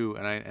on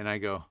and I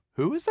go,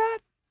 who is that?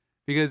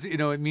 Because,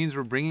 it means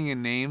we're bringing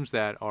in names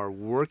that are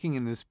working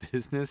in this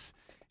business,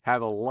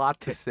 have a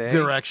lot to say.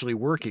 They're actually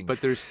working,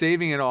 but they're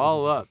saving it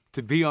all up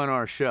to be on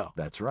our show.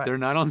 That's right. They're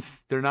not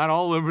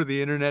all over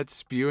the internet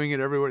spewing it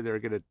everywhere.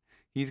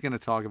 He's gonna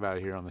talk about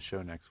it here on the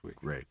show next week.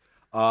 Great.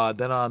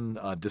 Then on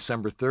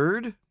December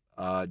 3rd,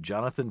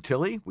 Jonathan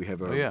Tilley, we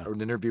have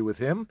an interview with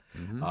him,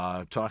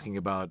 talking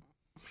about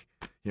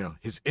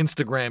his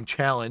Instagram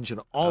challenge and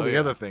all the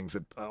other things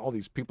that all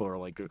these people are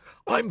like,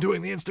 I'm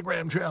doing the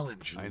Instagram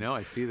challenge. I know.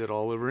 I see that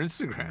all over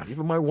Instagram.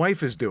 Even my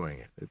wife is doing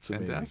it. It's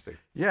amazing. Fantastic.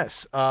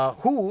 Yes.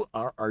 Who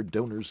are our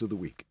donors of the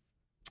week?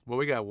 Well,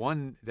 we got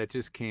one that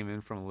just came in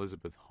from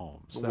Elizabeth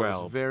Holmes. That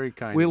Well, was very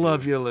kind. We of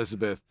love you,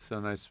 Elizabeth. So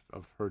nice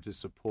of her to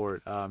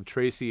support.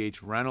 Tracy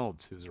H.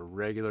 Reynolds, who's a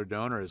regular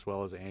donor, as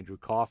well as Andrew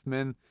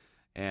Kaufman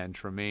and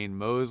Tremaine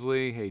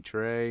Mosley. Hey,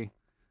 Trey.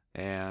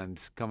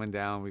 And coming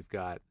down, we've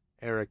got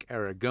Eric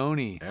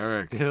Aragoni.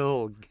 Eric.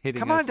 Still hitting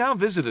Come on down,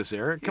 visit us,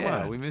 Eric. Come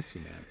on. We miss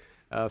you,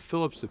 man.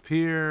 Philip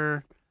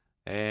Sapir.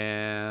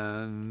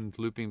 And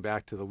looping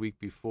back to the week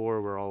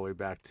before, we're all the way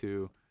back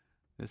to,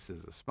 this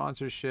is a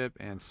sponsorship,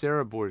 and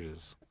Sarah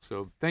Borges.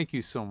 So thank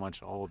you so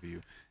much, all of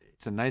you.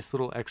 It's a nice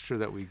little extra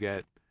that we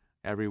get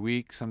every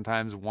week,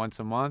 sometimes once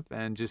a month,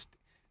 and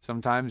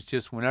sometimes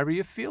just whenever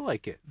you feel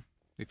like it.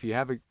 If we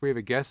have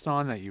a guest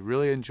on that you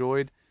really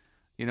enjoyed,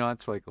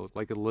 it's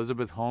like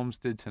Elizabeth Holmes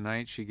did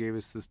tonight. She gave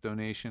us this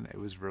donation. It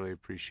was really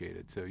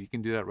appreciated. So you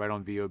can do that right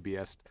on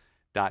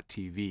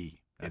VOBS.tv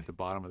at the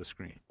bottom of the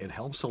screen. It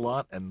helps a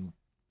lot, and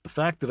the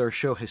fact that our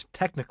show has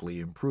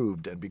technically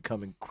improved and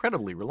become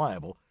incredibly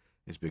reliable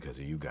is because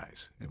of you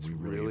guys, and we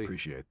really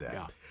appreciate that.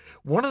 Yeah.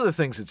 One of the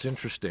things that's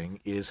interesting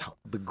is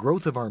the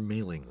growth of our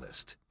mailing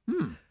list.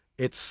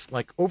 It's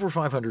like over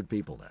 500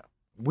 people now.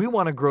 We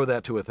want to grow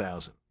that to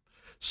 1,000.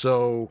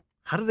 So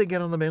how do they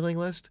get on the mailing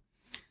list?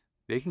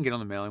 They can get on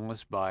the mailing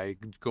list by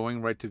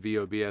going right to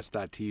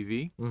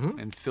VOBS.tv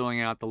and filling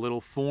out the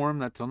little form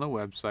that's on the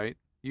website.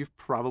 You've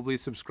probably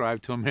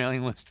subscribed to a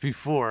mailing list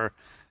before.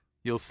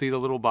 You'll see the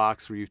little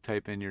box where you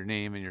type in your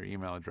name and your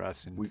email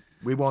address. And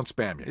we won't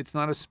spam you. It's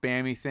not a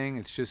spammy thing.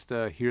 It's just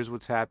here's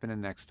what's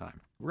happening next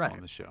time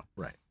on the show.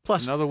 Right.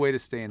 Plus, another way to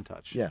stay in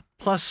touch. Yeah.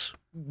 Plus,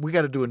 we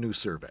got to do a new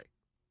survey.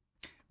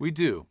 We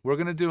do. We're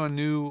going to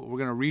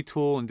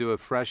retool and do a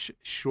fresh,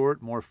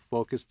 short, more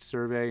focused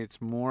survey.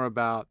 It's more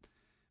about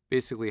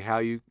basically how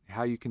you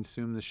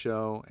consume the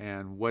show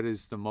and what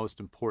is the most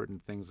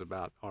important things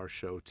about our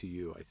show to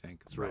you, I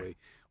think, is really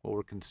what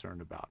we're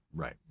concerned about.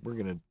 Right. We're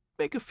going to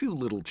make a few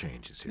little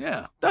changes here.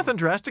 Yeah. Nothing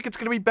drastic. It's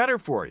going to be better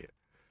for you.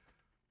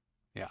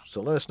 Yeah.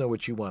 So let us know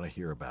what you want to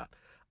hear about.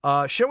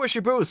 Show us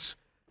your booths.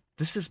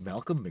 This is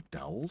Malcolm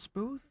McDowell's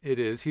booth? It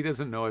is. He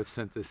doesn't know I've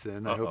sent this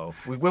in. I hope.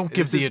 We won't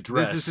give the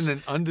address. This is in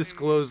an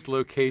undisclosed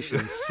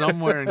location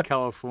somewhere in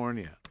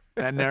California.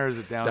 That narrows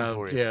it down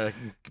for you. Yeah,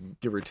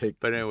 give or take.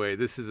 But anyway,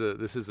 this is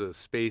a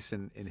space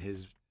in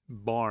his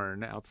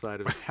barn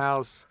outside of his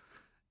house,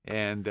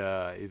 and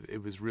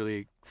it was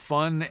really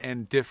fun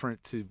and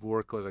different to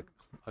work with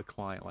a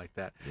client like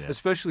that,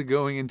 especially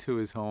going into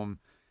his home,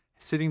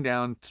 sitting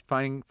down,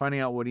 finding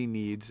out what he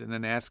needs, and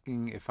then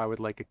asking if I would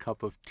like a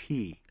cup of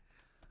tea.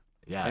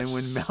 Yes. And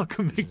when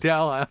Malcolm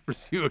McDowell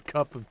offers you a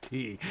cup of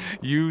tea,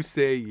 you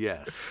say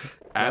yes.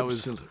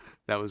 Absolutely.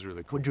 That was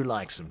really cool. Would you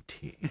like some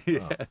tea?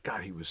 Yeah. Oh, God,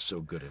 he was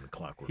so good in A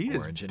Clockwork He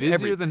is Orange.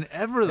 busier than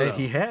ever, though.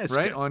 He has.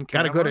 Right, on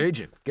got a camera. good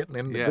agent getting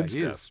him the good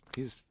stuff.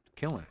 He's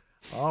killing it.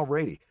 All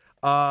righty.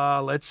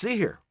 Let's see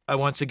here.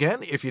 Once again,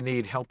 if you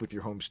need help with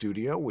your home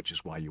studio, which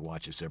is why you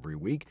watch us every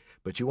week,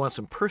 but you want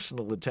some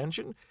personal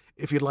attention,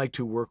 if you'd like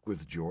to work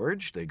with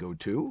George, they go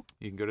to...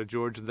 You can go to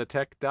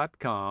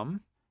georgethetech.com,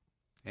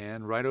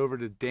 and right over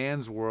to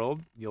Dan's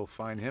World, you'll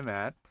find him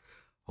at...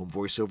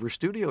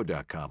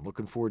 homevoiceoverstudio.com.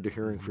 Looking forward to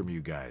hearing from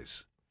you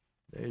guys.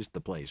 There's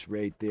the place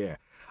right there.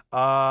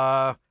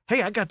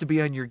 Hey, I got to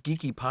be on your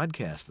geeky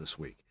podcast this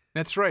week.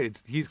 That's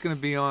right. He's going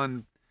to be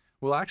on,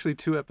 well, actually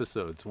 2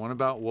 episodes. One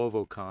about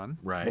WovoCon.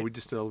 Right. Where we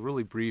just did a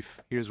really brief,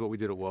 here's what we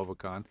did at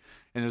WovoCon.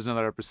 And there's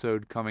another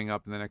episode coming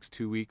up in the next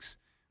 2 weeks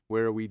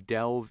where we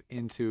delve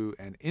into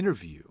an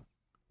interview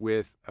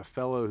with a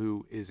fellow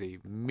who is a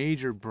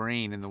major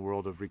brain in the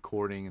world of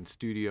recording and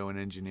studio and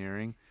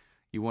engineering.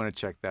 You want to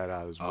check that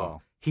out as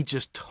well. He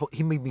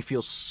made me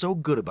feel so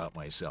good about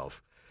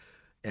myself.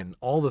 And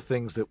all the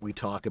things that we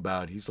talk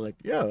about, he's like,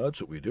 yeah, that's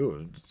what we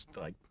do. It's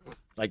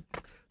like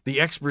the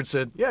expert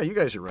said, yeah, you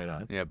guys are right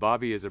on. Yeah,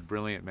 Bobby is a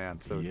brilliant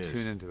man, so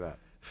tune into that.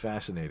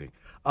 Fascinating.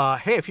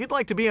 Hey, if you'd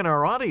like to be in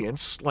our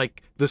audience,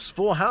 like this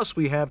full house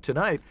we have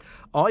tonight,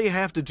 all you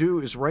have to do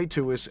is write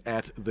to us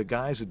at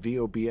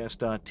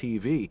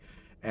theguys@VOBS.tv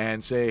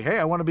and say, hey,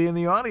 I want to be in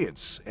the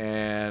audience.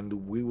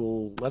 And we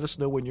will let us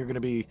know when you're going to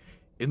be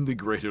in the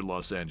greater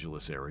Los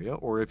Angeles area,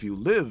 or if you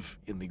live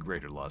in the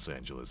greater Los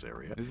Angeles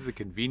area. This is a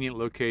convenient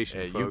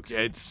location, folks.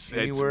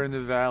 Anywhere in the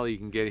valley, you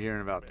can get here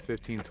in about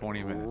 15,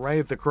 20 minutes. Right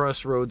at the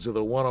crossroads of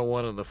the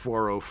 101 and the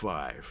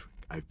 405.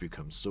 I've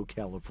become so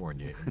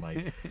California in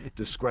my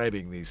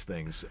describing these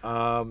things.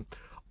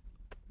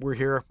 We're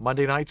here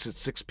Monday nights at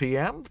 6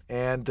 p.m.,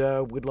 and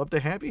we'd love to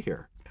have you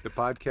here. The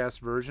podcast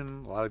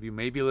version, a lot of you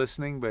may be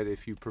listening, but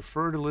if you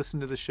prefer to listen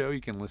to the show,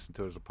 you can listen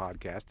to it as a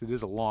podcast. It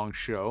is a long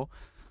show.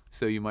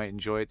 So you might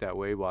enjoy it that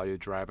way while you're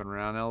driving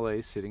around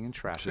L.A., sitting in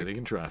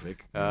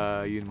traffic.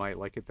 You might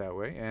like it that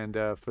way. And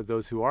for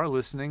those who are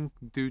listening,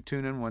 do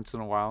tune in once in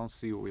a while and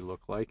see what we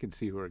look like and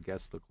see who our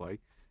guests look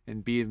like.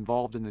 and be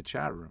involved in the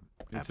chat room.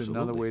 It's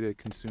another way to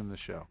consume the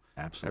show.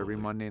 Absolutely. Every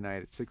Monday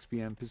night at 6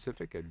 p.m.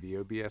 Pacific at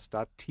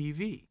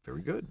VOBS.TV.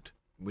 Very good.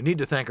 We need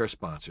to thank our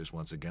sponsors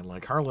once again,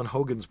 like Harlan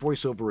Hogan's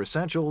Voiceover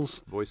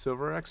Essentials,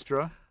 Voiceover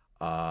Extra,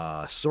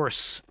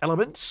 Source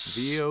Elements,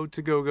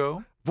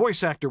 VO2GoGo,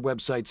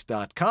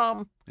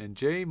 VoiceActorWebsites.com, and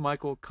J.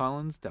 Michael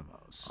Collins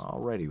Demos.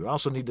 Alrighty. We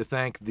also need to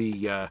thank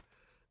the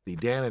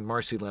Dan and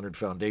Marcy Leonard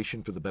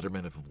Foundation for the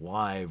betterment of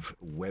live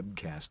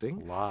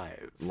webcasting.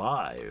 Live.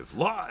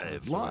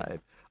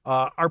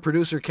 Our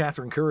producer,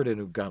 Catherine Curridon,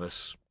 who got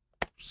us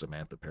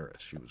Samantha Paris.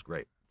 She was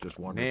great. Just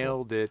wonderful.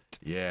 Nailed it.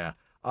 Yeah.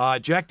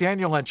 Jack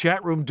Daniel on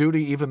chat room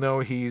duty, even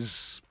though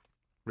he's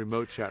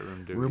remote chat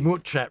room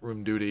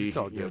duty. It's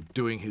all good.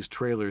 Doing his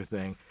trailer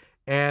thing.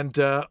 And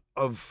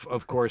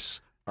of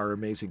course, our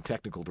amazing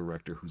technical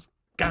director, who's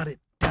got it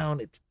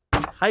down as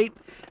tight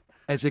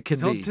as it can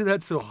be. Don't do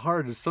that so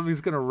hard.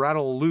 Something's going to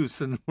rattle loose,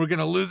 and we're going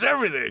to lose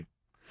everything.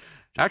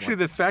 Actually,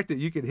 the fact that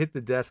you can hit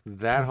the desk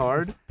that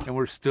hard and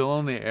we're still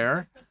on the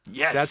air,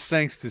 that's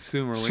thanks to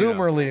Sue Merlino. Sue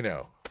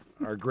Merlino,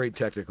 our great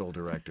technical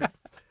director.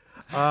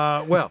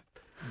 Well,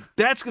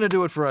 that's going to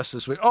do it for us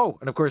this week. Oh,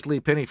 and of course, Lee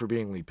Penny for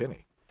being Lee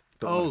Penny.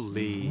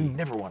 Lee.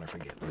 Never want to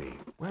forget Lee.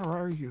 Where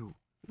are you?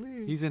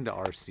 Lee. He's into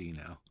RC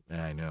now.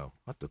 I know.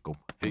 I'll have to go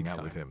hang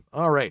out with him.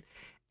 All right.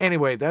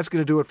 Anyway, that's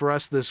going to do it for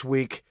us this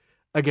week.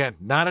 Again,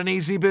 not an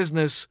easy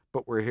business,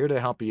 but we're here to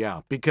help you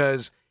out.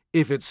 Because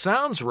if it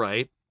sounds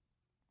right,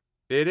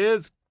 it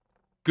is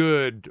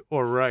good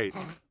or right.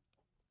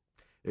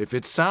 If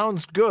it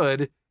sounds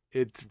good,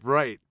 it's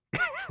right.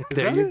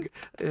 There you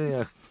go.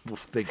 Yeah, we'll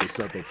think of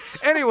something.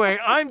 Anyway,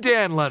 I'm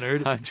Dan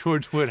Leonard. I'm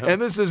George Whittam.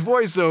 And this is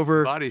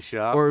Voiceover Body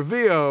Shop, or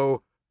VOBS.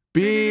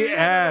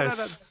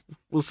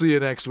 We'll see you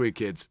next week,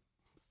 kids.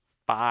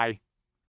 Bye.